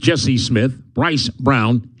 Doctors Jesse Smith, Bryce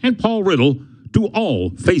Brown, and Paul Riddle do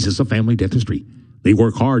all phases of family dentistry. They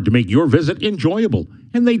work hard to make your visit enjoyable,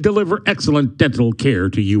 and they deliver excellent dental care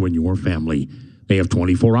to you and your family. They have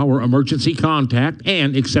 24-hour emergency contact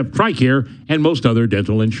and accept TRICARE and most other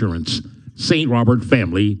dental insurance. St. Robert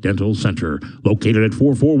Family Dental Center, located at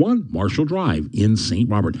 441 Marshall Drive in St.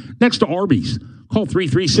 Robert, next to Arby's. Call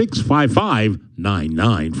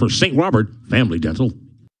 336-5599 for St. Robert Family Dental.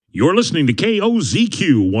 You're listening to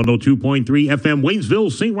KOZQ 102.3 FM,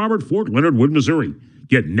 Waynesville, St. Robert, Fort Leonard Wood, Missouri.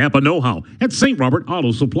 Get Napa know-how at St. Robert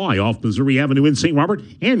Auto Supply off Missouri Avenue in St. Robert,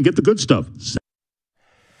 and get the good stuff.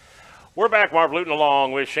 We're back. Marv Luton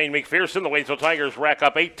along with Shane McPherson. The Waynesville Tigers rack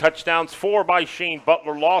up 8 touchdowns, 4 by Shane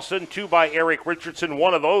Butler-Lawson, 2 by Eric Richardson,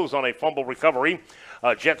 one of those on a fumble recovery.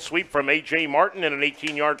 A jet sweep from A.J. Martin and an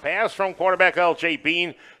 18-yard pass from quarterback L.J.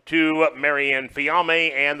 Bean to Marianne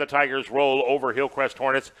Fiame, and the Tigers roll over Hillcrest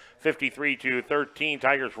Hornets 53-13.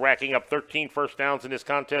 Tigers racking up 13 first downs in this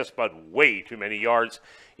contest, but way too many yards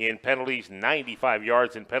in penalties, 95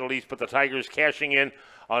 yards in penalties, but the Tigers cashing in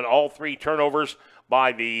on all 3 turnovers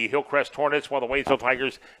by the Hillcrest Hornets, while the Waynesville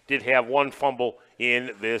Tigers did have 1 fumble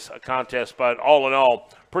in this contest. But all in all,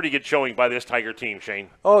 pretty good showing by this Tiger team, Shane.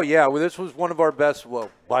 Oh, yeah. Well, this was one of our best, well,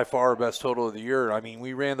 by far our best total of the year. I mean,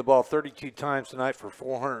 we ran the ball 32 times tonight for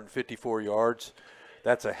 454 yards.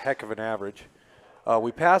 That's a heck of an average.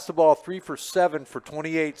 We passed the ball 3 for 7 for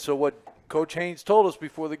 28. So what Coach Haynes told us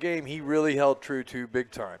before the game, he really held true to big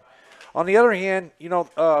time. On the other hand, you know,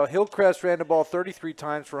 Hillcrest ran the ball 33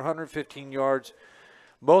 times for 115 yards.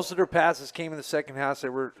 Most of their passes came in the second half. They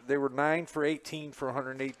were 9 for 18 for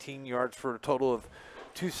 118 yards for a total of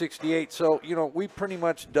 268. So, you know, we pretty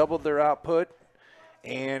much doubled their output,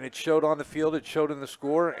 and it showed on the field. It showed in the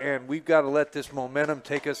score, and we've got to let this momentum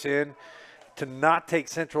take us in to not take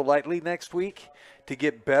Central lightly next week, to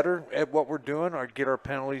get better at what we're doing, or get our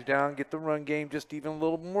penalties down, get the run game just even a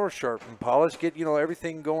little more sharp and polished, get, you know,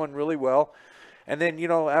 everything going really well. And then, you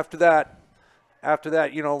know, after that,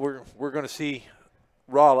 you know, we're going to see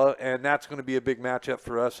Rolla, and that's going to be a big matchup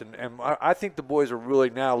for us. And I think the boys are really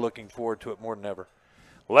now looking forward to it more than ever.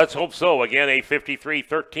 Let's hope so. Again, a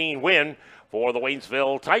 53-13 win for the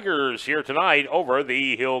Waynesville Tigers here tonight over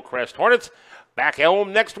the Hillcrest Hornets. Back at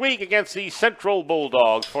home next week against the Central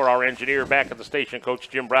Bulldogs. For our engineer back at the station, Coach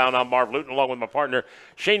Jim Brown, I'm Marv Luton, along with my partner,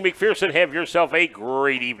 Shane McPherson. Have yourself a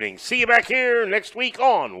great evening. See you back here next week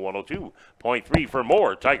on 102.3 for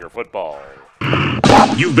more Tiger football.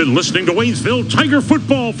 You've been listening to Waynesville Tiger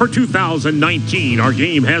football for 2019. Our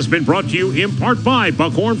game has been brought to you in part by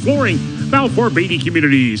Buckhorn Flooring, Balfour Beatty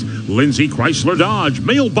Communities, Lindsay Chrysler Dodge,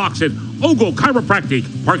 Mailbox It, Ogle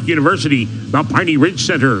Chiropractic, Park University, the Piney Ridge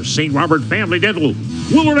Center, St. Robert Family Dental,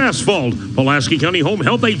 Willard Asphalt, Pulaski County Home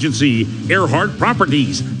Health Agency, Earhart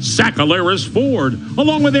Properties, Sacaleras Ford,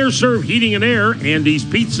 along with Air Serve Heating and Air, Andy's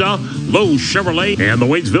Pizza, Lowe's Chevrolet, and the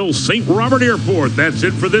Waynesville St. Robert Airport. That's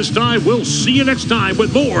it for this time. We'll see you next time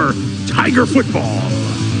with more Tiger football.